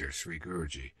spiritual teacher, Sri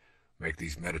Guruji, make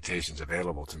these meditations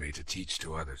available to me to teach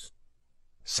to others.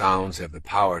 Sounds have the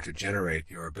power to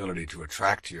generate your ability to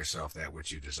attract to yourself that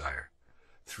which you desire.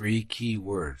 3 key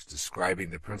words describing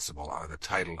the principle are the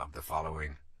title of the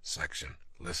following section.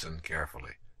 Listen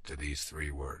carefully to these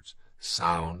 3 words.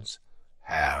 Sounds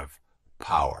have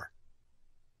power.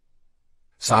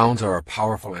 Sounds are a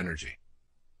powerful energy.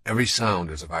 Every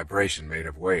sound is a vibration made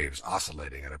of waves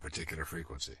oscillating at a particular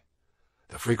frequency.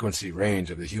 The frequency range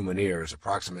of the human ear is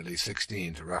approximately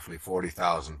 16 to roughly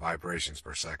 40,000 vibrations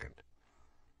per second.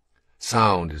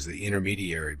 Sound is the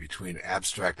intermediary between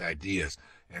abstract ideas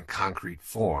and concrete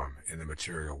form in the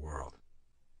material world.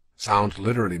 Sounds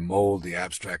literally mold the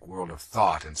abstract world of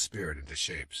thought and spirit into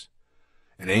shapes.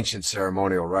 In ancient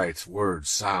ceremonial rites, words,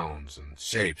 sounds, and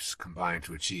shapes combine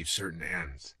to achieve certain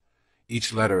ends.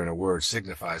 Each letter in a word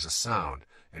signifies a sound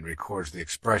and records the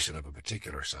expression of a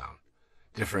particular sound.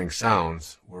 Differing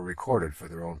sounds were recorded for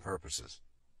their own purposes.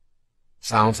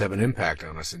 Sounds have an impact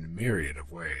on us in a myriad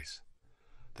of ways.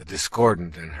 The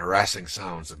discordant and harassing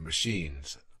sounds of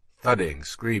machines, thudding,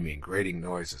 screaming, grating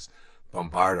noises,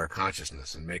 bombard our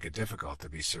consciousness and make it difficult to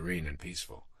be serene and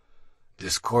peaceful.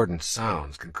 Discordant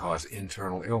sounds can cause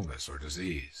internal illness or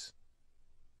disease.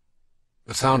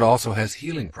 But sound also has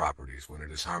healing properties when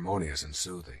it is harmonious and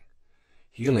soothing.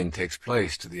 Healing takes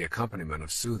place to the accompaniment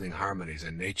of soothing harmonies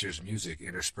and nature's music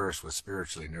interspersed with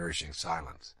spiritually nourishing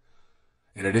silence.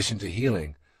 In addition to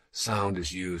healing, sound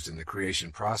is used in the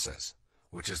creation process,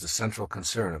 which is the central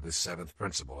concern of this 7th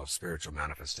principle of spiritual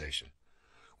manifestation.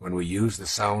 When we use the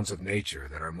sounds of nature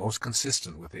that are most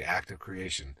consistent with the act of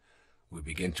creation, we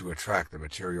begin to attract the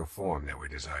material form that we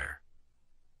desire.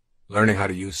 Learning how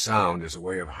to use sound is a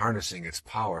way of harnessing its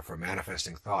power for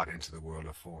manifesting thought into the world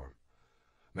of form.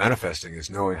 Manifesting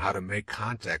is knowing how to make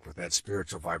contact with that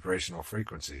spiritual vibrational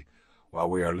frequency while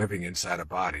we are living inside a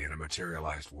body in a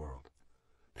materialized world.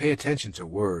 Pay attention to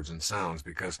words and sounds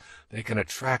because they can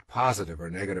attract positive or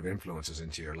negative influences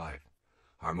into your life.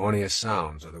 Harmonious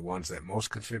sounds are the ones that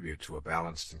most contribute to a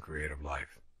balanced and creative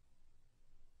life.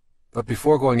 But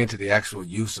before going into the actual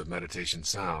use of meditation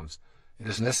sounds, it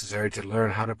is necessary to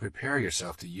learn how to prepare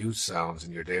yourself to use sounds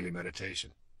in your daily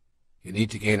meditation. You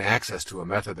need to gain access to a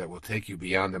method that will take you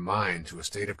beyond the mind to a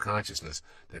state of consciousness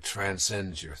that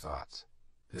transcends your thoughts.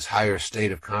 This higher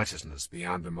state of consciousness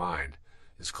beyond the mind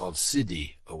is called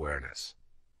Siddhi awareness.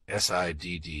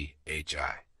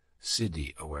 S-I-D-D-H-I.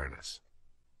 Siddhi awareness.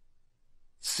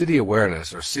 Siddhi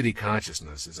awareness, or Siddhi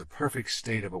consciousness, is a perfect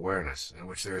state of awareness in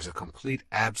which there is a complete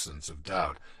absence of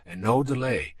doubt and no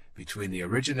delay between the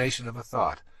origination of a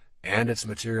thought and its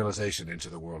materialization into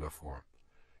the world of form.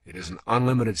 It is an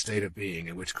unlimited state of being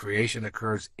in which creation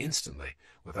occurs instantly,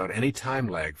 without any time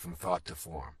lag from thought to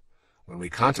form. When we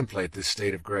contemplate this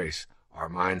state of grace, our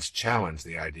minds challenge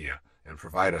the idea and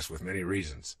provide us with many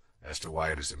reasons as to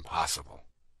why it is impossible.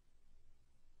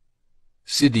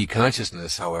 Siddhi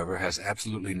consciousness, however, has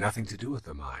absolutely nothing to do with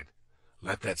the mind.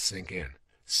 Let that sink in.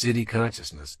 Siddhi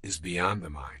consciousness is beyond the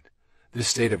mind. This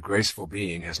state of graceful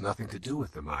being has nothing to do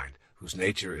with the mind, whose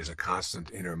nature is a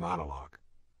constant inner monologue.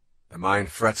 The mind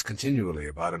frets continually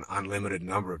about an unlimited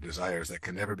number of desires that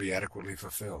can never be adequately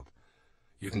fulfilled.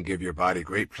 You can give your body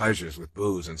great pleasures with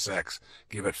booze and sex,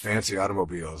 give it fancy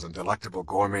automobiles and delectable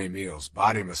gourmet meals,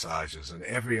 body massages, and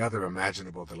every other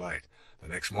imaginable delight. The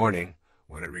next morning,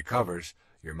 when it recovers,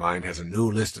 your mind has a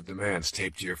new list of demands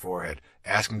taped to your forehead,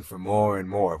 asking for more and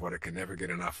more of what it can never get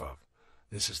enough of.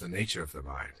 This is the nature of the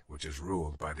mind, which is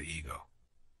ruled by the ego.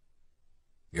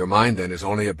 Your mind, then, is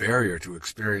only a barrier to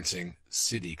experiencing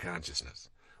Siddhi consciousness,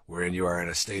 wherein you are in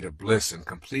a state of bliss and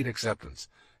complete acceptance,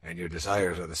 and your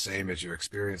desires are the same as your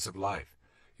experience of life.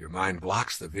 Your mind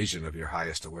blocks the vision of your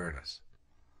highest awareness.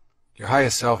 Your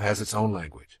highest self has its own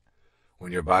language.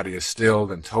 When your body is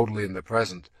stilled and totally in the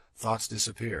present, thoughts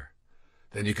disappear.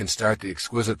 Then you can start the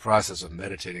exquisite process of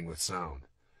meditating with sound.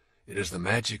 It is the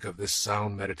magic of this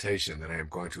sound meditation that I am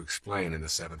going to explain in the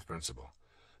seventh principle.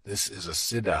 This is a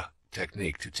siddha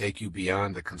technique to take you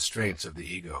beyond the constraints of the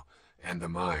ego and the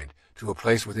mind to a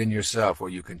place within yourself where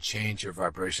you can change your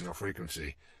vibrational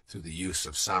frequency through the use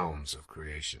of sounds of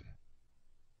creation.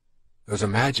 There's a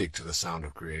magic to the sound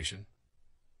of creation.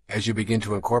 As you begin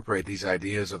to incorporate these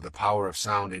ideas of the power of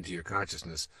sound into your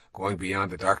consciousness, going beyond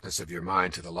the darkness of your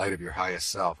mind to the light of your highest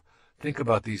self, think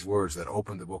about these words that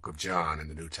open the book of John in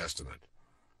the New Testament.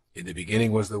 In the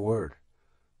beginning was the Word,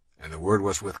 and the Word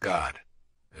was with God,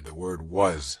 and the Word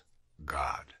was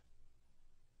God.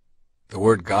 The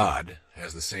word God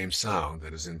has the same sound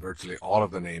that is in virtually all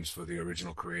of the names for the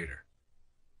original creator.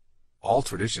 All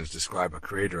traditions describe a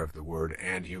creator of the Word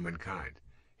and humankind.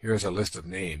 Here is a list of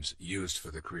names used for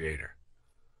the creator.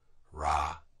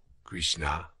 Ra,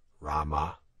 Krishna,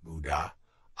 Rama, Buddha,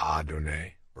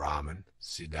 Adonai, Brahman,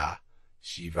 Siddha,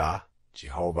 Shiva,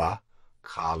 Jehovah,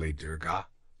 Kali Durga,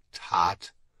 Tat,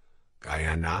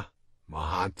 Gayana,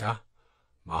 Mahanta,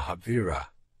 Mahavira,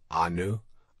 Anu,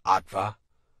 Atva,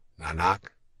 Nanak,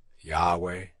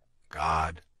 Yahweh,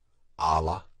 God,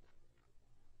 Allah.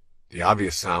 The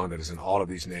obvious sound that is in all of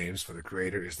these names for the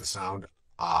Creator is the sound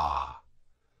Ah.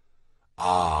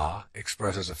 Ah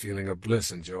expresses a feeling of bliss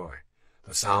and joy.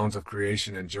 The sounds of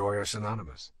creation and joy are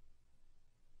synonymous.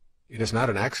 It is not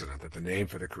an accident that the name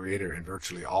for the Creator in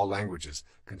virtually all languages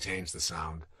contains the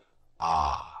sound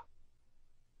Ah.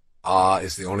 Ah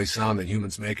is the only sound that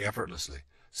humans make effortlessly,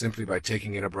 simply by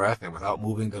taking in a breath and without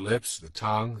moving the lips, the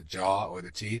tongue, the jaw, or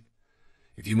the teeth.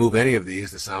 If you move any of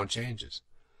these, the sound changes.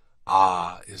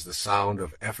 Ah is the sound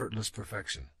of effortless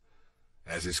perfection,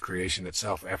 as is creation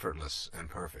itself effortless and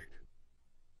perfect.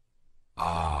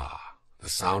 Ah, the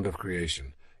sound of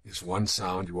creation, is one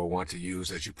sound you will want to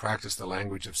use as you practice the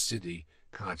language of siddhi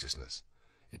consciousness.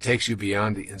 It takes you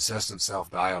beyond the incessant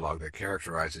self-dialogue that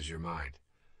characterizes your mind.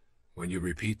 When you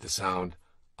repeat the sound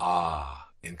Ah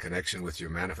in connection with your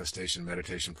manifestation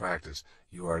meditation practice,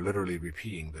 you are literally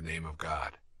repeating the name of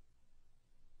God.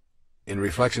 In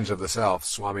Reflections of the Self,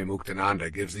 Swami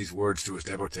Muktananda gives these words to his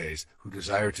devotees who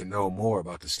desire to know more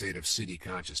about the state of siddhi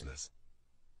consciousness.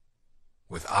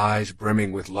 With eyes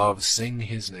brimming with love, sing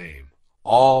his name.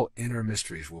 All inner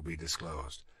mysteries will be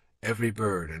disclosed. Every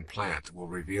bird and plant will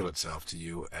reveal itself to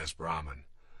you as Brahman.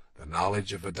 The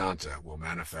knowledge of Vedanta will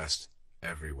manifest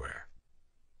everywhere.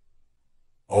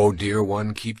 O dear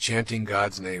one, keep chanting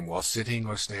God's name while sitting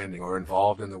or standing or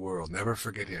involved in the world. Never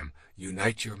forget him.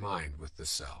 Unite your mind with the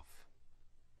self.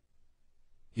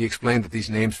 He explained that these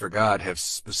names for God have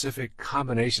specific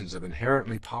combinations of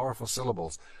inherently powerful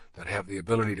syllables that have the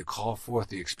ability to call forth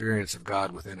the experience of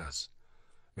God within us.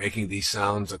 Making these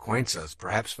sounds acquaints us,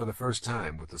 perhaps for the first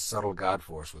time, with the subtle God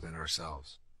force within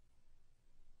ourselves.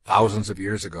 Thousands of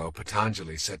years ago,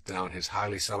 Patanjali set down his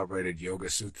highly celebrated Yoga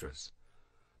Sutras.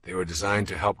 They were designed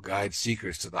to help guide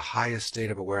seekers to the highest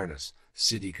state of awareness,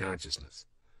 siddhi consciousness.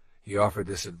 He offered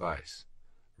this advice: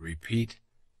 repeat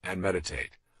and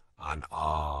meditate on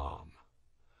Om.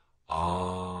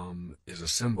 Om is a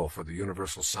symbol for the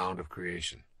universal sound of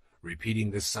creation. Repeating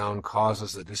this sound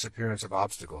causes the disappearance of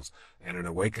obstacles and an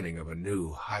awakening of a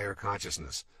new, higher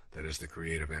consciousness that is the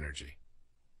creative energy.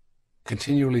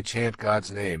 Continually chant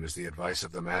God's name is the advice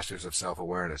of the masters of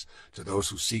self-awareness to those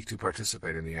who seek to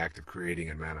participate in the act of creating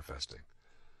and manifesting.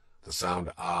 The sound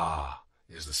Ah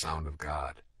is the sound of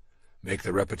God. Make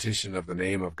the repetition of the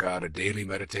name of God a daily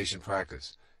meditation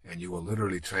practice, and you will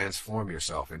literally transform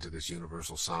yourself into this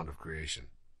universal sound of creation.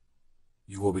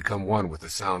 You will become one with the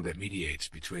sound that mediates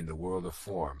between the world of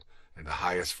form and the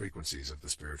highest frequencies of the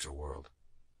spiritual world.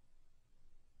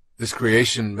 This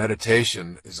creation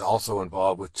meditation is also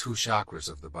involved with 2 chakras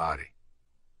of the body.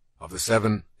 Of the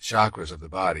 7 chakras of the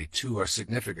body, 2 are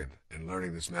significant in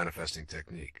learning this manifesting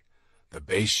technique. The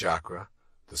base chakra,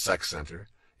 the sex center,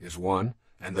 is one,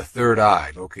 and the third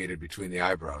eye, located between the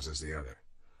eyebrows, is the other.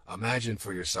 Imagine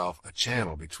for yourself a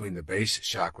channel between the base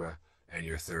chakra and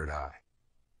your third eye.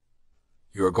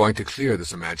 You are going to clear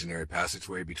this imaginary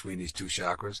passageway between these 2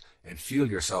 chakras and feel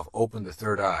yourself open the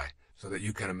third eye so that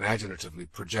you can imaginatively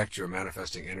project your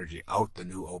manifesting energy out the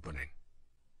new opening.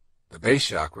 The base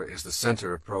chakra is the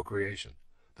center of procreation.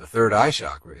 The third eye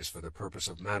chakra is for the purpose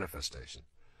of manifestation.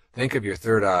 Think of your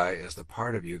third eye as the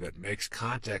part of you that makes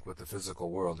contact with the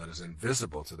physical world that is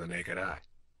invisible to the naked eye.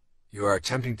 You are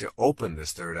attempting to open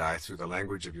this third eye through the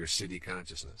language of your siddhi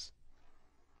consciousness.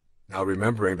 Now,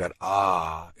 remembering that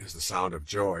ah is the sound of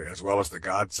joy as well as the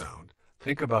God sound,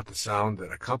 think about the sound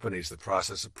that accompanies the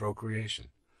process of procreation.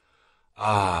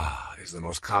 Ah is the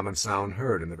most common sound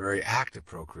heard in the very act of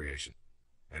procreation,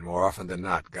 and more often than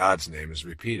not, God's name is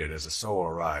repeated as a soul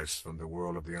arrives from the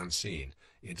world of the unseen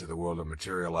into the world of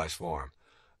materialized form.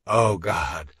 Oh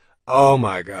God! Oh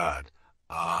my God!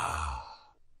 Ah!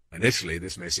 Initially,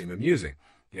 this may seem amusing,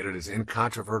 yet it is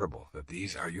incontrovertible that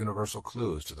these are universal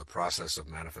clues to the process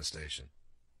of manifestation.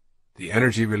 The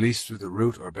energy released through the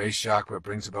root or base chakra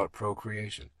brings about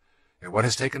procreation. And what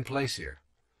has taken place here?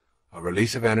 A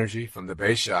release of energy from the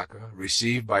base chakra,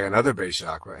 received by another base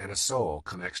chakra, and a soul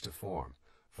connects to form,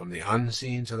 from the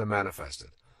unseen to the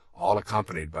manifested, all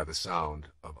accompanied by the sound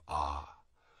of ah.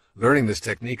 Learning this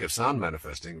technique of sound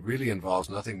manifesting really involves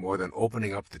nothing more than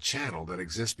opening up the channel that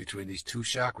exists between these two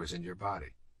chakras in your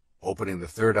body. Opening the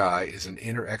third eye is an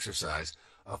inner exercise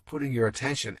of putting your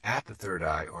attention at the third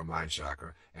eye or mind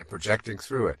chakra and projecting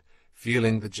through it,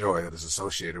 feeling the joy that is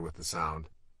associated with the sound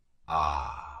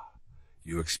ah.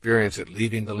 You experience it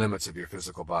leaving the limits of your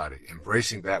physical body,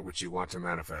 embracing that which you want to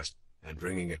manifest, and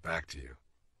bringing it back to you.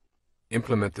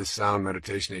 Implement this sound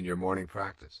meditation in your morning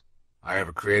practice. I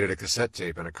have created a cassette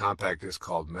tape and a compact disc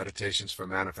called Meditations for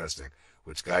Manifesting,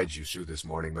 which guides you through this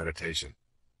morning meditation.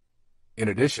 In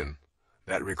addition,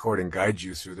 that recording guides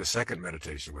you through the second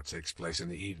meditation, which takes place in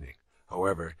the evening.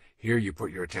 However, here you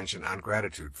put your attention on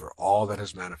gratitude for all that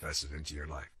has manifested into your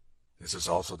life. This is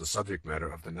also the subject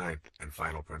matter of the ninth and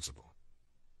final principle.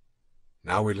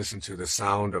 Now we listen to the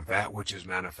sound of that which is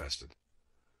manifested.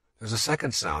 There's a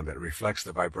second sound that reflects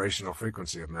the vibrational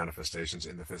frequency of manifestations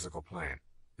in the physical plane.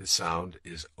 This sound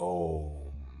is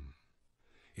Om.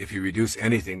 If you reduce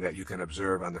anything that you can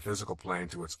observe on the physical plane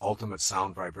to its ultimate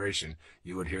sound vibration,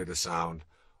 you would hear the sound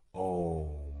Om.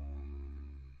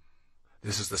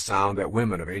 This is the sound that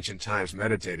women of ancient times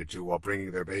meditated to while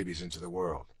bringing their babies into the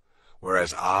world.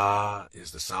 Whereas Ah is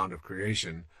the sound of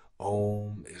creation,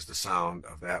 Om is the sound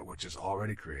of that which is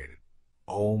already created.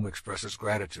 Om expresses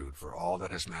gratitude for all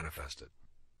that has manifested.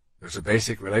 There's a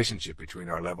basic relationship between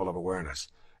our level of awareness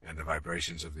and the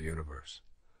vibrations of the universe.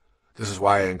 This is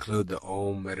why I include the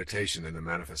Om meditation in the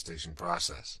manifestation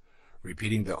process.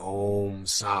 Repeating the Om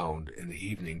sound in the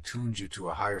evening tunes you to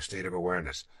a higher state of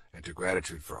awareness and to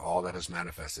gratitude for all that has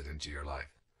manifested into your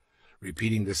life.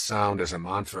 Repeating this sound as a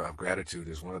mantra of gratitude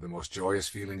is one of the most joyous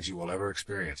feelings you will ever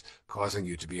experience, causing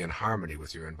you to be in harmony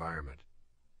with your environment.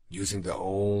 Using the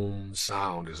Om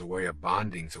sound is a way of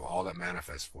bonding to all that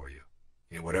manifests for you,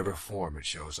 in whatever form it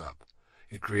shows up.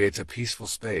 It creates a peaceful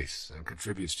space and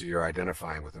contributes to your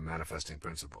identifying with the manifesting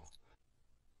principle.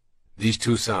 These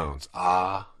two sounds,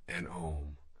 Ah and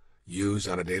Om, used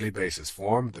on a daily basis,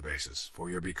 form the basis for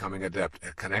your becoming adept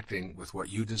at connecting with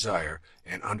what you desire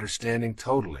and understanding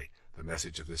totally the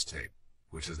message of this tape,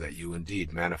 which is that you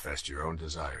indeed manifest your own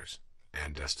desires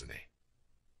and destiny.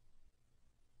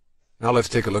 Now let's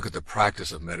take a look at the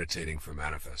practice of meditating for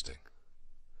manifesting.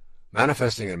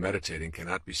 Manifesting and meditating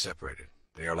cannot be separated.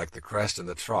 They are like the crest and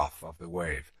the trough of the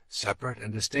wave, separate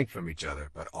and distinct from each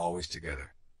other, but always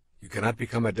together. You cannot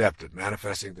become adept at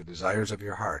manifesting the desires of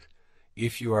your heart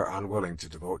if you are unwilling to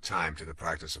devote time to the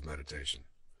practice of meditation.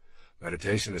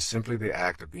 Meditation is simply the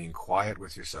act of being quiet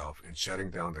with yourself and shutting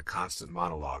down the constant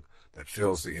monologue that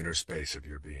fills the inner space of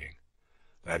your being.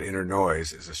 That inner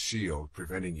noise is a shield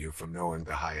preventing you from knowing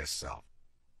the highest self.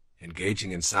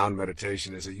 Engaging in sound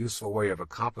meditation is a useful way of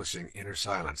accomplishing inner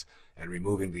silence and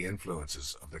removing the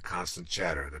influences of the constant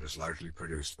chatter that is largely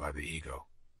produced by the ego.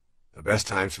 The best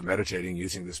times for meditating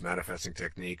using this manifesting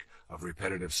technique of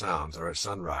repetitive sounds are at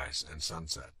sunrise and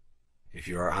sunset. If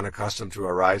you are unaccustomed to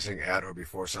arising at or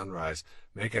before sunrise,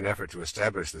 make an effort to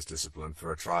establish this discipline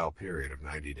for a trial period of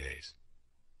 90 days.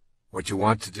 What you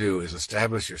want to do is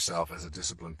establish yourself as a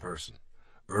disciplined person.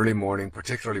 Early morning,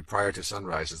 particularly prior to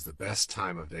sunrise, is the best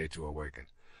time of day to awaken.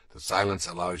 The silence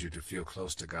allows you to feel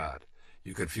close to God.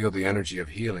 You can feel the energy of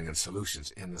healing and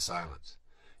solutions in the silence.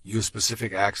 Use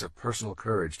specific acts of personal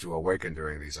courage to awaken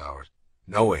during these hours,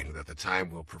 knowing that the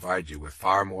time will provide you with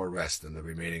far more rest than the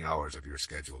remaining hours of your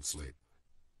scheduled sleep.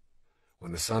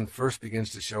 When the sun first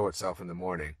begins to show itself in the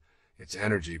morning, its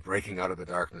energy breaking out of the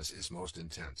darkness is most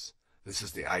intense. This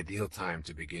is the ideal time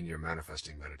to begin your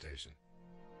manifesting meditation.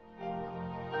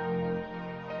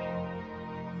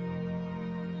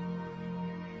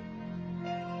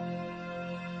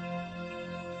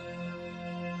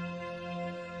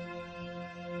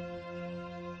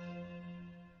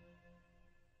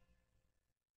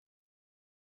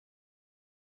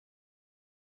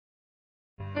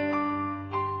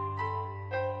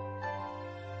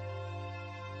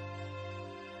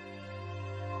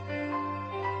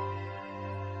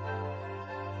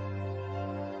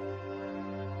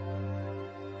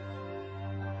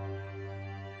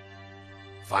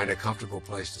 Find a comfortable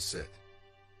place to sit.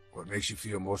 What makes you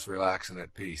feel most relaxed and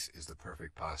at peace is the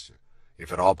perfect posture.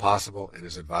 If at all possible, it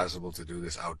is advisable to do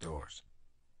this outdoors.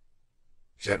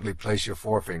 Gently place your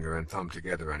forefinger and thumb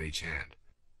together on each hand.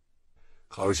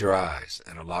 Close your eyes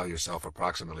and allow yourself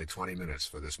approximately 20 minutes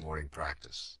for this morning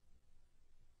practice.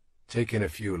 Take in a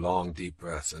few long, deep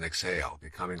breaths and exhale,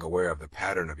 becoming aware of the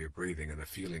pattern of your breathing and the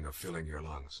feeling of filling your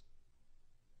lungs.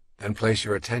 Then place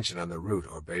your attention on the root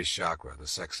or base chakra, the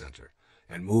sex center,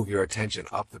 and move your attention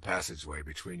up the passageway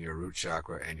between your root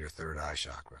chakra and your third eye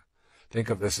chakra. Think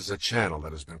of this as a channel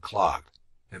that has been clogged,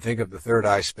 and think of the third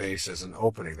eye space as an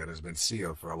opening that has been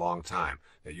sealed for a long time,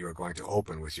 that you are going to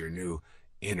open with your new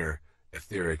inner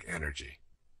etheric energy.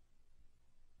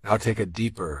 Now take a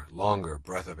deeper, longer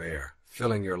breath of air,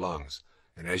 filling your lungs,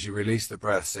 and as you release the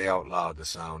breath, say out loud the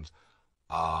sound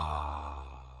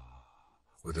ah,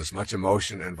 with as much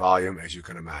emotion and volume as you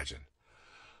can imagine.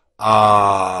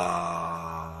 Ah.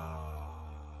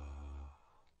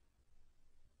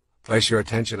 Place your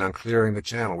attention on clearing the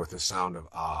channel with the sound of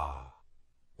ah.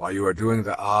 While you are doing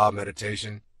the ah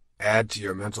meditation, add to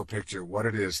your mental picture what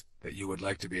it is that you would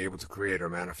like to be able to create or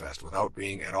manifest without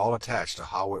being at all attached to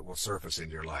how it will surface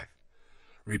in your life.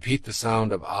 Repeat the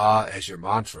sound of ah as your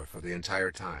mantra for the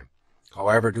entire time.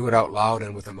 However, do it out loud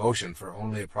and with emotion for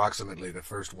only approximately the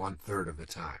first 1/3 of the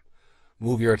time.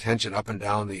 Move your attention up and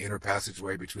down the inner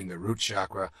passageway between the root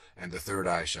chakra and the third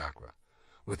eye chakra.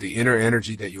 With the inner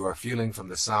energy that you are feeling from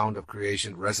the sound of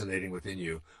creation resonating within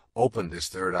you, open this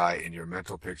third eye in your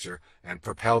mental picture and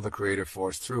propel the creative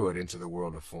force through it into the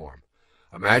world of form.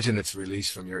 Imagine its release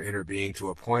from your inner being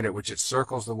to a point at which it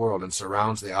circles the world and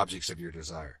surrounds the objects of your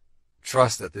desire.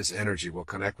 Trust that this energy will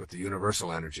connect with the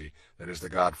universal energy that is the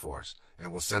God force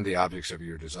and will send the objects of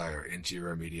your desire into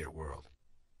your immediate world.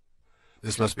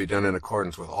 This must be done in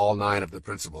accordance with all 9 of the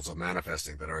principles of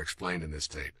manifesting that are explained in this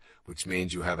tape, which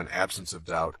means you have an absence of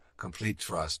doubt, complete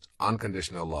trust,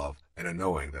 unconditional love, and a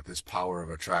knowing that this power of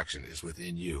attraction is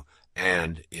within you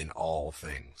and in all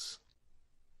things.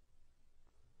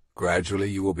 Gradually,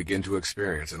 you will begin to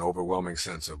experience an overwhelming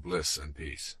sense of bliss and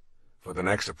peace. For the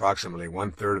next approximately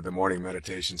 1/3 of the morning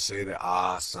meditation, say the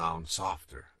ah sound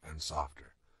softer and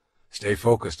softer. Stay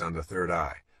focused on the third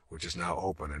eye, which is now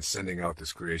open and sending out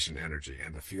this creation energy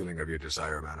and the feeling of your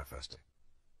desire manifesting.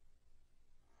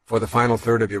 For the final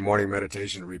third of your morning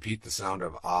meditation, repeat the sound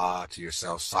of ah to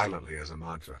yourself silently as a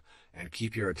mantra, and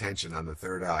keep your attention on the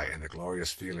third eye and the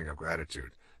glorious feeling of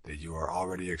gratitude that you are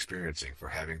already experiencing for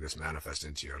having this manifest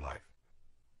into your life.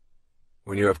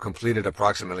 When you have completed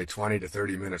approximately 20 to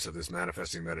 30 minutes of this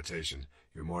manifesting meditation,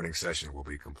 your morning session will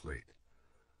be complete.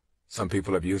 Some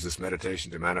people have used this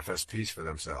meditation to manifest peace for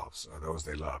themselves or those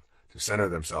they love, to center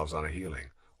themselves on a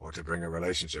healing, or to bring a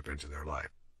relationship into their life.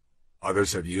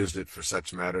 Others have used it for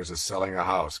such matters as selling a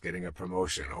house, getting a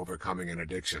promotion, overcoming an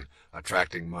addiction,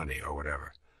 attracting money, or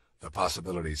whatever. The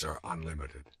possibilities are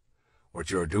unlimited. What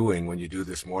you are doing when you do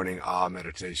this morning ah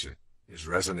meditation is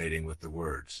resonating with the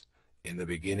words, "In the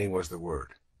beginning was the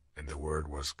Word, and the Word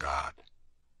was God."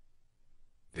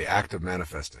 The act of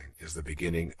manifesting is the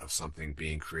beginning of something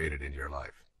being created in your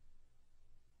life.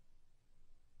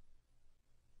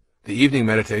 The evening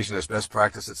meditation is best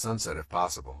practiced at sunset if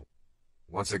possible.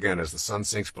 Once again, as the sun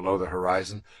sinks below the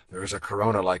horizon, there is a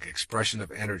corona-like expression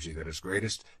of energy that is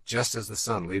greatest just as the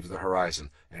sun leaves the horizon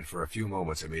and for a few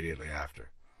moments immediately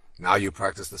after. Now you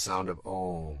practice the sound of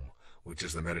Om, which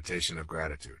is the meditation of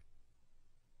gratitude.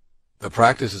 The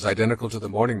practice is identical to the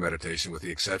morning meditation with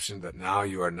the exception that now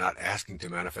you are not asking to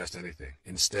manifest anything.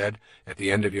 Instead, at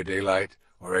the end of your daylight,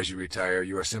 or as you retire,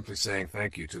 you are simply saying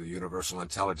thank you to the universal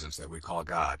intelligence that we call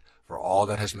God for all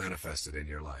that has manifested in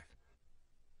your life.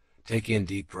 Take in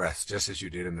deep breaths just as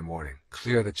you did in the morning.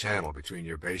 Clear the channel between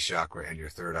your base chakra and your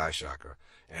third eye chakra,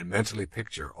 and mentally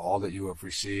picture all that you have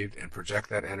received and project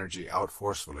that energy out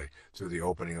forcefully through the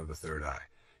opening of the third eye.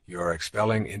 You are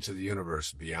expelling into the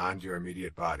universe beyond your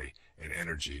immediate body an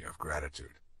energy of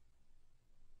gratitude.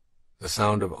 The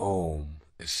sound of Om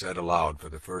is said aloud for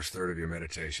the first third of your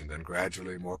meditation, then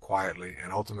gradually, more quietly,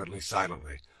 and ultimately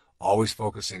silently, always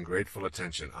focusing grateful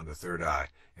attention on the third eye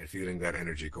and feeling that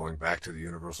energy going back to the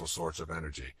universal source of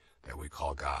energy that we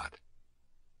call God.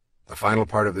 The final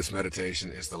part of this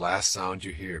meditation is the last sound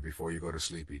you hear before you go to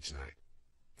sleep each night.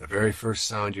 The very first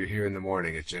sound you hear in the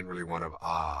morning is generally one of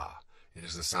ah. It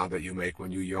is the sound that you make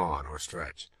when you yawn or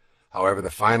stretch. However,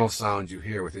 the final sound you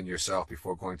hear within yourself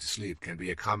before going to sleep can be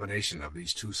a combination of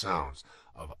these two sounds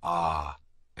of ah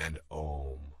and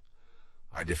Om.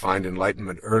 I defined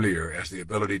enlightenment earlier as the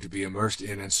ability to be immersed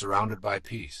in and surrounded by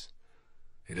peace.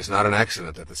 It is not an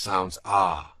accident that the sounds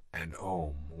ah and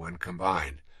Om, when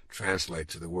combined, translate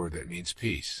to the word that means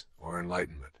peace or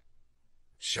enlightenment.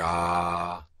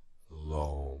 Shalom.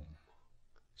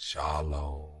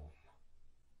 Shalom.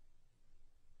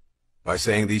 By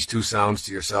saying these two sounds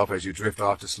to yourself as you drift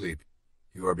off to sleep,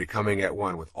 you are becoming at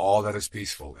one with all that is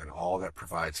peaceful and all that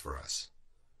provides for us.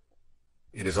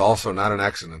 It is also not an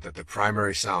accident that the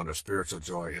primary sound of spiritual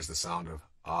joy is the sound of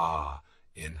Ah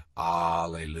in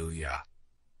Alleluia.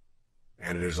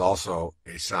 And it is also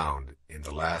a sound in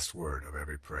the last word of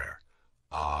every prayer.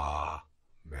 Amen.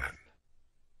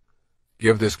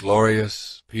 Give this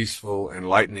glorious, peaceful,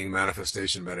 enlightening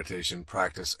manifestation meditation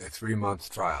practice a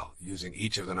 3-month trial using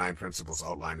each of the 9 principles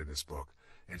outlined in this book,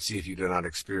 and see if you do not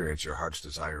experience your heart's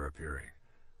desire appearing.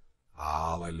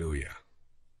 Alleluia.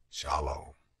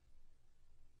 Shalom.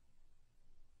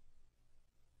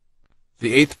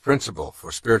 The 8th principle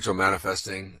for spiritual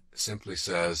manifesting simply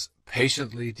says,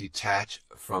 patiently detach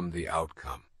from the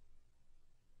outcome.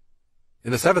 In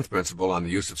the 7th principle on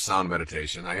the use of sound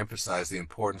meditation, I emphasize the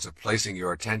importance of placing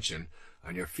your attention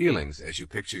on your feelings as you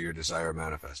picture your desire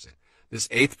manifesting. This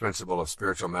 8th principle of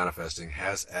spiritual manifesting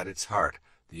has at its heart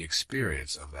the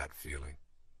experience of that feeling.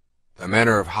 The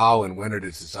manner of how and when it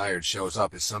is desired shows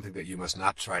up is something that you must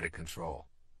not try to control.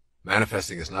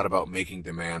 Manifesting is not about making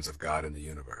demands of God in the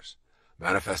universe.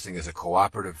 Manifesting is a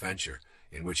cooperative venture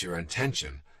in which your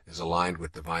intention is aligned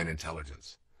with divine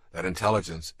intelligence. That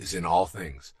intelligence is in all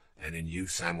things and in you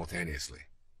simultaneously.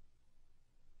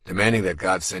 Demanding that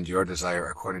God send your desire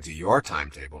according to your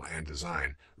timetable and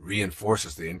design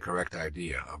reinforces the incorrect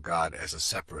idea of God as a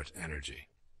separate energy.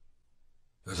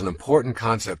 There's an important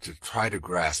concept to try to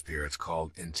grasp here. It's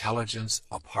called intelligence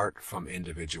apart from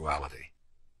individuality.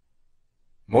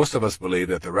 Most of us believe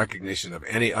that the recognition of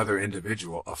any other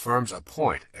individual affirms a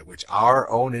point at which our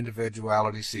own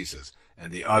individuality ceases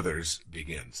and the other's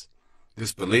begins.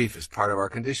 This belief is part of our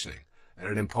conditioning, and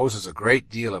it imposes a great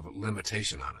deal of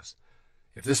limitation on us.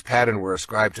 If this pattern were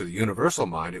ascribed to the universal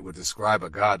mind, it would describe a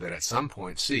God that at some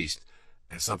point ceased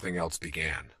and something else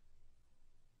began.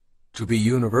 To be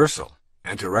universal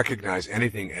and to recognize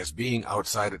anything as being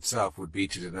outside itself would be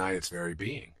to deny its very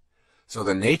being. So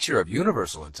the nature of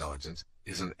universal intelligence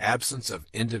is an absence of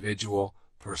individual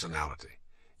personality.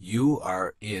 You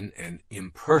are in an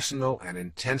impersonal and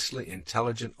intensely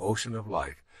intelligent ocean of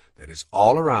life that is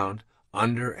all around,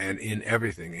 under, and in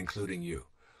everything, including you.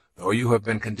 Though you have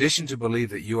been conditioned to believe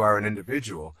that you are an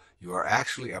individual, you are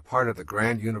actually a part of the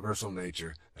grand universal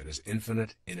nature that is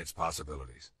infinite in its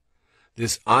possibilities.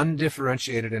 This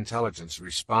undifferentiated intelligence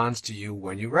responds to you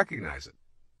when you recognize it.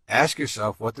 Ask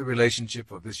yourself what the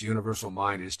relationship of this universal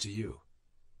mind is to you.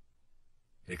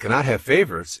 It cannot have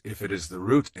favorites if it is the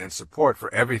root and support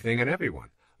for everything and everyone.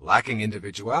 Lacking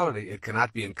individuality, it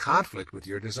cannot be in conflict with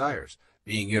your desires.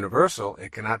 Being universal,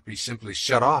 it cannot be simply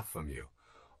shut off from you.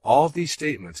 All these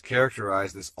statements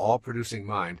characterize this all-producing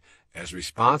mind as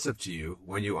responsive to you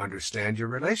when you understand your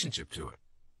relationship to it.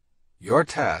 Your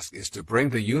task is to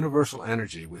bring the universal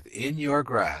energy within your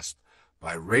grasp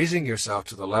by raising yourself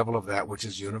to the level of that which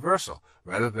is universal,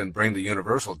 rather than bring the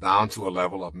universal down to a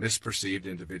level of misperceived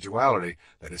individuality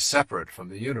that is separate from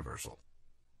the universal.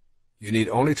 You need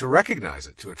only to recognize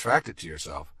it to attract it to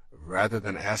yourself, rather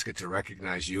than ask it to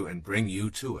recognize you and bring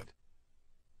you to it.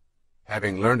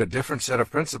 Having learned a different set of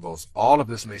principles, all of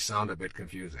this may sound a bit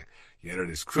confusing, yet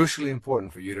it is crucially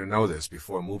important for you to know this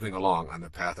before moving along on the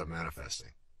path of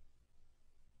manifesting.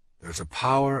 There's a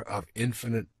power of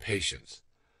infinite patience.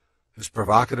 This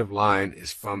provocative line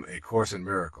is from A Course in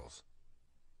Miracles.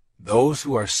 Those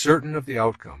who are certain of the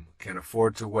outcome can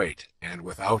afford to wait, and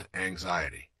without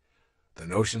anxiety. The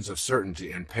notions of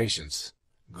certainty and patience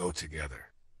go together.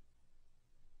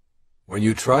 When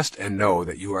you trust and know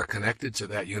that you are connected to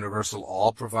that universal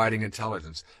all-providing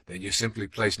intelligence, then you simply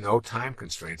place no time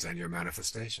constraints on your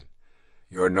manifestation.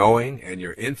 Your knowing and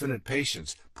your infinite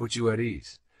patience put you at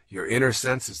ease. Your inner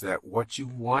sense is that what you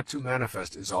want to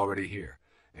manifest is already here,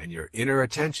 and your inner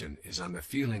attention is on the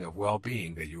feeling of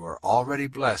well-being that you are already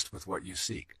blessed with what you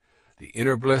seek. The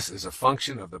inner bliss is a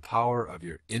function of the power of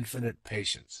your infinite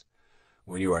patience.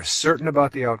 When you are certain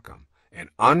about the outcome and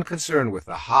unconcerned with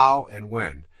the how and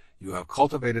when, you have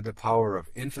cultivated the power of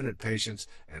infinite patience,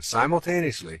 and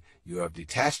simultaneously you have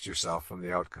detached yourself from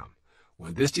the outcome.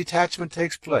 When this detachment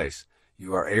takes place,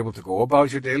 you are able to go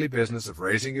about your daily business of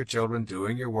raising your children,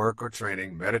 doing your work or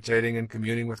training, meditating and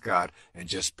communing with God, and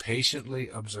just patiently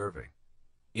observing.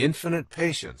 Infinite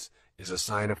patience is a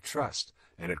sign of trust,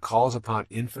 and it calls upon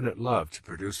infinite love to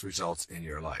produce results in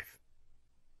your life.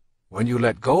 When you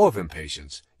let go of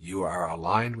impatience, you are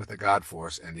aligned with the God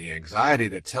force, and the anxiety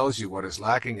that tells you what is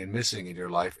lacking and missing in your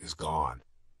life is gone.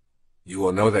 You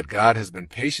will know that God has been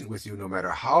patient with you no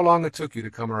matter how long it took you to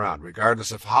come around,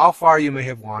 regardless of how far you may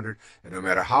have wandered, and no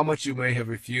matter how much you may have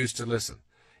refused to listen.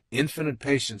 Infinite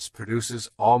patience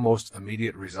produces almost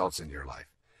immediate results in your life.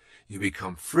 You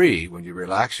become free when you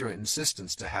relax your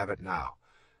insistence to have it now.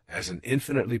 As an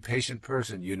infinitely patient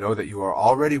person, you know that you are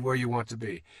already where you want to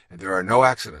be, and there are no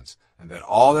accidents, and that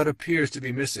all that appears to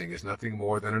be missing is nothing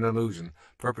more than an illusion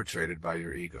perpetrated by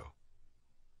your ego.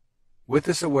 With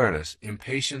this awareness,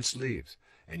 impatience leaves,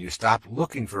 and you stop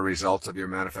looking for results of your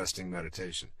manifesting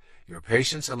meditation. Your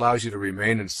patience allows you to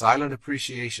remain in silent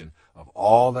appreciation of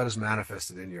all that is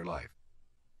manifested in your life.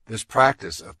 This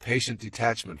practice of patient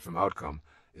detachment from outcome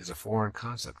is a foreign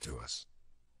concept to us.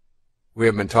 We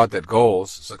have been taught that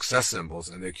goals, success symbols,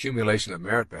 and the accumulation of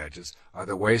merit badges are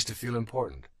the ways to feel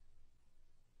important.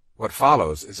 What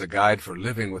follows is a guide for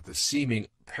living with the seeming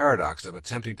paradox of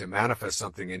attempting to manifest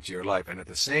something into your life and at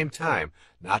the same time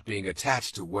not being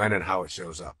attached to when and how it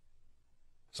shows up.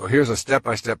 So here's a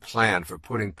step-by-step plan for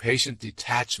putting patient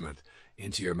detachment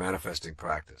into your manifesting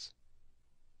practice.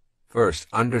 First,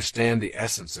 understand the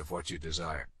essence of what you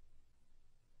desire.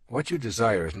 What you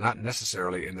desire is not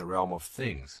necessarily in the realm of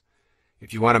things.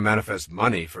 If you want to manifest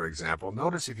money, for example,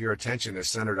 notice if your attention is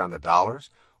centered on the dollars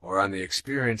or on the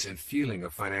experience and feeling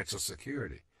of financial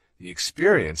security. The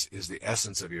experience is the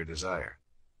essence of your desire.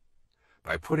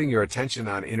 By putting your attention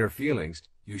on inner feelings,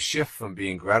 you shift from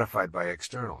being gratified by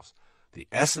externals. The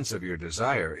essence of your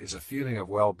desire is a feeling of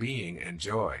well-being and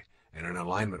joy and an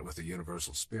alignment with the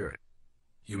universal spirit.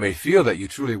 You may feel that you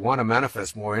truly want to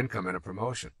manifest more income and a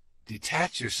promotion.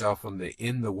 Detach yourself from the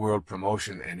in-the-world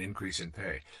promotion and increase in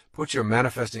pay. Put your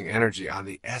manifesting energy on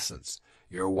the essence.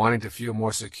 You're wanting to feel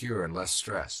more secure and less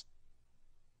stress.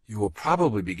 You will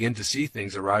probably begin to see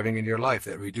things arriving in your life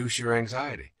that reduce your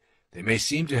anxiety. They may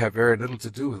seem to have very little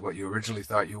to do with what you originally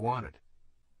thought you wanted.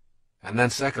 And then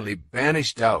secondly,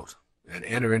 banish doubt and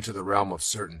enter into the realm of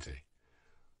certainty.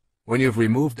 When you've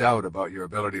removed doubt about your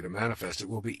ability to manifest, it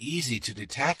will be easy to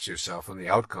detach yourself from the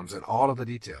outcomes and all of the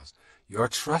details. Your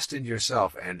trust in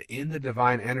yourself and in the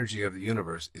divine energy of the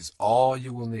universe is all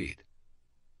you will need.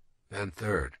 Then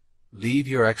third, leave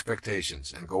your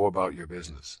expectations and go about your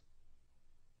business.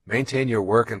 Maintain your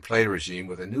work and play regime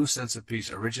with a new sense of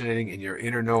peace originating in your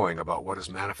inner knowing about what is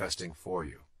manifesting for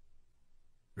you.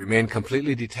 Remain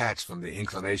completely detached from the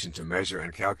inclination to measure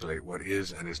and calculate what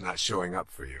is and is not showing up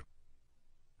for you.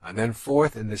 And then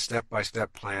fourth, in this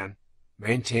step-by-step plan,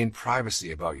 maintain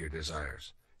privacy about your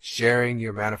desires. Sharing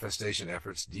your manifestation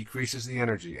efforts decreases the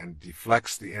energy and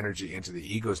deflects the energy into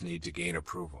the ego's need to gain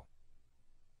approval.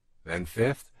 Then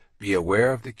fifth, be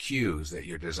aware of the cues that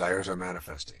your desires are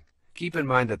manifesting. Keep in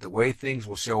mind that the way things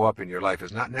will show up in your life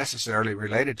is not necessarily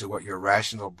related to what your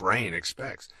rational brain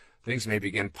expects. Things may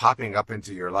begin popping up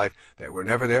into your life that were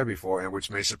never there before and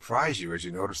which may surprise you as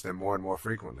you notice them more and more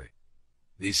frequently.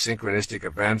 These synchronistic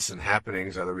events and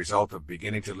happenings are the result of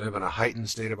beginning to live in a heightened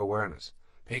state of awareness.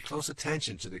 Pay close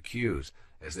attention to the cues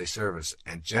as they surface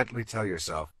and gently tell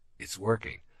yourself, it's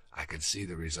working, I can see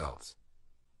the results.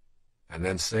 And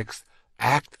then sixth,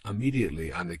 act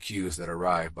immediately on the cues that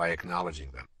arrive by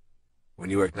acknowledging them. When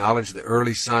you acknowledge the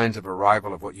early signs of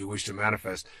arrival of what you wish to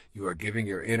manifest, you are giving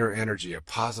your inner energy a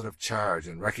positive charge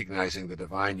and recognizing the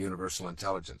divine universal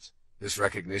intelligence. This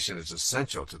recognition is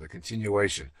essential to the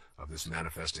continuation of this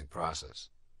manifesting process.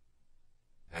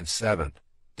 And seventh,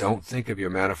 don't think of your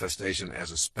manifestation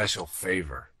as a special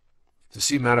favor. To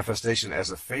see manifestation as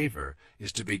a favor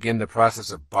is to begin the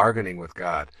process of bargaining with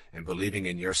God and believing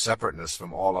in your separateness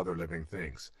from all other living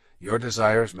things. Your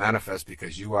desires manifest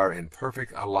because you are in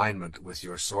perfect alignment with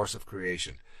your source of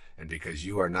creation and because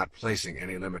you are not placing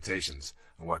any limitations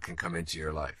on what can come into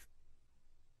your life.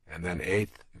 And then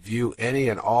eighth, view any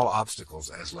and all obstacles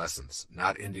as lessons,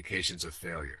 not indications of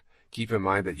failure. Keep in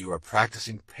mind that you are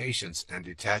practicing patience and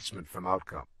detachment from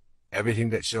outcome. Everything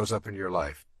that shows up in your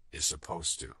life is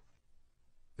supposed to.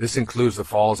 This includes the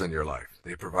falls in your life.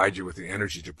 They provide you with the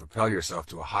energy to propel yourself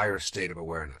to a higher state of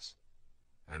awareness.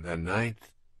 And then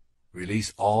ninth,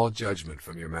 release all judgment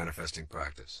from your manifesting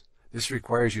practice. This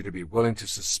requires you to be willing to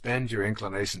suspend your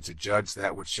inclination to judge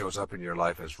that which shows up in your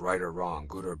life as right or wrong,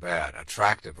 good or bad,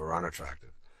 attractive or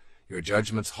unattractive. Your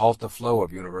judgments halt the flow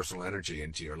of universal energy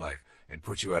into your life and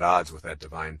put you at odds with that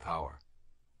divine power.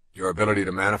 Your ability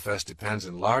to manifest depends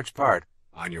in large part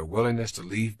on your willingness to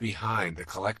leave behind the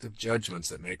collective judgments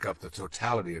that make up the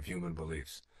totality of human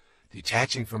beliefs.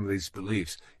 Detaching from these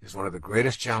beliefs is one of the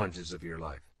greatest challenges of your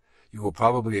life. You will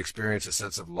probably experience a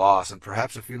sense of loss and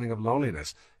perhaps a feeling of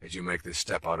loneliness as you make this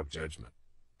step out of judgment.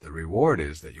 The reward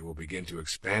is that you will begin to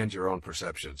expand your own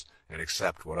perceptions and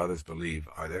accept what others believe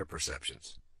are their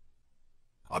perceptions.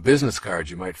 A business card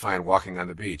you might find walking on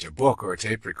the beach, a book or a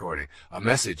tape recording, a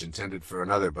message intended for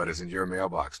another but is in your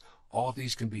mailbox. All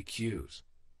these can be cues.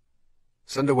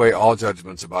 Send away all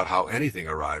judgments about how anything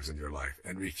arrives in your life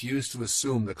and refuse to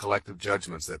assume the collective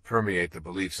judgments that permeate the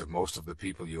beliefs of most of the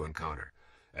people you encounter.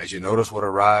 As you notice what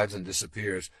arrives and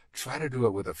disappears, try to do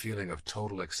it with a feeling of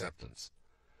total acceptance.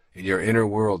 In your inner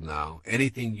world now,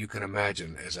 anything you can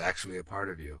imagine is actually a part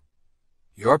of you.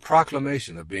 Your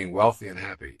proclamation of being wealthy and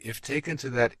happy, if taken to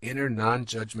that inner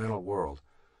non-judgmental world,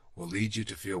 will lead you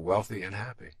to feel wealthy and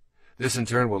happy. This in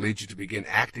turn will lead you to begin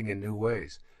acting in new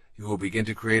ways. You will begin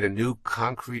to create a new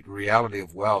concrete reality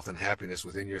of wealth and happiness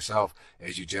within yourself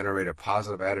as you generate a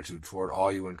positive attitude toward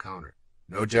all you encounter.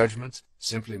 No judgments,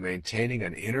 simply maintaining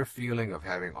an inner feeling of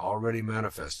having already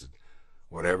manifested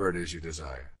whatever it is you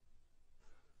desire.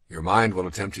 Your mind will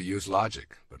attempt to use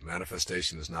logic, but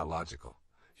manifestation is not logical.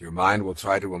 Your mind will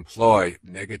try to employ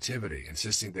negativity,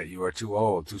 insisting that you are too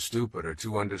old, too stupid, or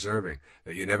too undeserving,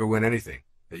 that you never win anything,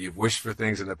 that you've wished for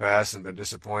things in the past and been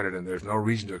disappointed, and there's no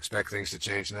reason to expect things to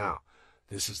change now.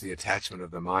 This is the attachment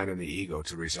of the mind and the ego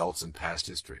to results in past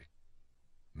history.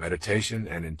 Meditation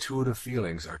and intuitive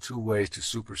feelings are two ways to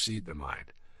supersede the mind.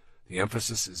 The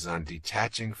emphasis is on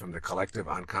detaching from the collective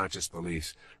unconscious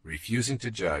beliefs, refusing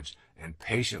to judge, and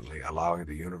patiently allowing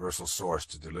the universal source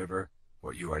to deliver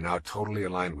what you are now totally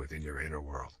aligned with in your inner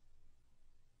world.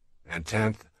 And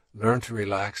 10th, learn to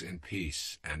relax in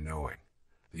peace and knowing.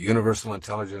 The universal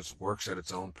intelligence works at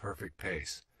its own perfect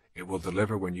pace. It will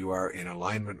deliver when you are in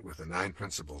alignment with the 9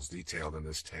 principles detailed in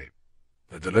this tape.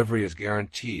 The delivery is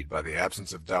guaranteed by the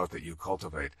absence of doubt that you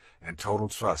cultivate and total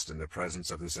trust in the presence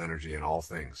of this energy in all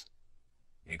things,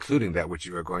 including that which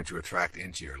you are going to attract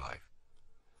into your life.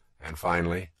 And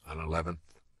finally, on 11th,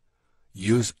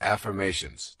 use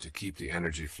affirmations to keep the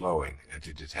energy flowing and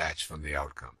to detach from the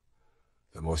outcome.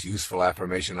 The most useful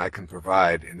affirmation I can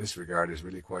provide in this regard is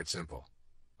really quite simple.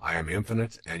 I am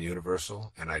infinite and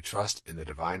universal, and I trust in the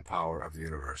divine power of the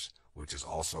universe, which is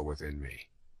also within me.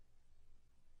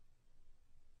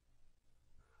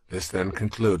 This then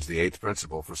concludes the 8th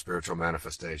principle for spiritual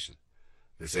manifestation.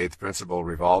 This 8th principle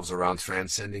revolves around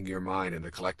transcending your mind and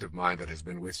the collective mind that has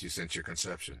been with you since your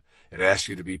conception. It asks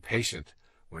you to be patient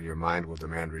when your mind will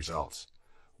demand results.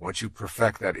 Once you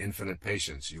perfect that infinite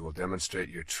patience, you will demonstrate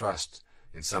your trust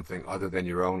in something other than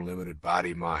your own limited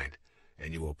body-mind,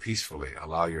 and you will peacefully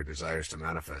allow your desires to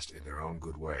manifest in their own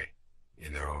good way,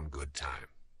 in their own good time.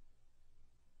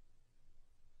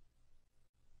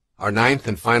 Our 9th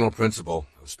and final principle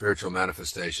of spiritual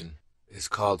manifestation is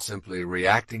called simply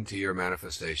reacting to your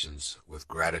manifestations with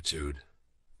gratitude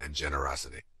and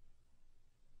generosity.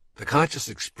 The conscious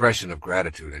expression of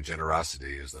gratitude and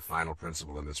generosity is the final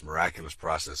principle in this miraculous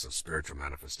process of spiritual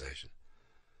manifestation.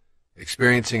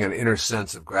 Experiencing an inner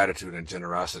sense of gratitude and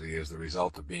generosity is the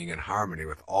result of being in harmony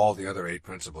with all the other 8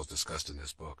 principles discussed in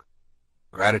this book.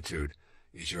 Gratitude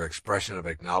is your expression of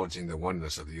acknowledging the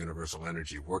oneness of the universal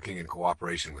energy working in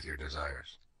cooperation with your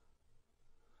desires.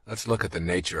 Let's look at the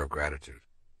nature of gratitude.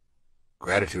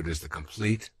 Gratitude is the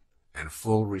complete and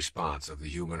full response of the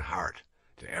human heart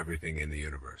to everything in the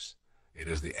universe. It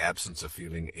is the absence of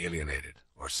feeling alienated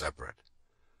or separate.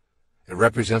 It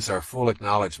represents our full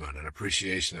acknowledgement and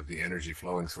appreciation of the energy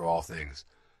flowing through all things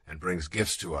and brings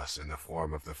gifts to us in the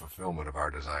form of the fulfillment of our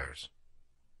desires.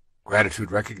 Gratitude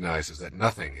recognizes that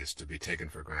nothing is to be taken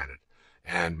for granted,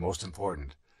 and, most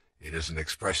important, it is an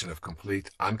expression of complete,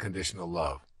 unconditional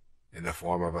love in the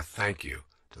form of a thank you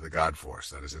to the God Force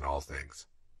that is in all things.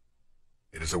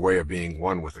 It is a way of being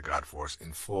one with the God Force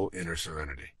in full inner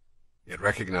serenity. It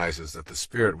recognizes that the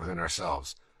spirit within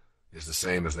ourselves is the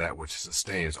same as that which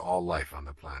sustains all life on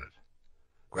the planet.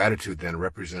 Gratitude then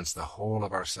represents the whole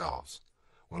of ourselves.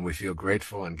 When we feel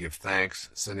grateful and give thanks,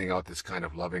 sending out this kind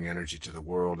of loving energy to the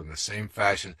world in the same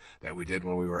fashion that we did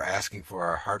when we were asking for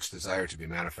our heart's desire to be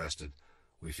manifested,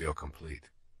 we feel complete.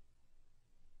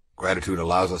 Gratitude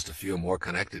allows us to feel more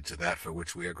connected to that for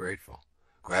which we are grateful.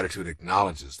 Gratitude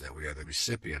acknowledges that we are the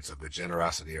recipients of the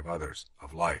generosity of others,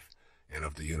 of life, and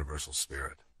of the universal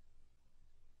spirit.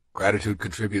 Gratitude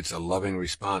contributes a loving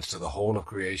response to the whole of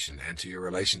creation and to your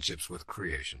relationships with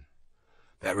creation.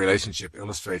 That relationship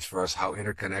illustrates for us how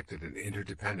interconnected and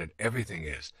interdependent everything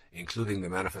is, including the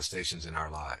manifestations in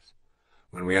our lives.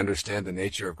 When we understand the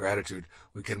nature of gratitude,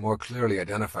 we can more clearly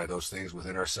identify those things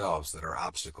within ourselves that are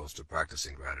obstacles to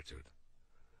practicing gratitude.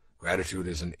 Gratitude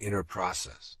is an inner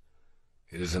process.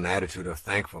 It is an attitude of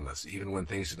thankfulness, even when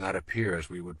things do not appear as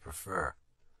we would prefer.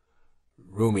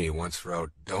 Rumi once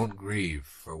wrote, "Don't grieve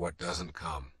for what doesn't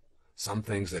come. Some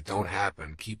things that don't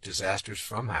happen keep disasters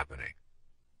from happening."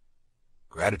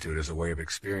 Gratitude is a way of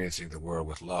experiencing the world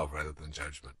with love rather than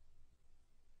judgment.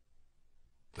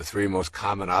 The three most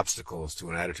common obstacles to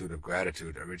an attitude of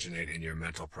gratitude originate in your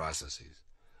mental processes.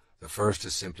 The first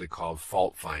is simply called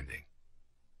fault-finding.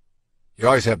 You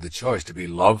always have the choice to be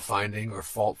love-finding or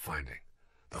fault-finding.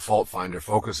 The fault-finder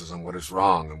focuses on what is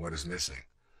wrong and what is missing.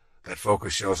 That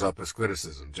focus shows up as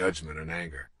criticism, judgment, and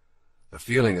anger. The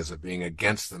feeling is of being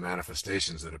against the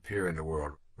manifestations that appear in the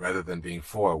world, rather than being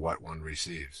for what one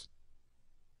receives.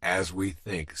 As we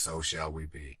think, so shall we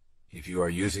be. If you are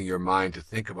using your mind to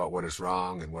think about what is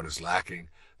wrong and what is lacking,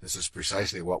 this is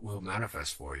precisely what will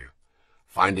manifest for you.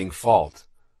 Finding fault,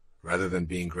 rather than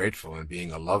being grateful and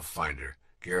being a love finder,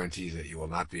 guarantees that you will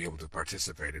not be able to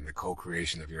participate in the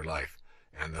co-creation of your life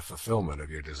and the fulfillment of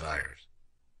your desires.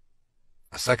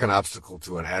 A second obstacle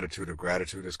to an attitude of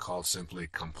gratitude is called simply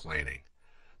complaining.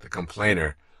 The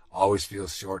complainer always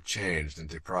feels shortchanged and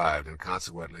deprived, and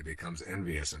consequently becomes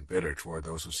envious and bitter toward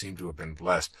those who seem to have been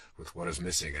blessed with what is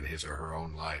missing in his or her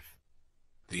own life.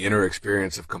 The inner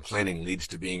experience of complaining leads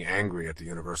to being angry at the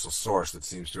universal source that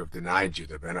seems to have denied you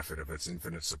the benefit of its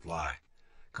infinite supply.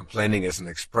 Complaining is an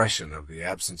expression of the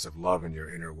absence of love in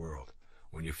your inner world.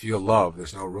 When you feel love,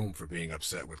 there's no room for being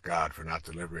upset with God for not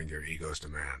delivering your ego's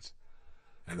demands.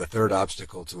 And the third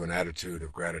obstacle to an attitude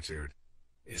of gratitude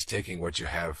is taking what you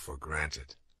have for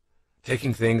granted.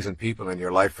 Taking things and people in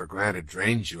your life for granted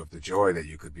drains you of the joy that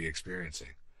you could be experiencing.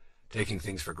 Taking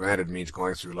things for granted means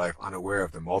going through life unaware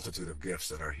of the multitude of gifts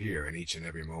that are here in each and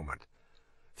every moment.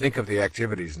 Think of the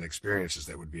activities and experiences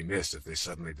that would be missed if they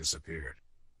suddenly disappeared.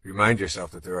 Remind yourself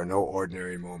that there are no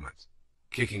ordinary moments.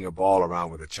 Kicking a ball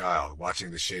around with a child, watching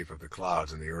the shape of the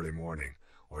clouds in the early morning,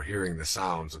 or hearing the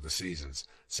sounds of the seasons,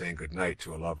 saying good night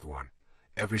to a loved one.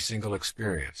 Every single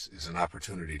experience is an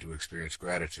opportunity to experience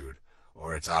gratitude,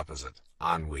 or its opposite,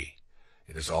 ennui.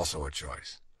 It is also a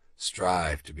choice.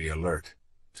 Strive to be alert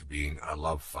to being a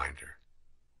love finder.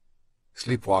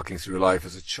 Sleepwalking through life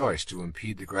is a choice to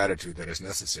impede the gratitude that is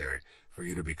necessary for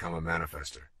you to become a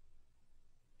manifester.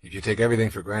 If you take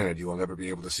everything for granted, you will never be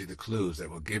able to see the clues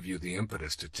that will give you the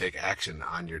impetus to take action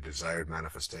on your desired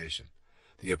manifestation.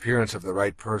 The appearance of the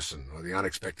right person or the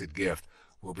unexpected gift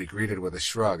will be greeted with a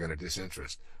shrug and a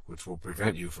disinterest, which will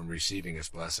prevent you from receiving its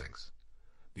blessings.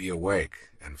 Be awake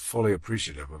and fully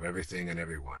appreciative of everything and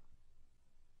everyone.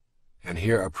 And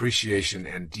here appreciation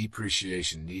and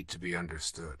depreciation need to be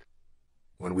understood.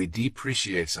 When we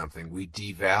depreciate something, we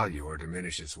devalue or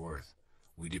diminish its worth.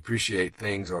 We depreciate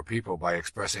things or people by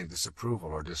expressing disapproval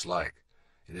or dislike.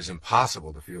 It is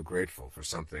impossible to feel grateful for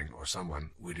something or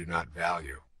someone we do not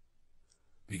value.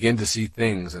 Begin to see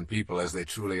things and people as they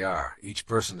truly are. Each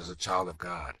person is a child of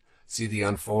God. See the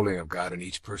unfolding of God in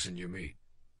each person you meet.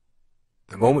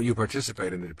 The moment you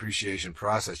participate in the depreciation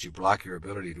process, you block your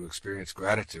ability to experience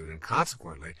gratitude, and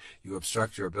consequently, you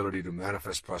obstruct your ability to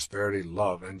manifest prosperity,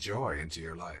 love, and joy into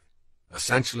your life.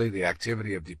 Essentially, the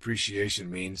activity of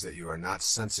depreciation means that you are not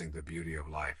sensing the beauty of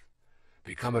life.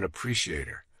 Become an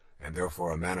appreciator, and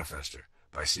therefore a manifester,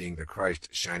 by seeing the Christ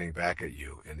shining back at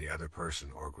you in the other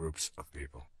person or groups of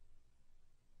people.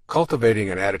 Cultivating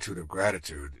an attitude of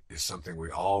gratitude is something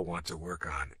we all want to work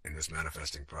on in this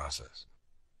manifesting process.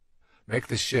 Make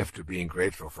the shift to being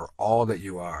grateful for all that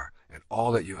you are and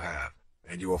all that you have,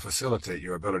 and you will facilitate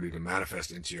your ability to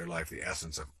manifest into your life the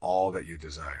essence of all that you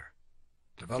desire.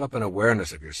 Develop an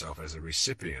awareness of yourself as a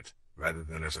recipient rather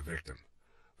than as a victim.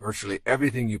 Virtually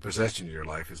everything you possess in your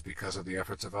life is because of the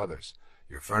efforts of others.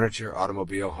 Your furniture,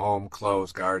 automobile, home,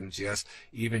 clothes, gardens, yes,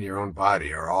 even your own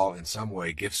body are all in some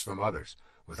way gifts from others.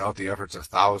 Without the efforts of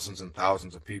thousands and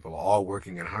thousands of people all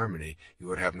working in harmony, you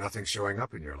would have nothing showing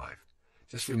up in your life.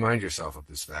 Just remind yourself of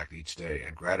this fact each day,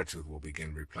 and gratitude will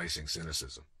begin replacing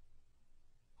cynicism.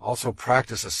 Also,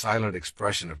 practice a silent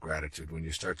expression of gratitude when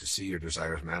you start to see your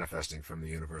desires manifesting from the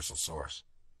universal source.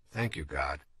 Thank you,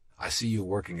 God. I see you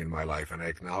working in my life, and I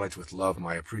acknowledge with love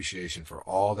my appreciation for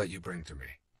all that you bring to me.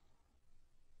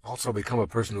 Also, become a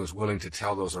person who is willing to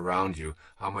tell those around you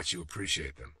how much you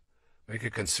appreciate them. Make a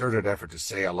concerted effort to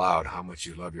say aloud how much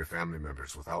you love your family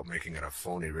members without making it a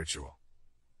phony ritual.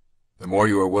 The more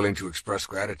you are willing to express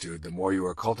gratitude, the more you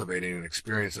are cultivating an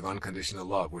experience of unconditional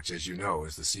love, which, as you know,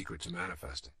 is the secret to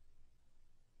manifesting.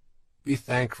 Be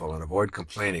thankful and avoid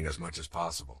complaining as much as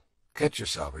possible. Catch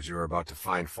yourself as you are about to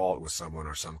find fault with someone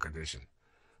or some condition.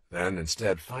 Then,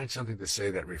 instead, find something to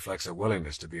say that reflects a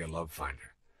willingness to be a love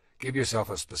finder. Give yourself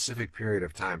a specific period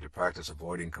of time to practice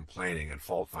avoiding complaining and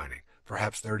fault-finding,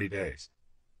 perhaps 30 days.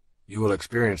 You will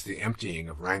experience the emptying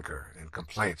of rancor and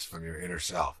complaints from your inner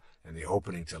self, and the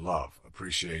opening to love,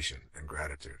 appreciation, and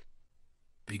gratitude.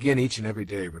 Begin each and every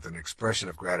day with an expression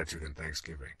of gratitude and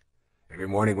thanksgiving. Every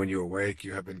morning when you awake,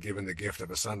 you have been given the gift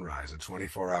of a sunrise and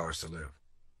 24 hours to live.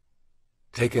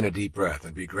 Take in a deep breath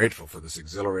and be grateful for this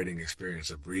exhilarating experience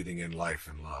of breathing in life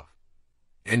and love.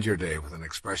 End your day with an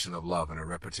expression of love and a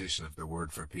repetition of the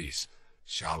word for peace,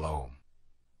 shalom.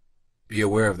 Be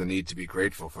aware of the need to be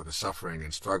grateful for the suffering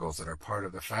and struggles that are part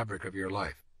of the fabric of your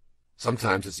life.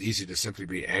 Sometimes it's easy to simply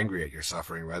be angry at your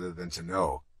suffering rather than to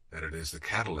know that it is the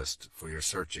catalyst for your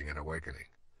searching and awakening.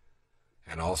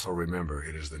 And also remember,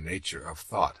 it is the nature of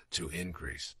thought to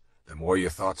increase. The more your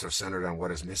thoughts are centered on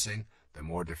what is missing, the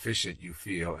more deficient you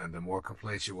feel and the more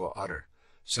complaints you will utter.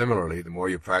 Similarly, the more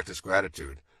you practice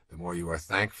gratitude, the more you are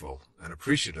thankful and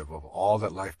appreciative of all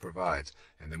that life provides,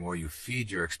 and the more you feed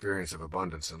your experience of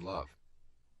abundance and love.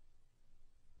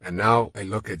 And now a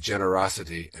look at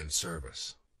generosity and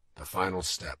service, the final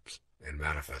steps in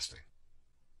manifesting.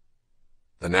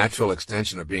 The natural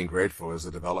extension of being grateful is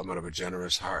the development of a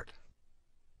generous heart.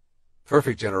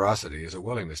 Perfect generosity is a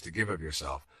willingness to give of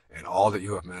yourself and all that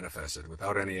you have manifested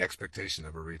without any expectation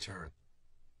of a return.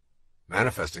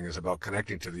 Manifesting is about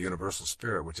connecting to the universal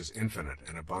spirit which is infinite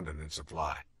and abundant in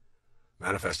supply.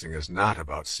 Manifesting is not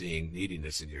about seeing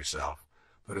neediness in yourself,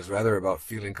 but is rather about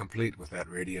feeling complete with that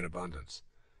radiant abundance.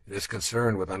 It is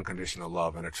concerned with unconditional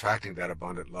love and attracting that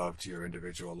abundant love to your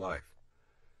individual life.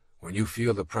 When you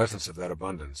feel the presence of that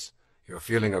abundance, your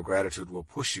feeling of gratitude will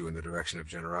push you in the direction of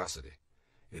generosity.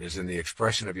 It is in the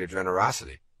expression of your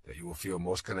generosity that you will feel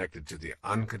most connected to the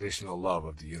unconditional love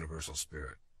of the universal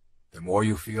spirit. The more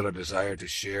you feel a desire to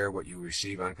share what you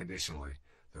receive unconditionally,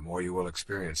 the more you will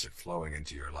experience it flowing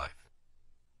into your life.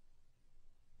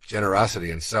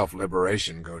 Generosity and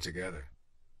self-liberation go together.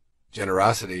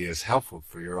 Generosity is helpful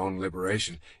for your own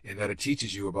liberation in that it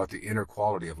teaches you about the inner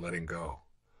quality of letting go.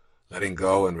 Letting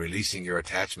go and releasing your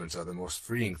attachments are the most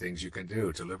freeing things you can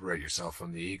do to liberate yourself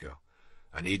from the ego.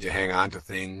 A need to hang on to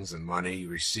things and money you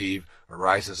receive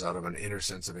arises out of an inner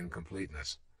sense of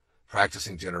incompleteness.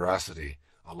 Practicing generosity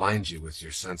aligns you with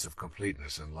your sense of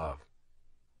completeness and love.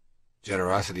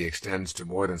 Generosity extends to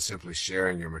more than simply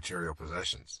sharing your material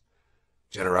possessions.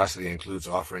 Generosity includes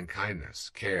offering kindness,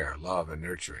 care, love, and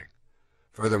nurturing.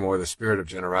 Furthermore, the spirit of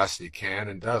generosity can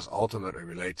and does ultimately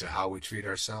relate to how we treat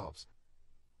ourselves.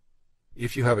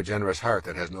 If you have a generous heart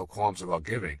that has no qualms about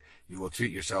giving, you will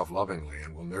treat yourself lovingly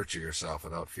and will nurture yourself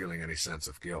without feeling any sense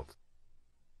of guilt.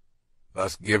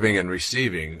 Thus, giving and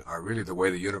receiving are really the way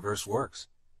the universe works.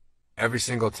 Every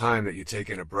single time that you take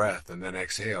in a breath and then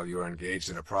exhale, you are engaged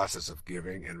in a process of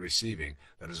giving and receiving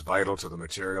that is vital to the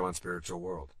material and spiritual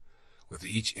world. With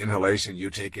each inhalation, you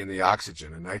take in the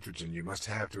oxygen and nitrogen you must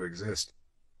have to exist.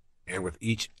 And with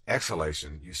each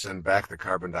exhalation, you send back the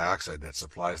carbon dioxide that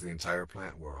supplies the entire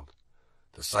plant world.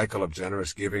 The cycle of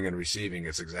generous giving and receiving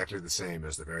is exactly the same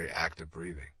as the very act of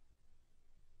breathing.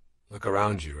 Look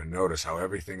around you and notice how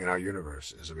everything in our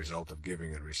universe is a result of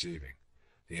giving and receiving.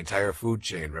 The entire food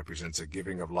chain represents a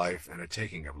giving of life and a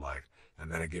taking of life,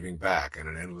 and then a giving back and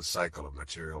an endless cycle of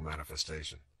material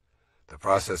manifestation. The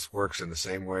process works in the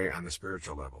same way on the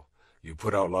spiritual level. You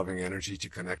put out loving energy to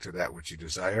connect to that which you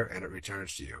desire, and it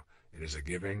returns to you. It is a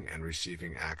giving and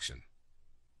receiving action.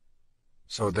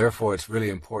 So therefore, it's really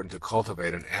important to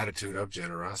cultivate an attitude of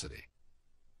generosity.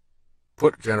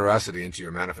 Put generosity into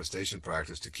your manifestation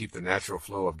practice to keep the natural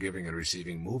flow of giving and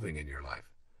receiving moving in your life.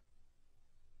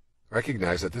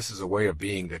 Recognize that this is a way of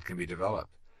being that can be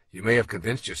developed. You may have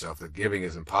convinced yourself that giving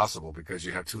is impossible because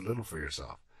you have too little for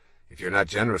yourself. If you're not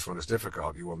generous when it's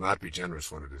difficult, you will not be generous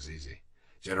when it is easy.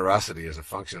 Generosity is a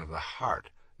function of the heart,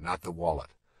 not the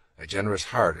wallet. A generous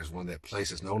heart is one that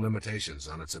places no limitations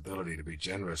on its ability to be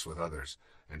generous with others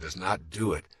and does not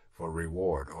do it for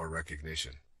reward or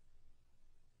recognition.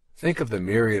 Think of the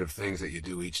myriad of things that you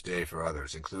do each day for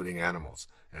others, including animals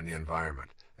and the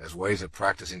environment, as ways of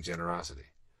practicing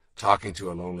generosity. Talking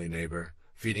to a lonely neighbor,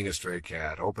 feeding a stray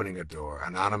cat, opening a door,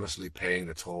 anonymously paying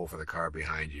the toll for the car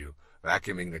behind you,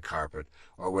 vacuuming the carpet,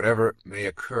 or whatever may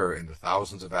occur in the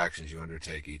thousands of actions you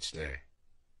undertake each day.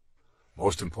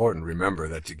 Most important, remember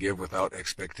that to give without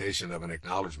expectation of an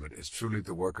acknowledgement is truly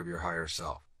the work of your higher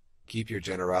self. Keep your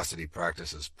generosity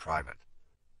practices private.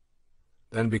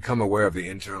 Then become aware of the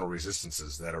internal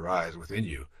resistances that arise within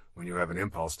you when you have an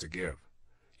impulse to give.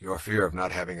 Your fear of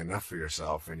not having enough for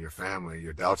yourself and your family,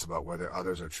 your doubts about whether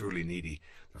others are truly needy,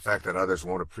 the fact that others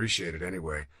won't appreciate it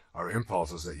anyway, are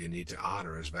impulses that you need to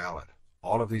honor as valid.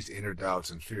 All of these inner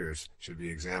doubts and fears should be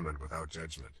examined without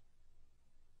judgment.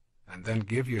 And then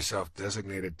give yourself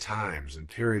designated times and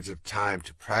periods of time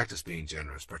to practice being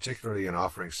generous, particularly in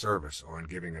offering service or in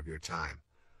giving of your time.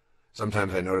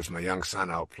 Sometimes I notice my young son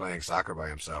out playing soccer by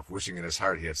himself, wishing in his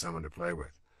heart he had someone to play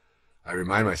with. I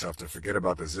remind myself to forget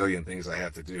about the zillion things I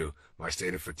have to do, my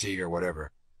state of fatigue or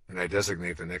whatever, and I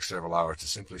designate the next several hours to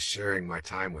simply sharing my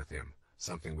time with him,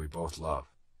 something we both love.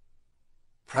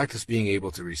 Practice being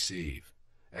able to receive.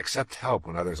 Accept help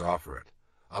when others offer it.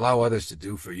 Allow others to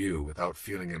do for you without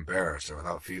feeling embarrassed or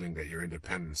without feeling that your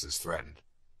independence is threatened.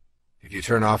 If you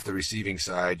turn off the receiving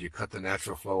side, you cut the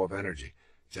natural flow of energy,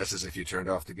 just as if you turned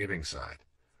off the giving side.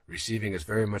 Receiving is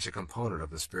very much a component of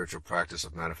the spiritual practice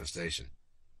of manifestation,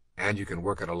 and you can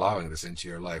work at allowing this into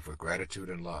your life with gratitude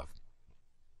and love.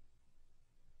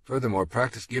 Furthermore,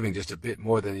 practice giving just a bit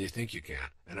more than you think you can,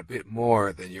 and a bit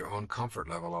more than your own comfort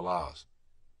level allows.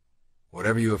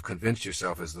 Whatever you have convinced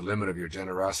yourself is the limit of your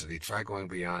generosity, try going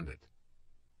beyond it.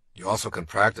 You also can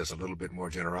practice a little bit more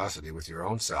generosity with your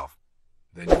own self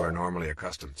than you are normally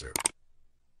accustomed to.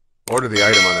 Order the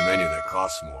item on the menu that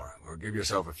costs more, or give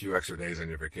yourself a few extra days on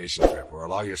your vacation trip, or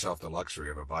allow yourself the luxury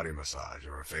of a body massage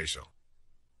or a facial.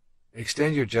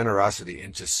 Extend your generosity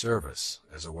into service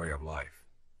as a way of life.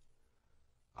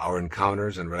 Our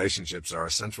encounters and relationships are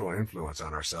a central influence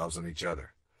on ourselves and each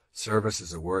other. Service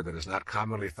is a word that is not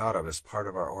commonly thought of as part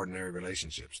of our ordinary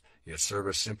relationships, yet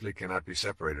service simply cannot be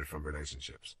separated from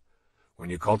relationships. When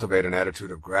you cultivate an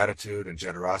attitude of gratitude and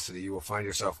generosity, you will find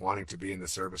yourself wanting to be in the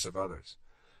service of others.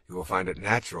 You will find it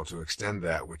natural to extend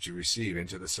that which you receive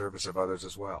into the service of others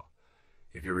as well.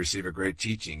 If you receive a great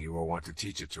teaching, you will want to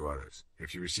teach it to others.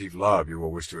 If you receive love, you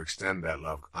will wish to extend that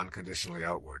love unconditionally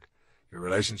outward. Your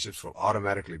relationships will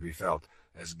automatically be felt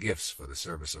as gifts for the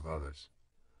service of others.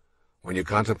 When you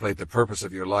contemplate the purpose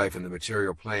of your life in the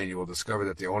material plane, you will discover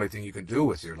that the only thing you can do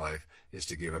with your life is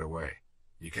to give it away.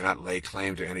 You cannot lay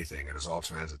claim to anything. It is all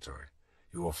transitory.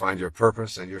 You will find your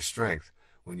purpose and your strength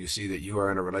when you see that you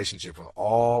are in a relationship with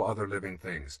all other living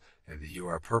things, and that you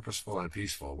are purposeful and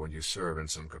peaceful when you serve in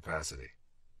some capacity.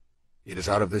 It is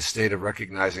out of this state of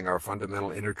recognizing our fundamental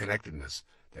interconnectedness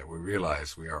that we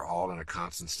realize we are all in a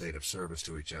constant state of service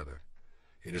to each other.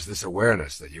 It is this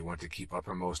awareness that you want to keep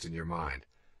uppermost in your mind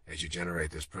as you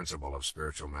generate this principle of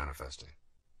spiritual manifesting.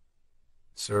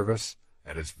 Service,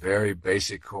 at its very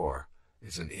basic core,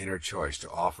 is an inner choice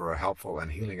to offer a helpful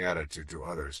and healing attitude to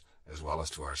others as well as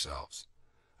to ourselves.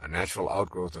 A natural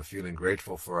outgrowth of feeling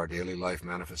grateful for our daily life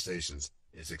manifestations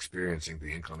is experiencing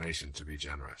the inclination to be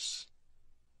generous.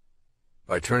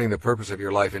 By turning the purpose of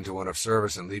your life into one of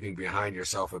service and leaving behind your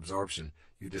self-absorption,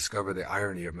 you discover the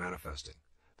irony of manifesting.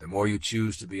 The more you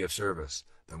choose to be of service,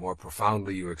 the more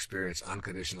profoundly you experience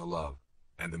unconditional love,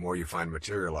 and the more you find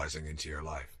materializing into your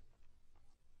life.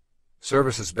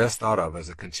 Service is best thought of as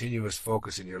a continuous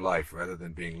focus in your life rather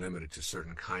than being limited to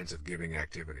certain kinds of giving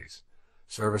activities.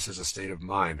 Service is a state of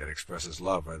mind that expresses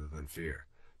love rather than fear,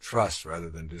 trust rather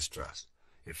than distrust.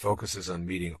 It focuses on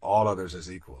meeting all others as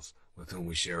equals with whom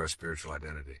we share a spiritual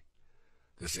identity.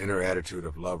 This inner attitude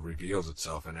of love reveals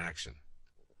itself in action.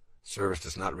 Service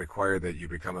does not require that you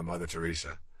become a Mother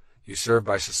Teresa. You serve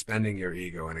by suspending your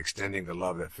ego and extending the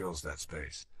love that fills that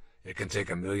space. It can take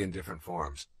a million different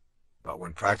forms, but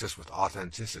when practiced with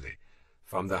authenticity,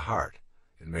 from the heart,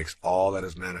 it makes all that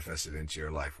is manifested into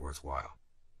your life worthwhile.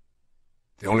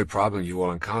 The only problem you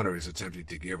will encounter is attempting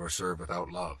to give or serve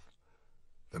without love.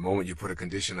 The moment you put a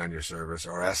condition on your service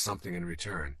or ask something in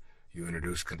return, you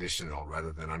introduce conditional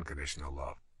rather than unconditional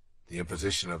love. The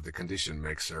imposition of the condition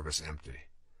makes service empty.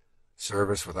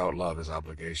 Service without love is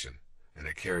obligation, and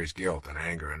it carries guilt and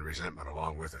anger and resentment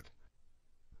along with it.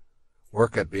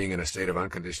 Work at being in a state of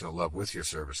unconditional love with your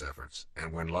service efforts,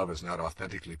 and when love is not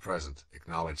authentically present,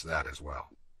 acknowledge that as well.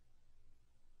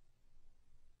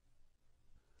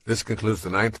 This concludes the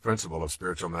 9th principle of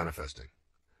spiritual manifesting.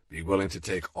 Be willing to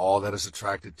take all that is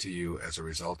attracted to you as a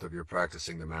result of your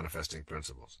practicing the manifesting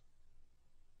principles.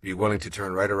 Be willing to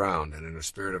turn right around and in a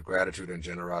spirit of gratitude and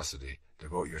generosity,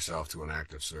 devote yourself to an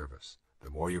act of service. The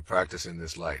more you practice in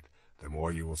this light, the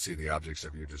more you will see the objects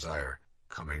of your desire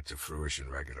coming to fruition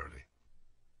regularly.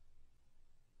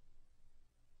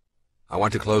 I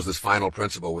want to close this final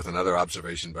principle with another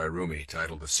observation by Rumi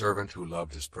titled The Servant Who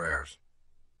Loved His Prayers.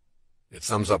 It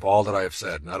sums up all that I have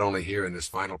said, not only here in this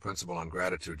final principle on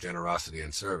gratitude, generosity,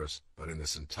 and service, but in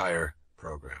this entire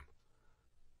program.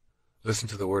 Listen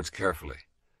to the words carefully,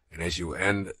 and as you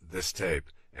end this tape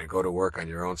and go to work on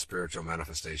your own spiritual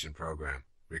manifestation program,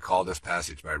 recall this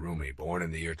passage by Rumi, born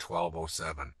in the year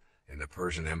 1207 in the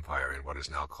Persian Empire in what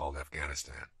is now called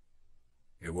Afghanistan.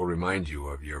 It will remind you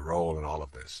of your role in all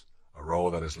of this, a role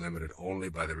that is limited only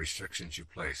by the restrictions you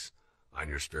place on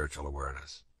your spiritual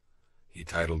awareness. He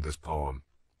titled this poem,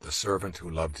 The Servant Who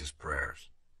Loved His Prayers.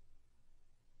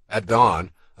 At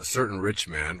dawn, a certain rich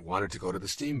man wanted to go to the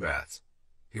steam baths.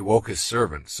 He woke his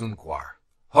servant, Sunquar.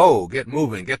 Ho, get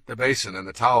moving, get the basin and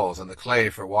the towels and the clay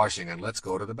for washing, and let's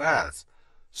go to the baths.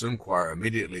 Sunquar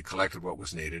immediately collected what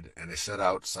was needed, and they set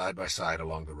out side by side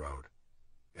along the road.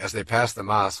 As they passed the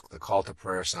mosque, the call to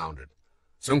prayer sounded.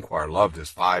 Sumquar loved his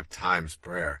 5 times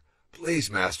prayer. "Please,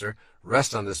 Master,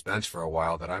 rest on this bench for a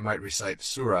while that I might recite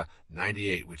Surah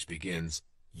 98, which begins,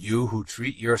 'You who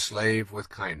treat your slave with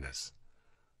kindness.'"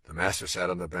 The Master sat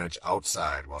on the bench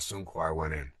outside while Sumquar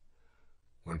went in.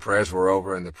 When prayers were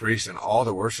over and the priest and all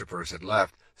the worshippers had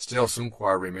left, still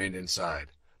Sumquar remained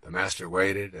inside. The Master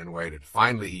waited and waited.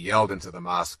 Finally he yelled into the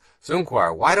mosque,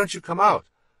 "Sumquar, why don't you come out?"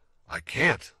 "I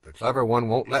can't. The clever one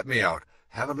won't let me out.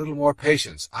 Have a little more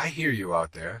patience. I hear you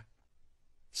out there."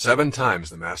 7 times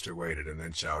the Master waited and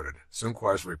then shouted.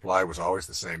 Sumquar's reply was always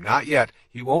the same, "Not yet.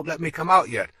 He won't let me come out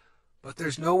yet." "But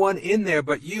there's no one in there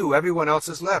but you. Everyone else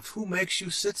has left. Who makes you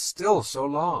sit still so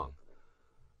long?"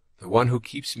 "The one who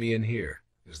keeps me in here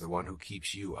is the one who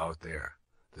keeps you out there.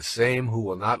 The same who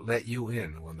will not let you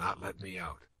in will not let me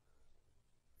out.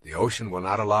 The ocean will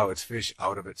not allow its fish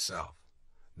out of itself,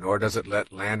 nor does it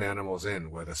let land animals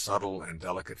in where the subtle and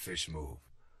delicate fish move.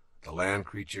 The land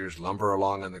creatures lumber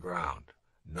along on the ground.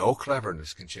 No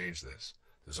cleverness can change this.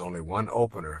 There's only one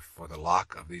opener for the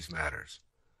lock of these matters.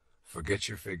 Forget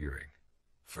your figuring.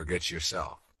 Forget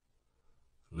yourself.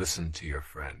 Listen to your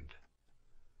friend.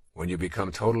 When you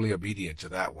become totally obedient to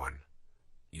that one,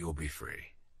 you'll be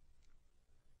free.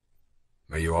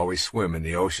 May you always swim in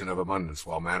the ocean of abundance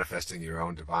while manifesting your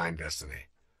own divine destiny.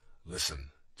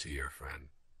 Listen to your friend.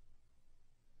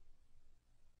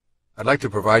 I'd like to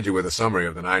provide you with a summary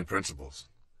of the 9 principles.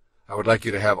 I would like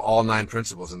you to have all 9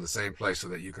 principles in the same place so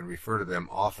that you can refer to them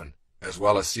often, as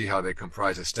well as see how they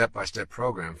comprise a step-by-step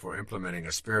program for implementing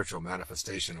a spiritual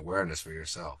manifestation awareness for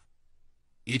yourself.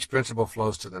 Each principle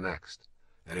flows to the next,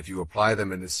 and if you apply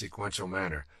them in this sequential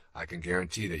manner, I can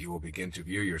guarantee that you will begin to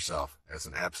view yourself as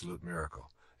an absolute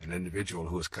miracle, an individual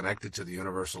who is connected to the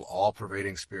universal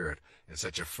all-pervading spirit in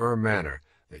such a firm manner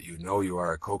that you know you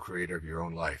are a co-creator of your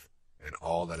own life and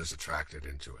all that is attracted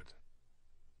into it.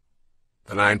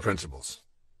 The 9 principles.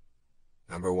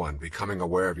 Number 1, becoming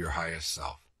aware of your highest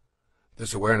self.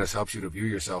 This awareness helps you to view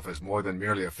yourself as more than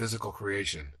merely a physical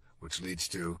creation, which leads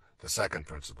to the 2nd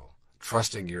principle.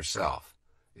 Trusting yourself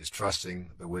is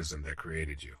trusting the wisdom that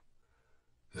created you.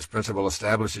 This principle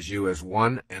establishes you as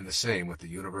one and the same with the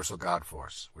universal God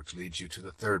force, which leads you to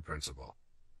the 3rd principle.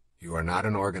 You are not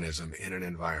an organism in an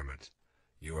environment.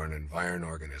 You are an environed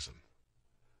organism.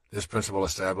 This principle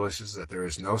establishes that there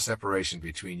is no separation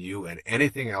between you and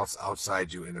anything else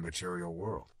outside you in the material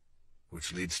world,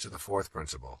 which leads to the 4th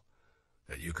principle,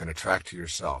 that you can attract to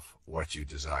yourself what you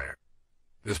desire.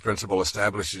 This principle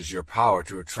establishes your power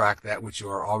to attract that which you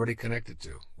are already connected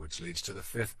to, which leads to the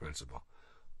 5th principle,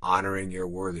 honoring your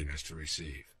worthiness to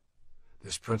receive.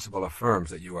 This principle affirms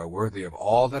that you are worthy of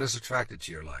all that is attracted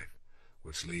to your life,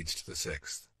 which leads to the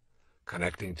 6th,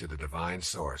 connecting to the divine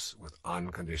source with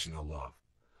unconditional love.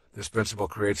 This principle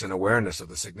creates an awareness of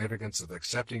the significance of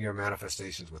accepting your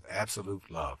manifestations with absolute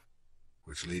love,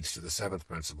 which leads to the 7th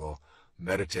principle,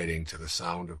 meditating to the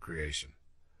sound of creation.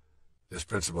 This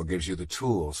principle gives you the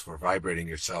tools for vibrating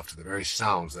yourself to the very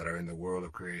sounds that are in the world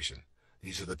of creation.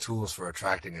 These are the tools for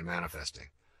attracting and manifesting,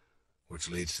 which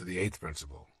leads to the 8th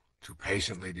principle, to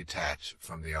patiently detach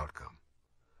from the outcome.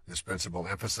 This principle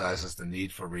emphasizes the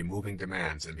need for removing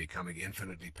demands and becoming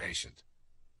infinitely patient,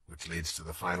 which leads to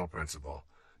the final principle,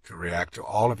 to react to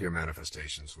all of your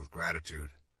manifestations with gratitude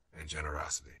and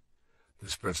generosity.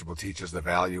 This principle teaches the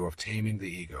value of taming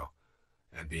the ego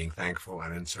and being thankful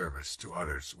and in service to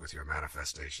others with your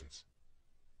manifestations.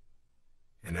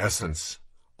 In essence,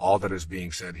 all that is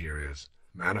being said here is,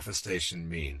 manifestation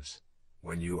means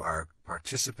when you are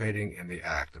participating in the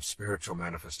act of spiritual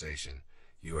manifestation,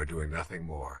 you are doing nothing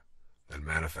more than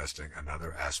manifesting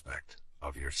another aspect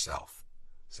of yourself,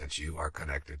 since you are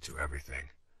connected to everything,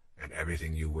 and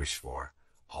everything you wish for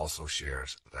also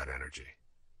shares that energy.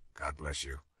 God bless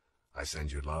you. I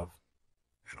send you love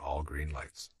and all green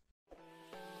lights.